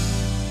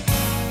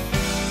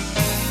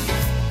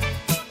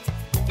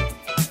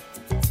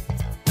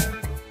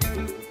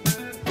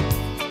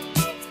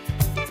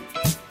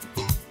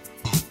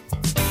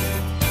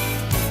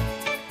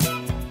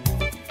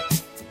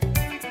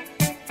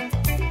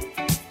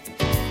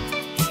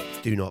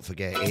 Do not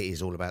forget, it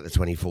is all about the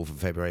 24th of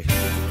February.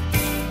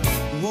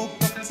 Woke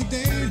up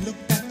today,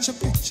 looked at your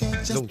picture,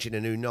 just Launching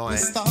a new night.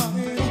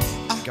 started.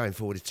 Going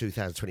forward to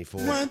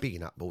 2024.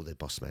 Bigging up all the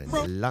boss man.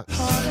 Deluxe.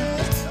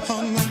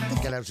 Hung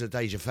up Get out to the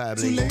Deja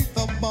family.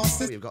 the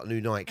bosses. We've got a new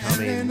night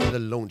coming. The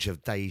launch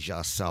of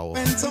Deja Soul.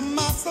 And to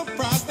my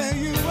surprise, there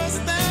you were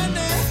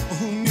standing.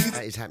 Who needs?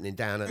 That is happening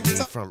down at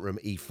the front room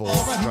E4,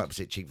 right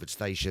opposite Cheapford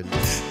Station.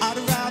 I'd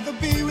rather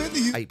be with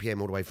you. 8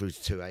 PM all the way through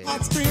to 2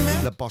 AM.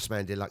 Screaming. The Boss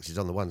Man Deluxe is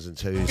on the ones and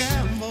twos.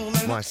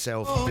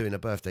 Myself doing a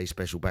birthday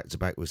special back to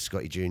back with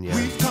Scotty Jr.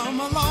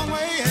 Come a long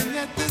way, and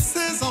yet this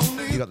is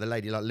only. You got the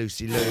lady like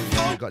Lucy Lou.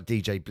 You've got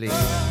DJ Bliss.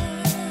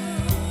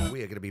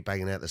 We are going to be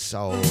banging out the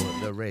soul,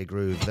 the rare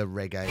groove, the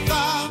reggae,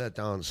 the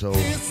dancehall,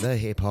 the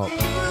hip hop.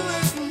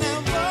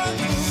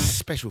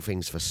 Special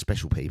things for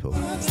special people.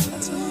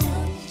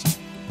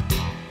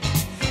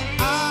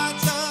 I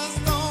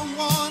just don't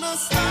wanna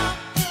stop.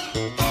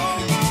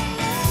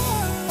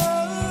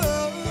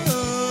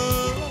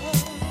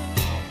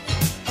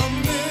 A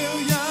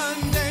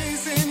million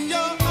days in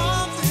your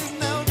arms is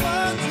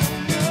never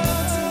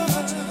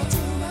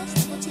too much.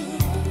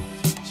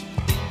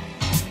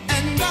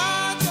 And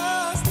I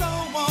just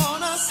don't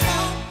wanna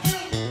stop.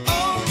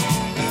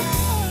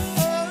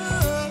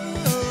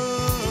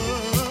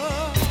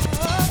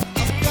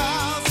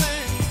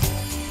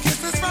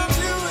 Kisses from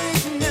you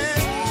is never.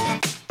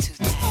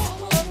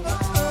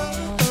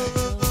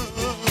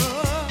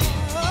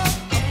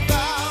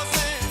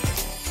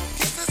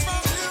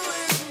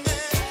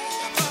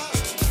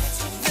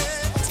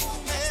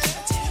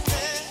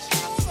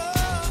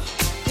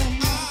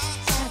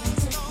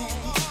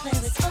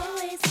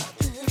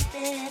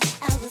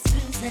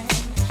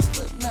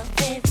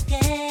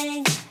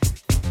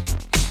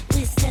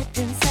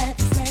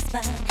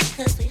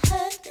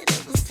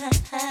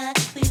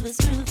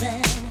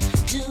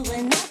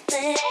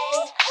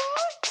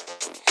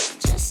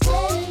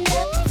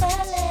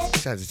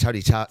 Sounds of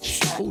Tony Touch.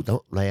 Oh,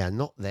 not there,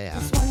 not there.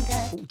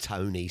 Oh,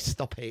 Tony,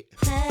 stop it.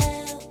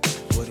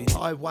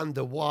 I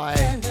wonder why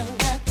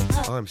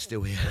I'm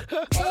still here.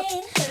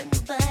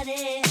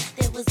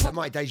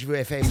 My Deja Vu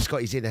FM,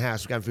 Scotty's in the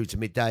house. We're going through to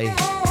midday.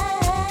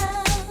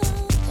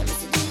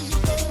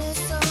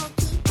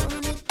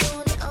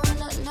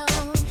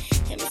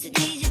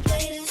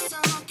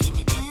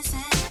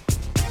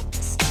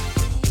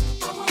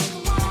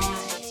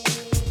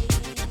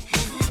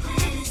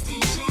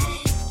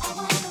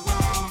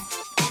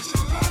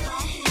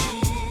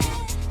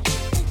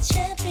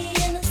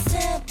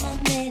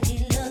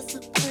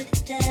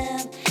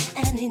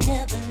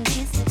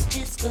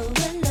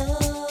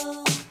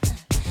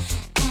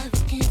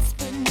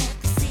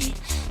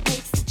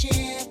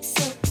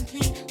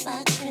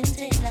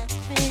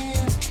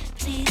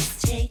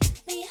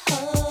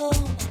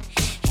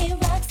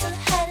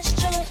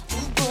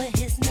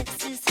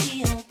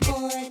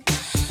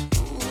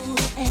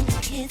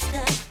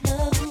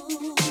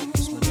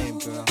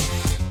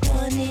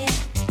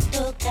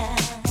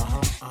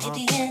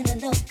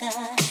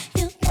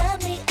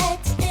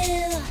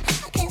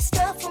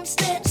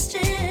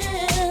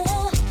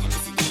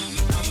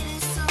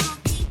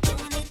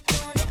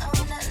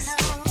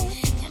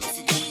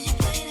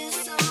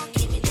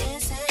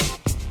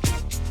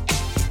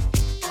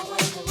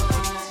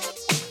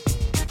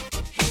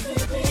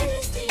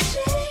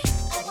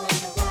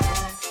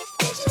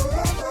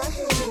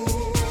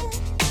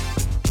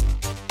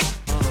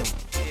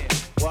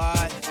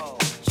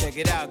 Check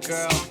it out,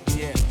 girl.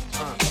 Yeah.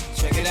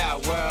 Check it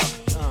out, world.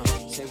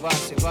 Say what,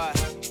 say what.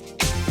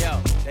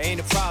 Yo. There ain't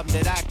a problem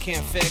that I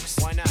can't fix.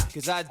 Why not?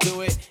 Cause I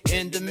do it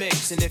in the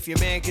mix. And if your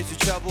man gives you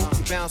trouble,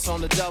 you bounce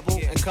on the double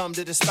and come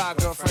to the spot,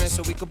 girlfriend,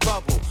 so we can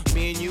bubble.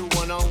 Me and you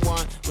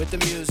one-on-one with the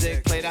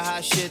music. Play the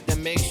hot shit that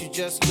makes you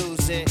just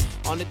lose it.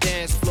 On the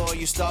dance floor,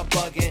 you start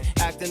bugging,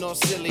 acting all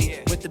silly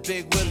with the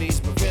big willies.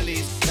 But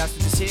really, that's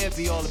what this here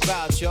be all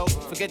about, yo.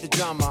 Forget the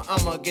drama,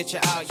 I'ma get you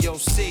out, yo.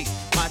 See,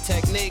 my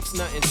technique's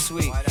nothing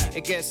sweet.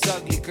 It gets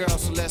ugly, girl,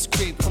 so let's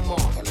creep. Come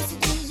on.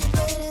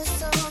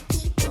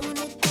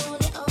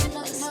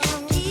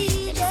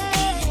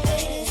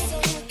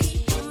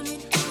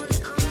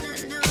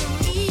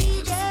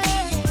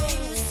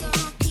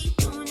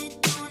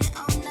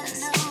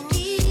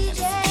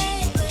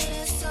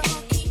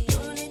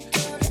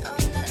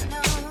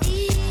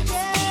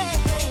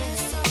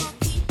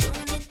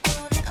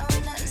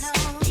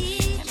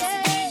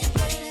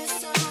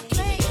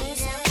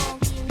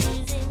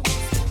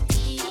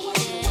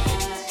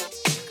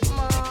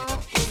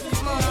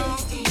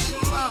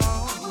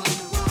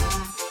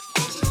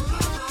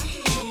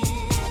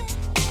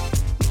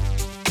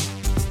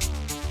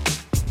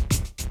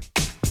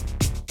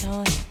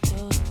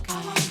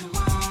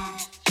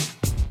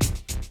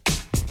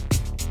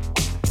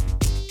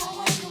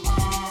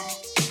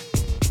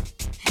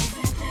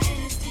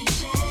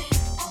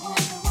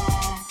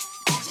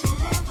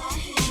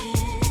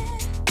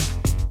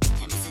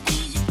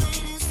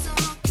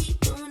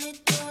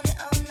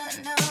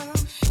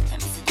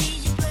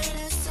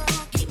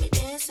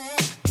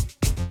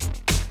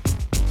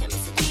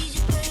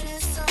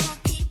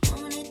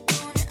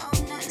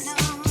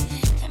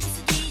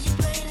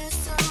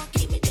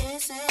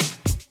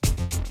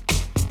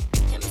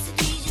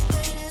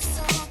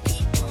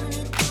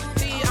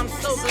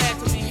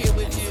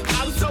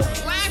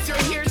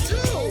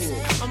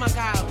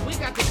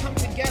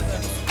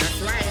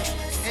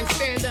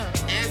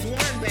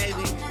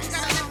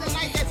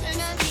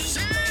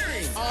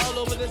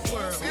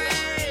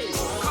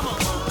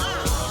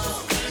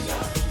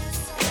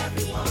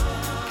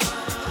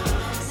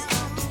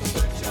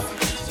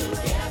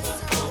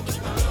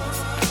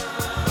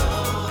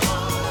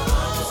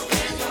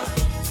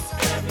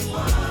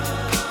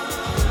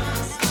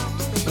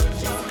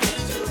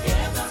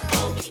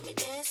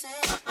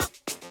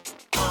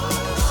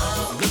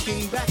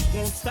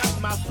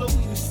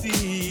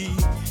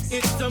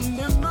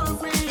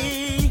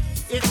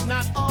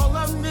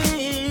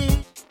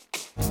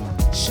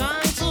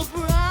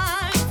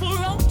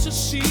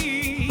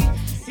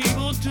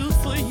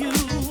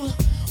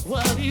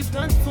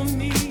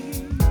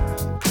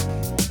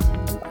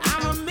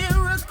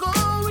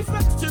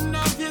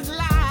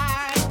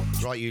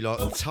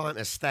 Time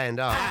to stand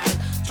up.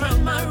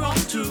 Turn my wrong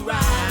to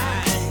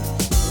right.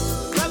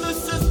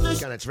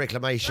 Going out to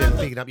Reclamation,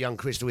 picking up young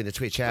Crystal in the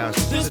Twitch house,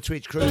 the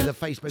Twitch crew, the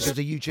Facebookers,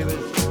 the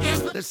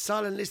YouTubers, the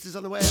silent listeners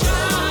on the web,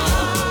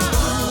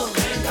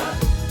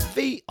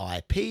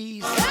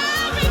 VIPs.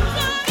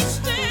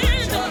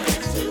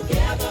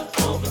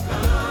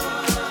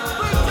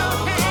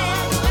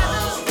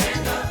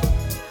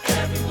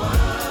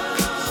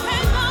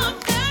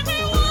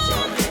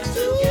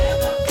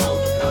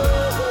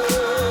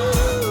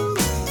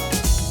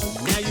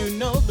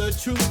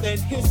 Truth and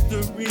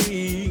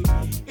history.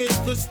 It's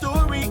the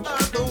story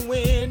of the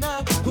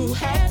winner who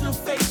had to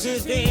face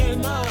his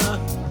inner.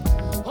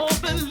 Oh,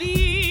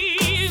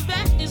 believe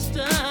that it's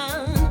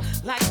done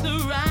like the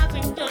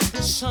rising of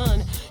the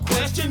sun.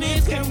 Question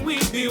is, can we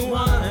be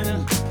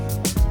one?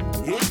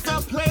 It's a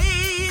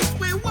place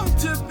we want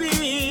to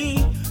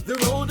be. The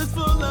road is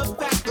full of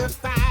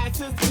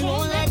sacrifices. We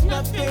won't let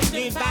nothing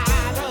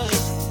divide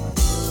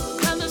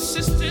us. Brothers,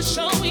 sisters,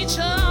 show each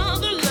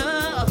other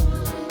love.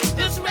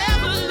 This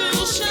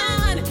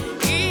revolution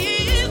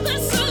is the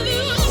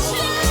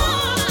solution.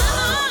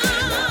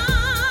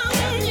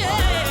 Yeah.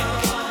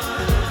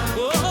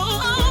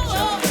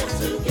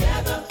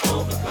 Together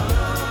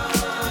overcome.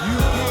 You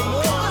can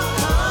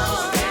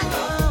overcome. Stand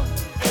up,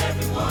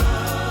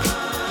 everyone.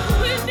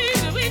 We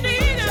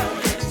need it.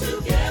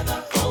 Together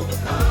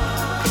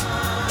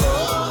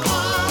overcome.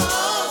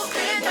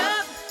 Stand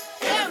up,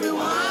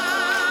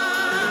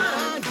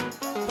 everyone.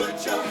 Put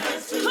your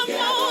hands together. Come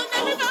on,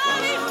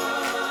 everybody.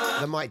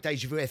 The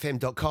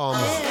MikeDejaVuFM.com.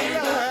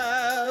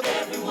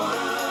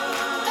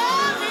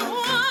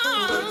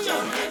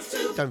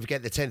 Don't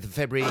forget the 10th of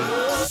February,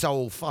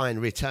 Soul Fine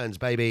returns,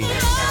 baby. Going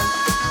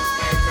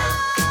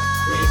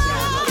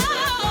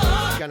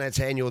out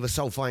to Enyo, the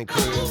Soul Fine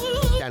crew,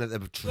 down at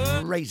the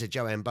Razor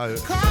Joanne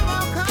boat.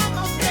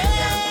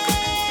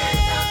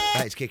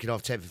 It's kicking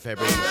off 10th of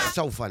February.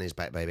 Soul Fine is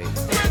back, baby.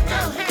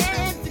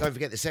 Don't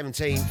forget the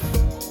 17th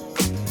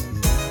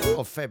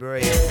of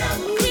February,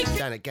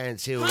 down at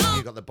Gants Hill,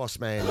 you got the boss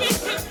man.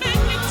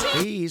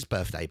 He's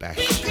birthday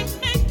bash.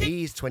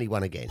 He's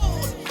 21 again.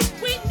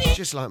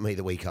 Just like me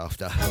the week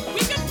after.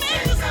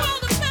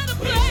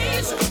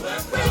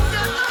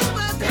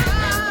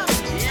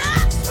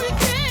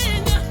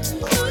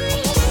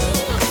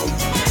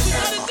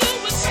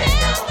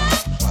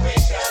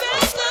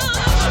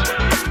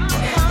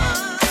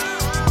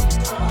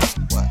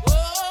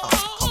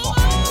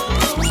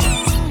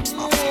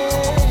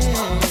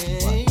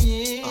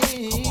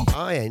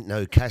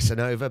 no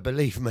Casanova,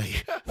 believe me.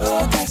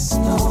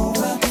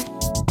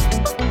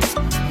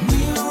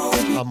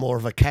 I'm more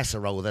of a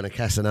casserole than a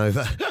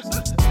Casanova.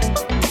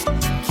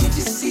 Can't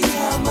you see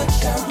how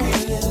much I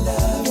really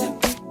love you?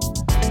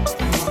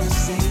 Wanna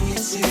sing it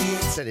to you.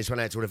 Send this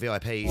one out to all the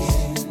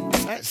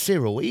VIPs. That's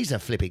Cyril, he's a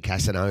flipping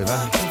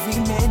Casanova.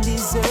 Every man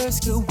deserves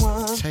good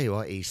one. Tell you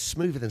what, he's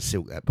smoother than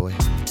silk, that boy.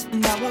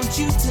 And I want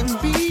you to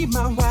be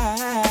my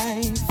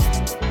wife.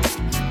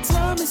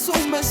 Time is so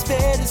much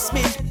better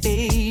spent,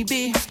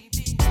 baby.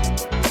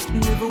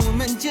 Live a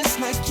woman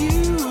just like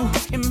you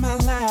in my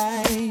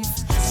life.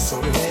 So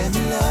let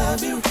me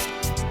love you.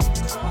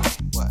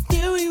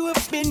 Fill you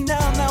up and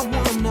down, I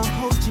wanna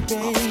hold you,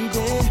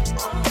 baby.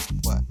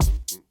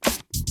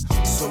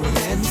 So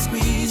let me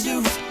squeeze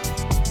you.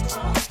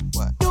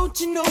 Don't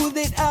you know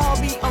that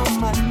I'll be on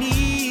my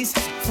knees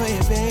for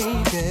you,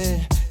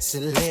 baby? So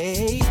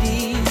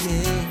lady,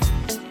 yeah.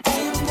 I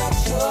am not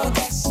your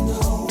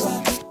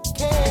Casanova.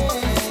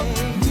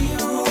 Me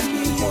and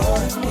Romeo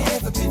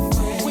never been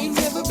friends. We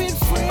never been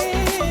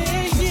friends.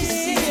 Can't you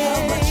see how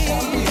much I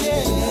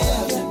really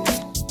love you?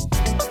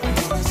 I'm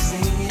gonna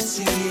sing it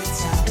to you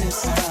time and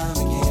time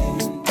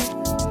again.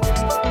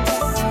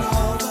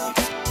 Casanova.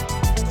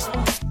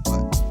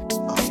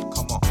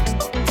 Come on.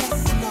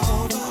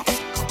 Casanova.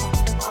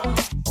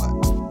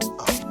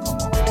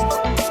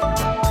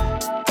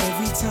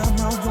 Every time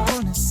I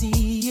wanna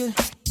see you,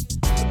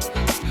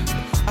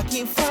 I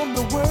can't find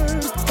the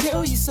words to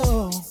tell you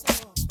so.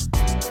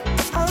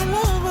 I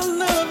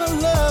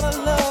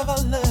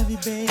love you,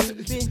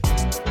 baby.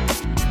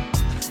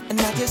 And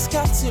I just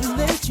got to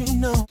let you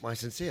know. My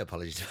sincere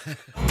apologies.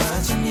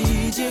 I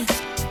need you.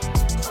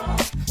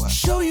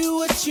 Show you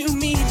what you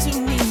mean to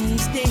me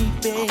each day,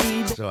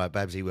 baby. It's alright,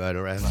 Babsy weren't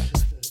around.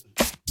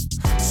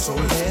 So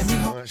let me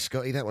Alright,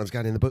 Scotty, that one's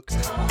going in the book.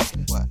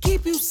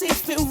 keep you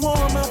safe and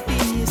warm. I'll be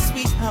your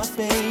sweetheart,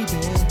 baby.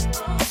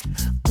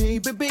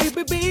 Baby,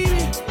 baby,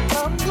 baby,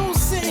 I'm gonna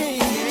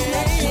sing.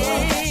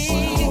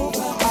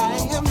 I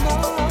am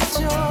not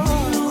yours.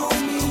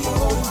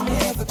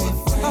 Never been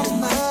friends.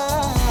 I'm not.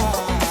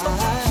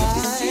 Can't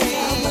you see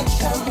how much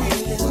I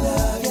really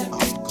love you?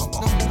 Come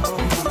on,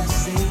 I'm gonna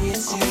sing it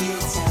to you,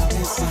 tell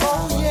me something.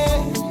 Oh yeah,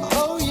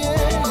 oh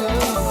yeah,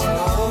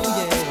 oh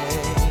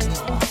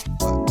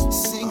yeah.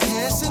 Sing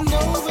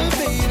Casanova,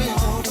 baby.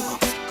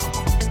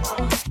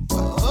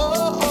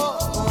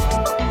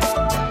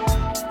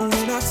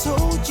 When I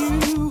told you,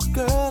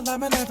 girl,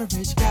 I'm an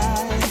average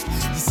guy,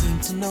 you seem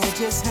to know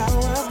just how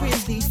I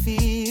really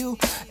feel,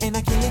 and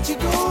I can't let you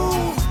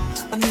go.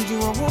 I need you,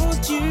 I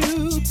want you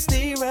to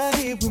stay right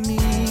here with me.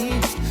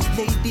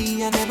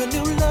 Lady, I never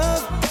knew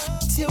love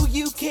till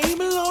you came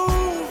along.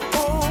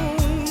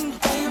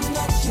 I am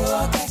not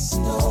your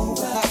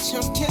Casanova. Not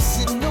your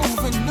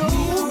Casanova, no.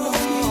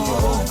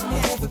 We've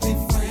never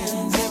been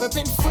friends. Never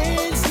been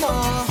friends, no.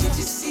 Can't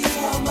you see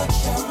how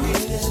much I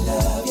really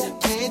love you?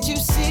 Can't you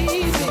see,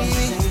 baby?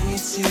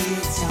 Sing it to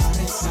you time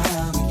and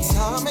time again.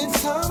 Time and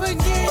time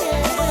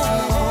again.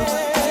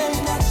 I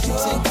am not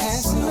your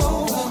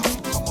Casanova.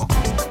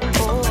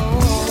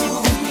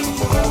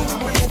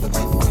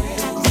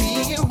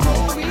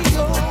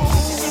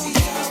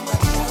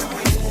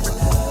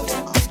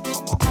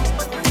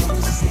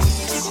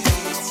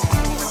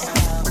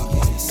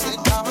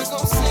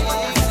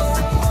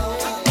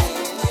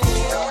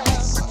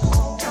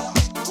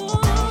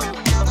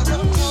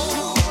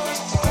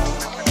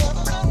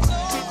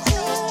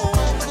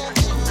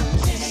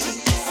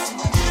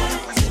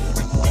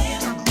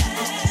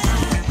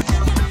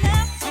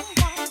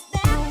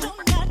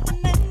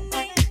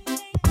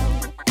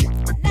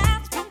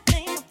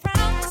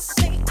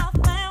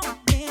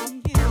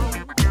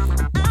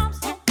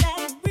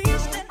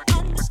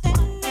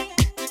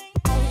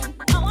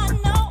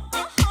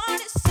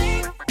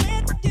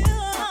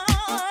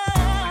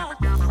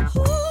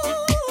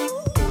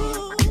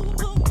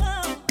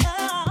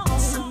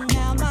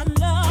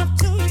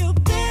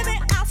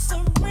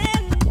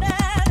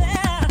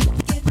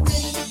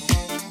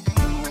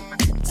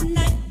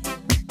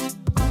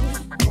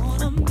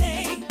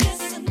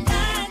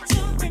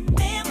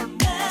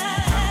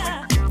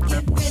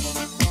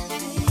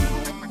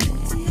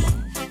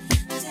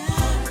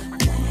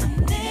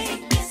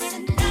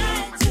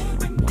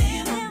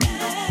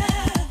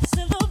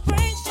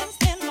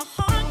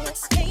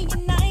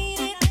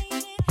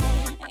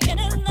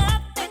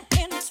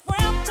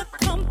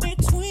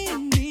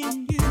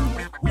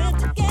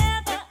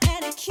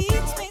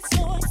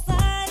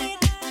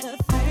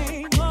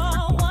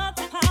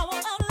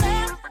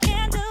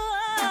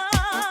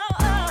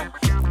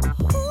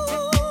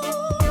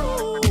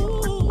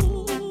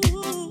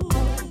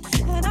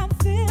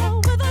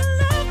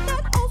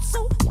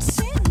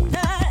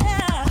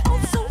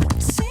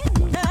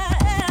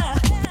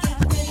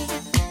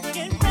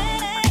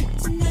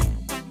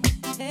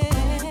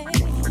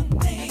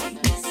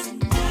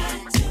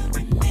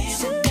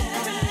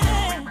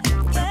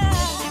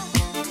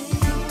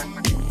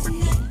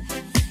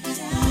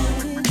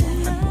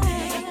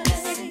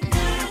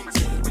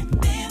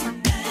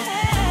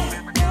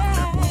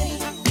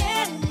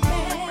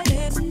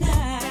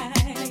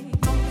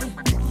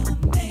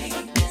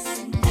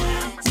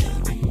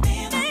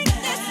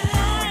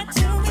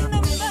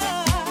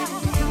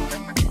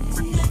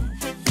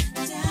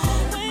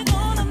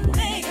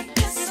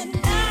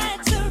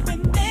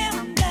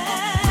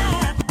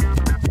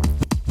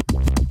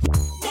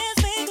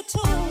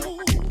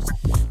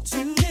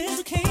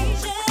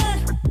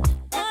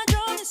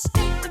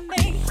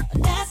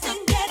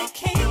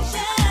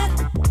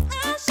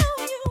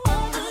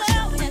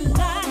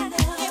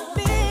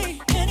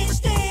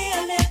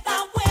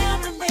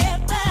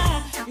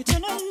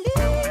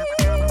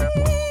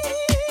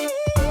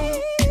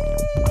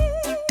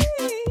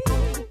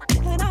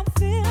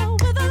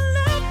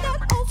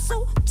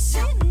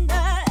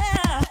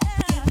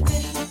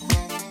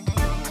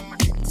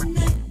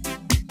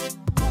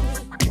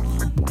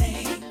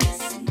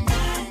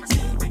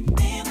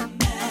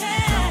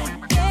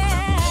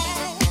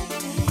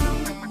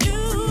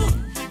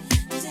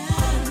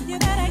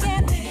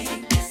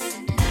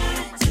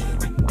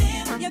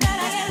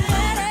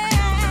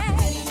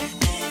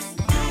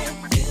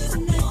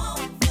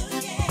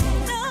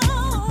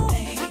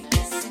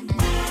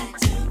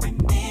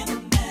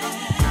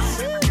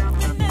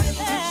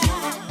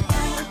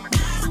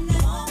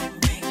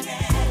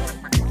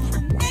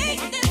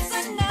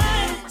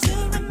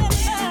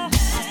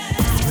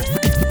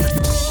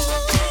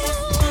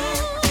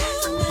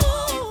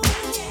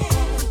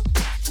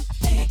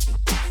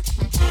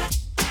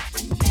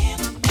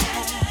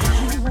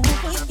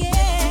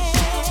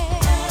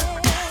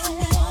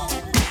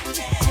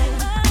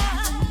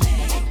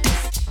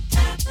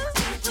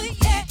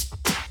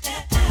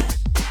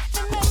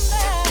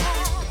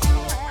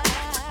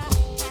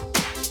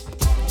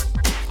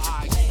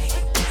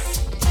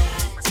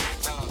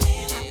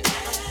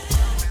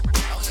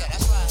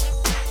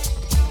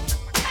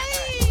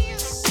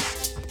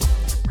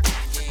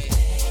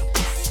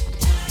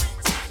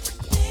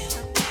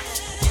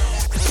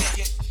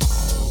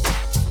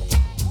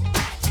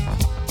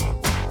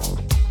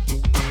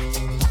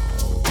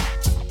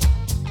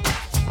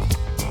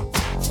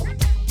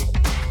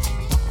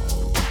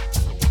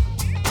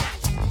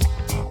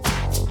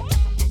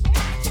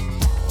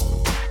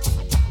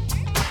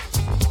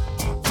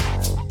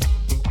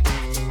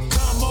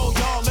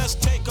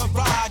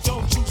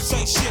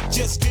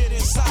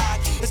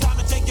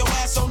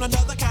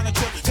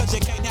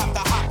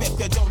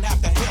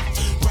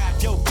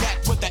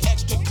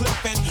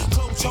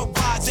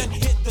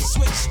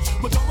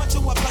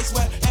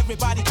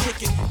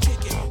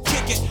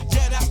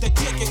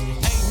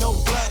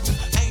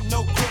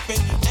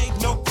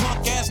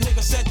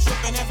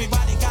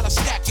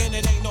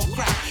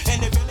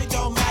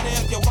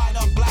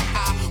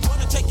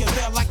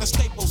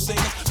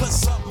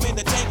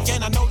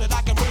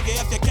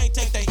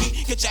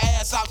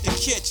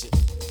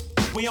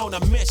 on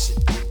a mission.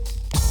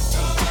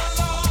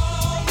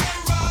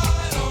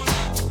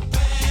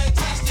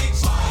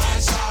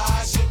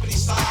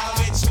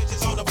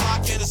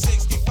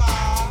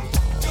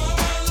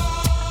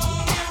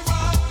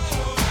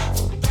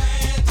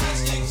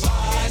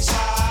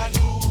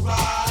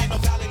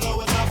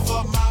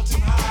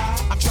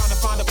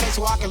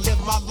 So I can live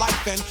my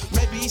life and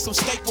maybe eat some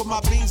steak with my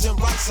beans and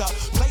rice. A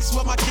place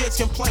where my kids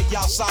can play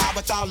outside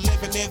without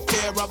living in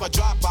fear of a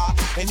drive-by.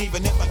 And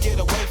even if I get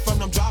away from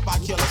them drive-by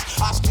killers,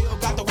 I still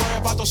got to worry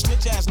about those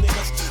snitch-ass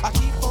niggas. I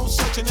keep on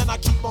searching and I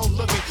keep on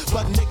looking,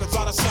 but niggas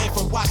are the same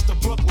from Watts to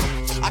Brooklyn.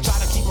 I try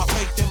to keep my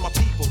faith in my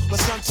people, but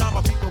sometimes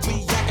my people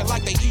be acting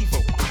like they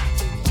evil.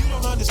 You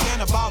don't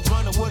understand about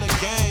running with a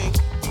gang,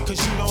 cause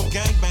you don't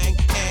gangbang.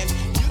 And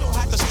you don't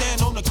have to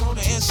stand on the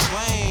corner and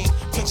slang,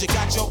 cause you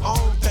got your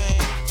own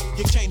thing.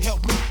 You can't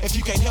help me if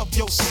you can't help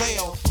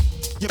yourself.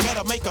 You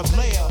better make a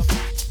laugh.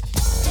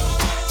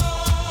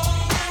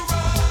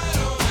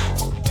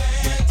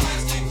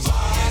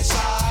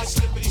 Slide,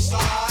 slippity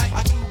slide.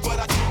 I do what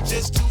I do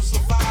just to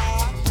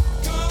survive.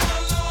 Come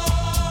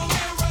along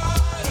and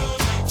ride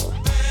on a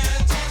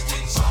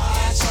fantastic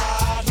slide.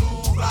 Slide,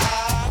 who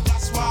ride?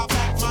 That's why I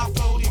pack my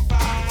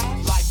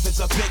 45. Life is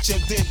a bitch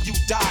and then you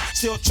die.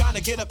 Still trying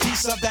to get a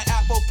piece of that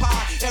apple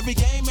pie. Every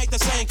game ain't the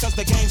same cause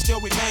the game still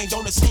remain.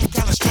 Don't it seem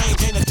kinda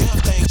strange? Ain't a damn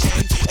thing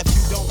change. If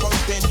you don't work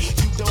then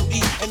you don't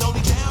eat. And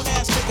only down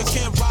ass niggas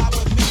can ride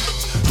with me.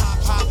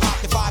 Hop, hop,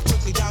 hop, divide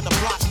quickly down the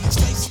block.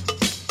 Space.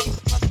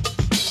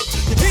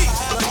 You gotta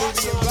have heart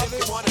so if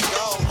you wanna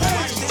go.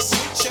 Watch this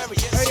sweet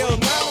chariot. Hey yo,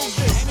 now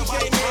ain't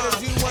nobody here to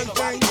do one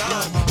thing.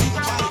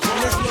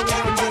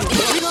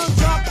 We gonna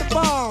drop the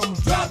bomb.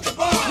 Drop the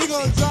bomb. We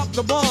gonna drop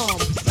the bomb.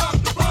 Drop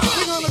the bomb.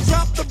 We gonna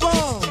drop the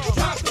bomb.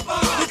 Drop the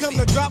bomb. We come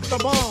to drop the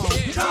bomb.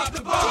 Drop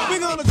the bomb. We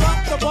gonna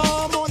drop the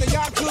bomb on the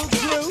Yaku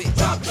crew.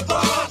 Drop the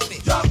bomb.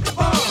 Drop the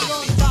bomb. We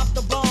gonna drop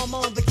the bomb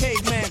on the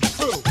caveman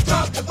crew.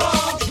 Drop the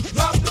bomb.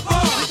 Drop the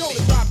bomb. We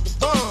gonna drop the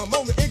bomb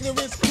on the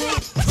ignorance crew.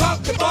 Drop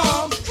the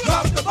bomb.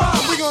 Drop the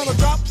bomb. We gonna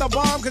drop the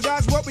bomb cause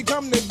that's what we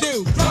come to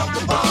do. Drop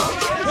the bomb.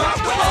 Drop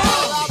the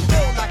bomb. I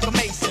feel like a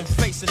mason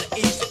facing the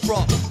east,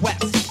 broad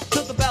west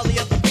to the belly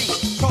of the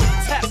beast.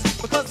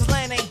 Protest because this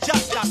land ain't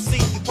just. I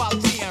see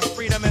equality and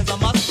freedom is a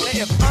must. And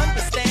if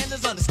understand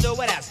is understood,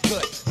 well that's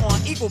good. On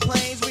equal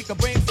planes we can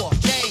bring forth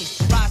change.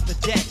 Rise the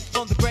dead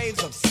from the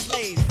graves of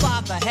slaves.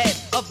 Fly the head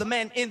of the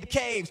men in the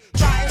caves.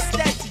 Try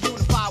instead to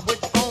unify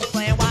with your own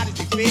plan. Why did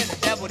you fear the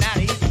devil? Now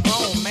he's a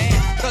grown man.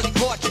 Cause he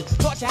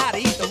taught you how to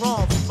eat the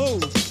wrong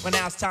foods. But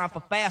now it's time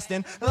for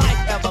fasting,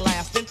 life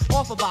everlasting.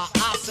 Offer by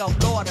ourselves,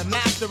 Lord and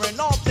Master, and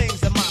all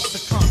things in my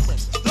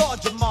circumference.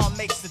 Lord Jamal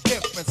makes the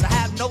difference. I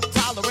have no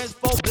tolerance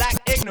for black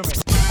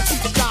ignorance. I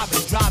keep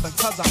striving, driving,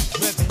 cause I'm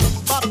driven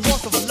by the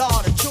force of a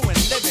law, the true and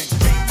living.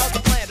 Cream of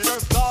the planet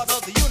Earth, God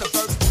of the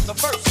universe, the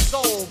first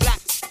soul, black.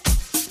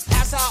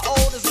 That's how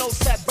old is no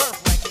set birth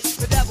record.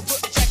 The devil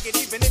couldn't check it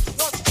even if he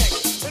wants to check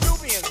it. The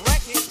Nubians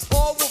wreck it,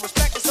 all will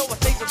respect it, so I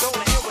think we're going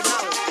to hear with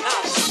knowledge.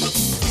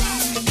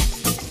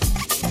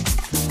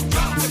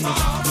 Drop the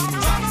bomb,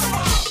 drop the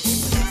bomb.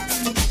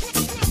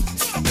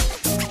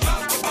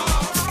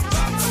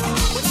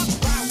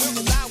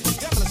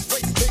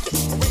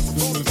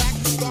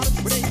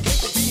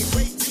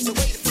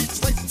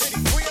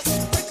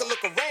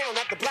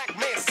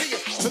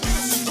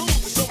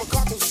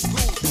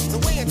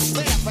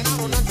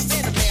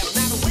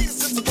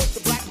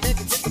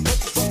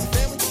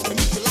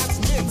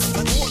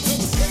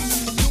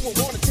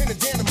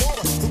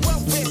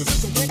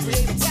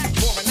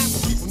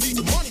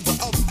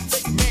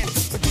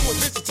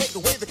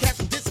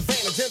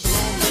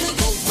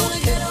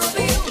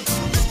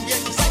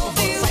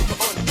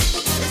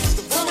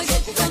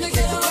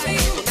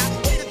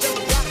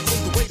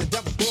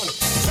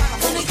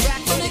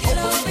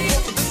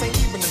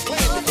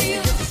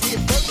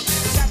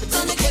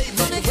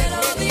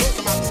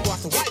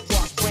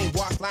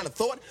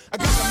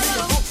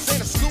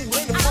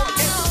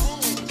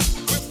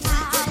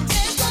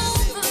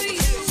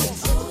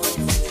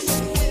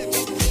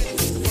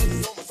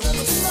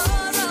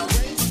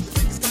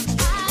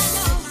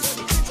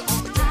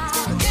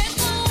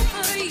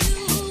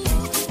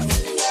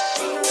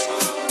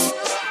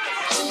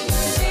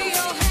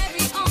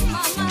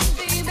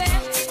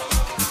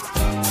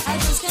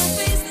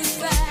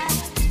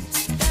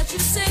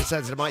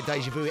 Sounds of the Mike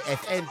Deja Vu at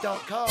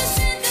FM.com.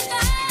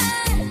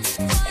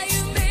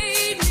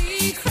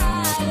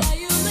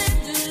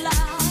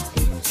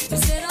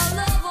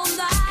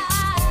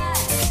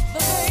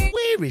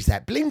 Where is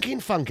that blinking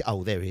funky?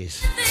 Oh, there he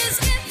is.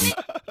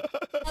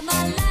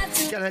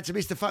 Going out to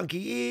Mr.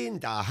 Funky in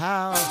the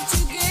house.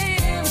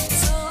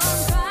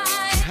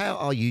 How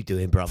are you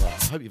doing, brother?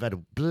 Hope you've had a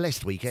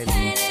blessed weekend.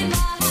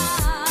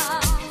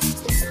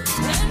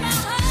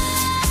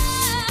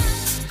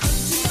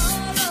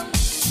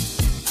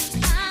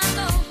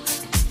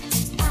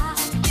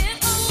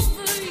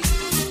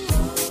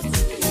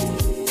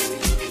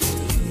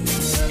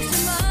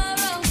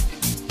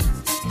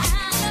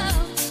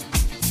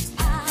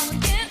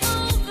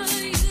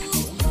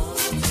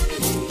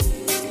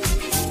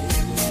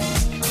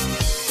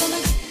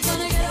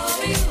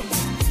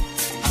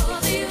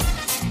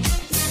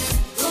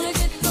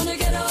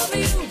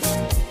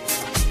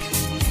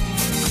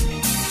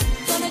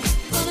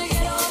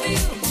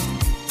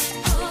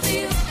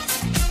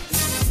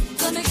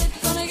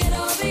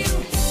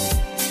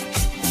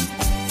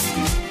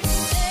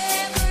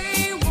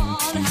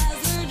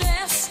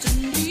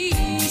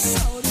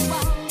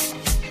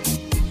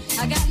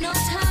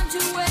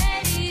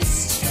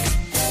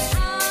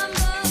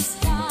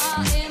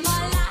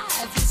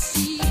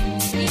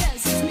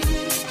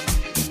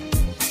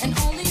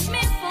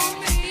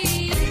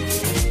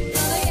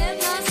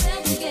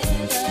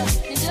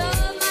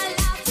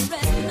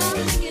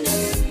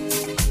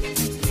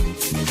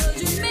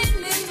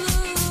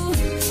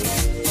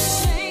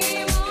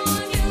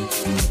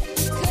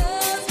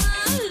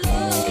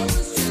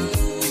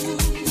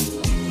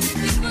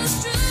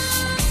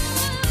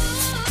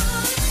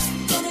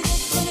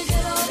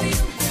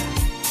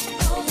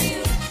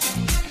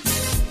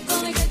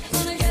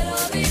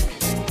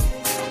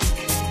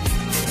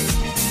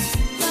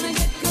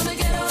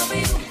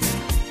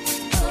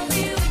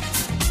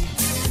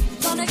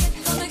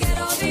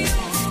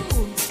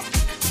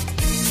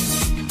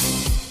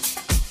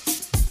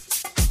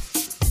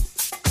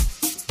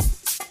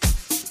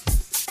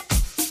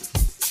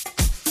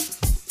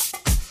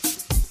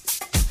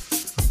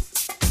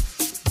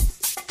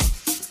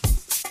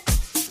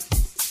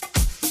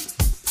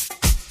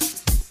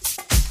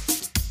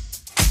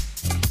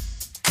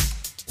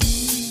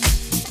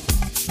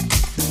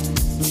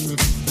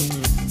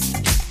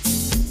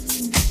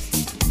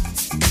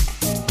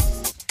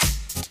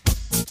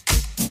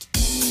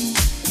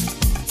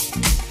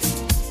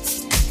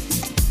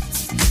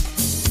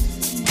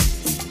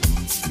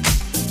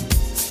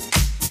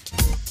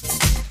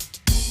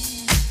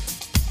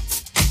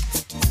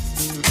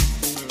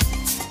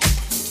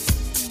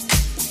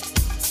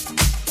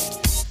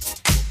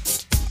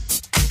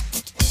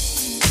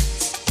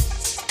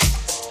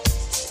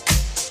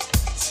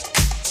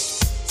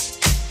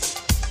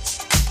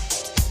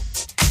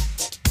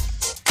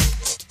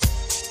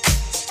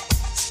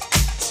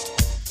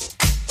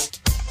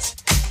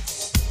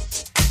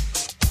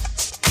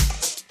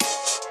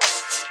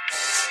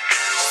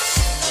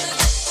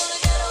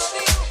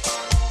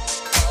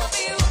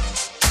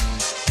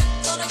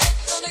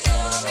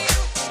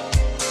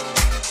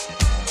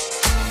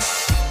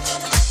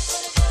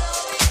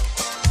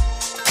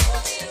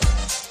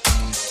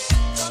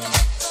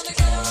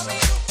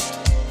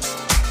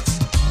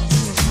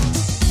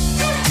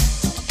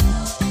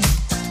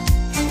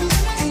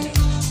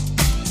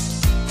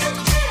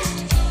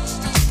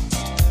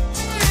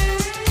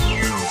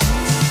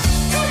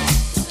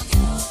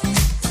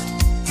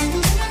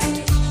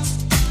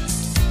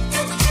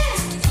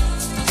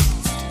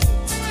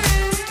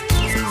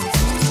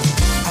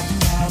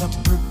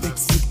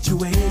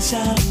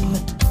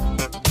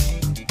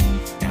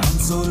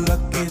 so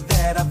lucky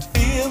that I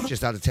feel.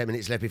 Just under 10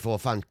 minutes left before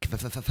funky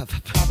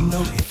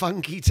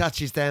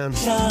touches down.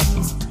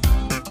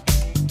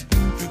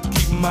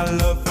 My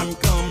love from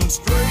coming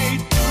straight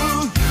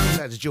through you.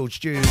 That's George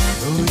Stew.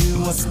 Oh,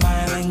 you are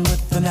smiling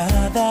with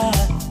another.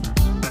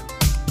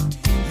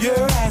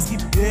 Your eyes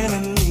keep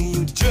telling me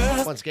you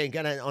just. Once again,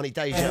 going out on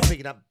Deja,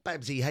 picking up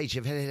Babsy H,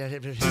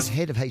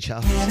 head of HR.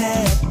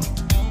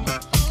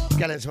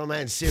 Going out to my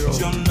man Cyril,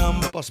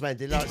 Boss Man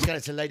Deluxe. Going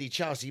out to Lady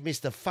Chelsea,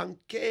 Mr.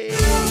 Funky.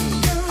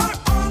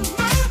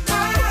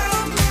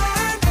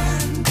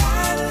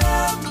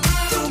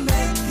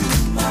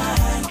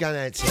 Going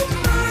out to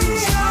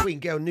Queen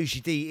Girl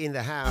Nushi D in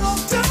the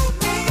house.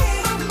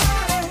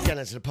 Going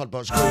out to the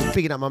Podbox crew.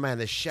 Picking up my man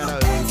The Shadow.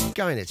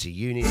 Going out to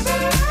Eunice.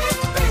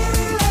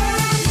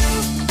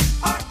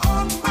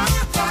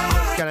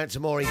 Going out to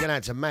Maury. Going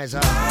out to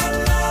Mazza.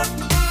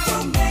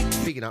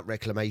 Picking up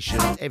Reclamation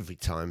every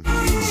time. Going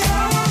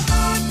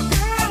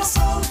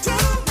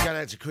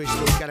out to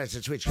Crystal. Going out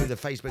to Twitch crew, the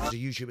Facebook,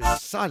 the YouTube, and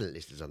silent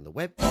listeners on the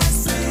web.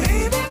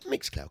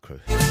 Mixcloud crew.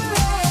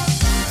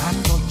 I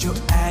thought your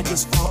eye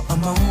just for a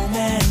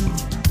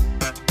moment,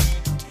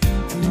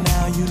 and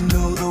now you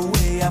know the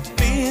way I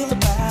feel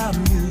about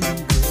you,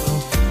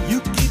 girl.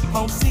 You keep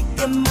on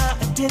seeking my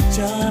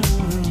attention.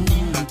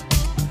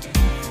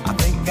 I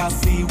think I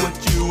see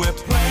what you have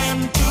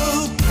planned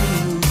to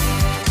do.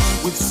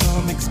 With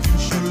some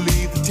excuse you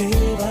leave the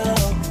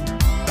table.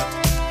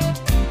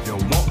 You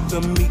want to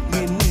meet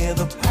me near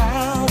the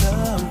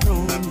powder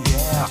room,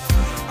 yeah.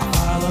 I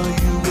follow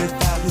you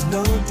without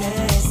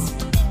notice.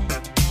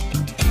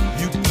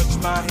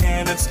 My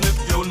hand and slip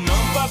your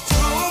number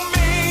to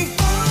me.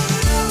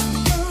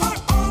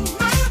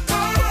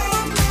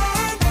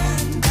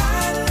 And I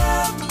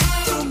love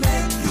to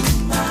make you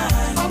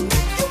mine. I'll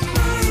make you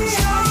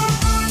mine.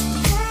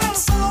 You're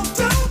so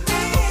to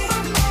me.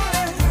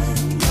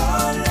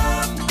 Your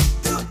love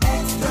to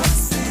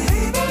ecstasy.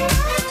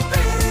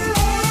 Baby,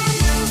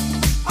 you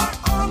are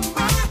on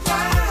my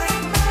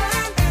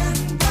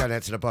mind. Going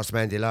out to the Boss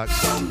Man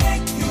Deluxe. I'll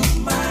make you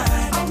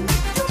mine. I'll make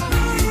you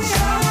mine.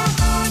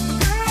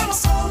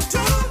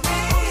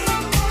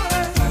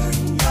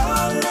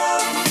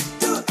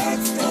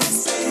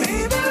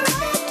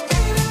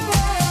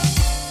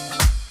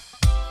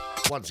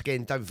 Once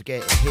again, don't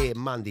forget, here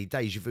Monday,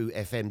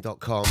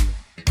 DejaVuFM.com.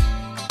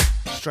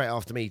 Straight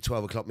after me,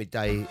 12 o'clock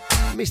midday,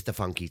 Mr.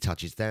 Funky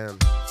touches down.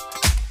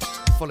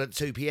 Followed at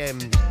 2 p.m,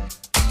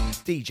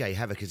 DJ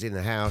Havoc is in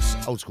the house.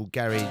 Old school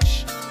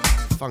garage,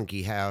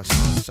 funky house,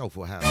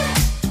 soulful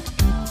house.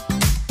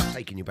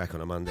 Taking you back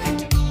on a Monday.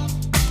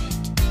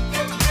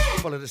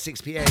 Followed at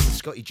 6 p.m,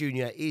 Scotty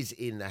Jr. is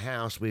in the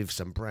house with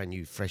some brand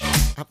new, fresh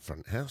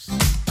upfront house.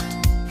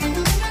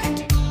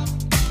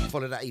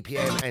 Followed at 8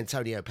 p.m,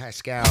 Antonio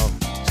Pascal,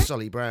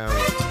 Solly Brown,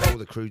 all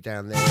the crew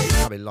down there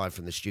coming live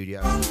from the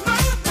studio.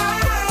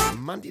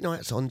 Monday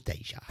nights on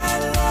Deja.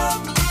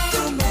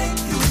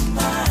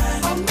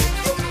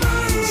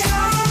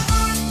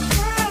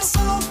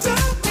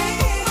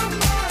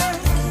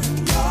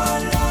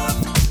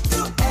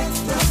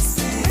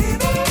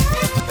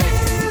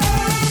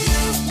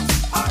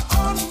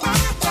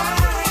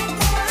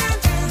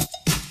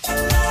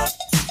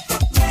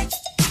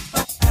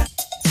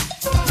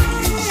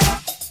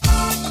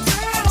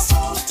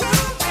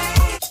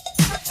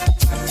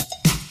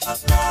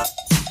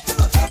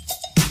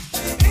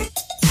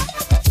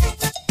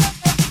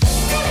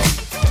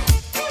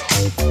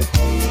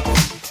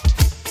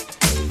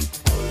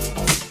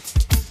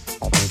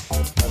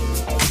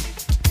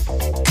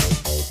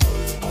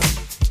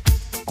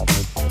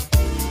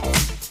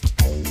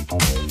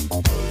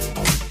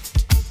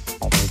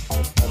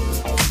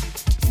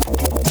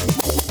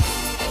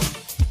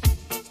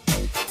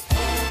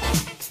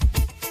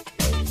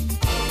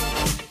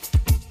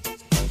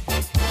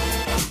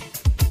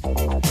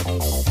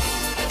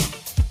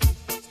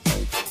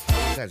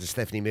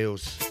 Stephanie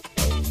Mills.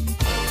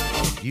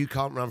 You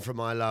can't run from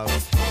my love.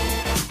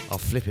 I've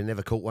flipping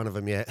never caught one of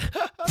them yet.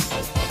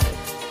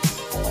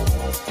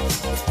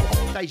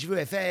 Deja Vu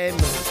FM.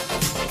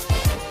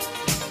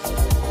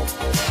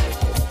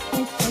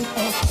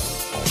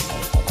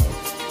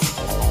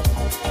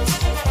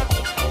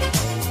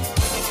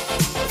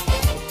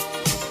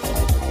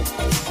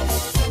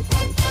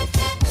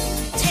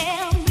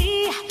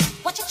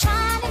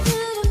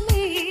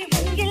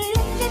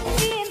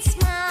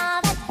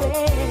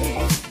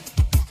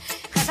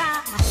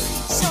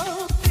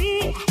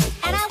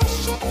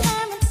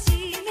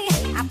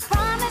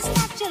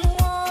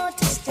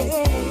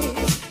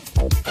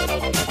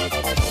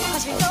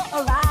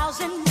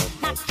 Arousing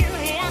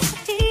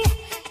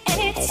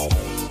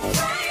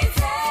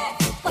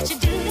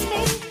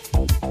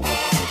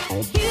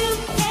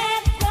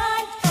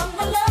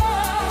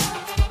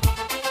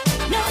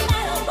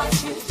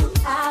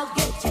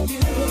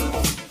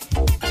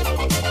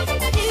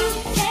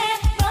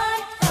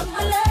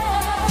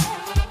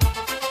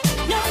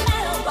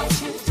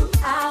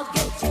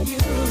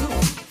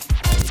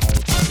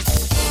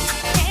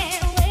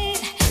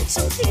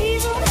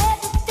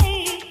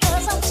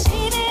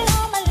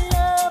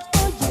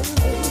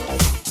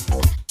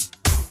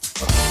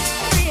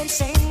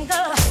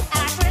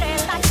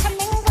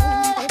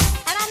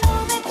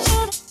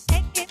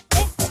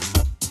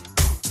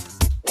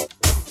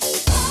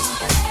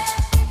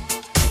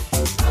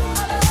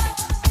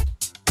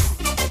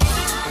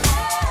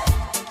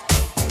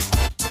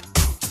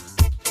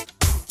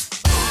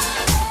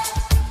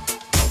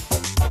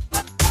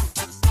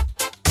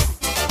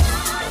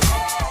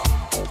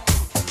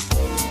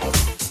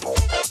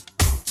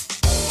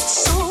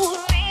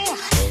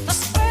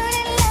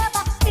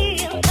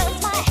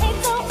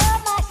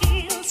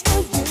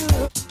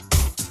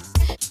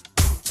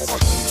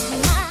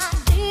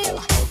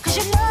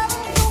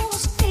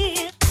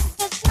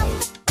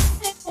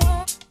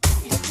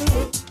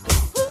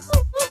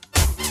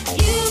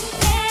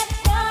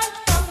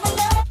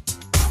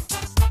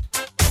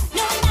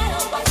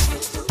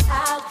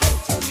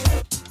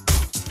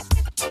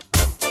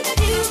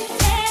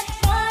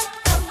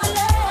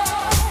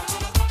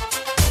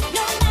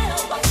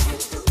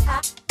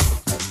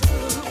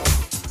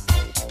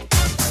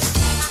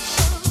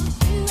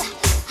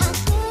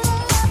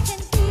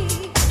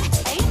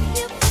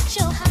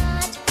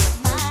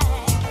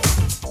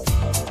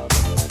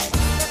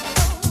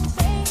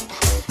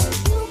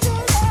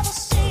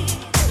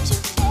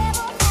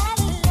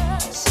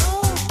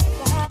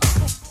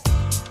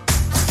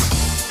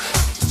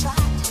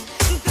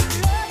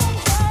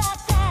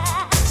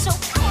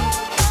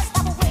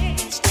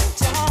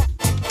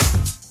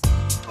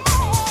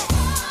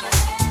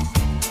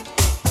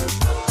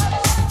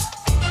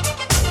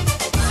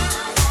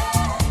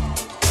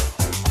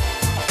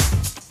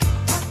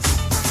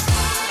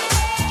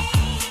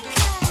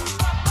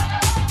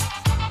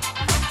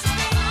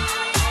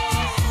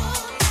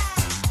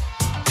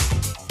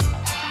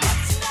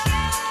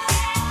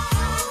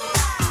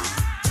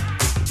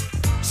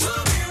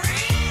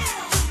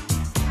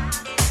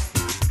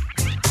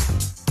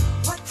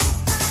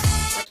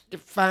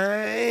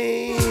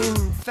fame.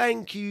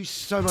 Thank you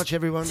so much,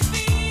 everyone.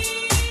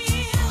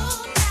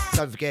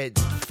 Don't forget,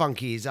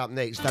 Funky is up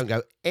next. Don't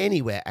go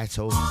anywhere at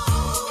all.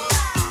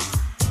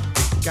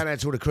 Going out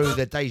to all the crew,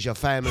 the Deja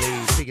family,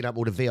 picking up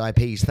all the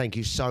VIPs. Thank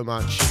you so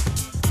much.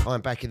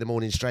 I'm back in the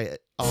morning straight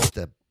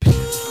after.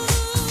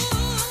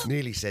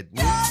 Nearly said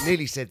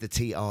the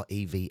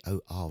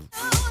TREVOR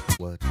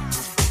word.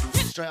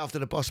 Straight after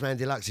the Boss Man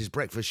Deluxe's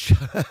breakfast show.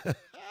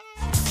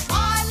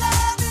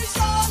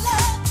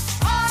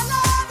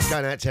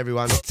 Going out to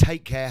everyone.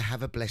 Take care.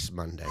 Have a blessed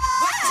Monday.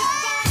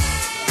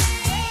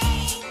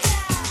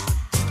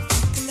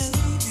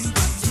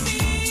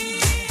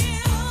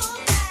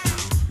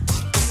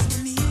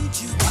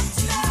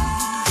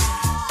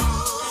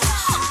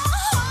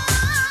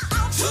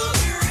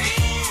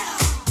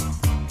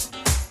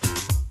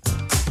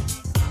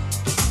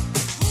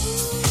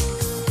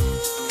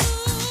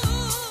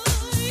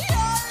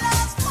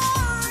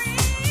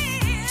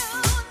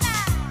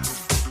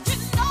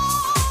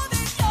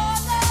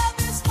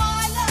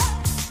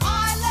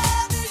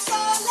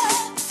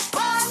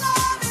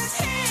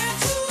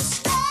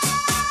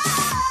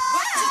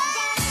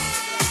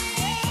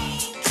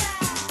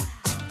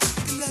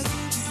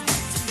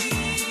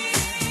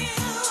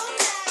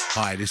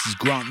 Hi, this is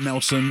Grant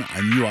Nelson,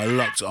 and you are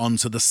locked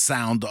onto the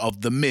sound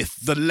of the myth,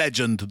 the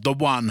legend, the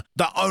one,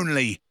 the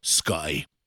only Scotte.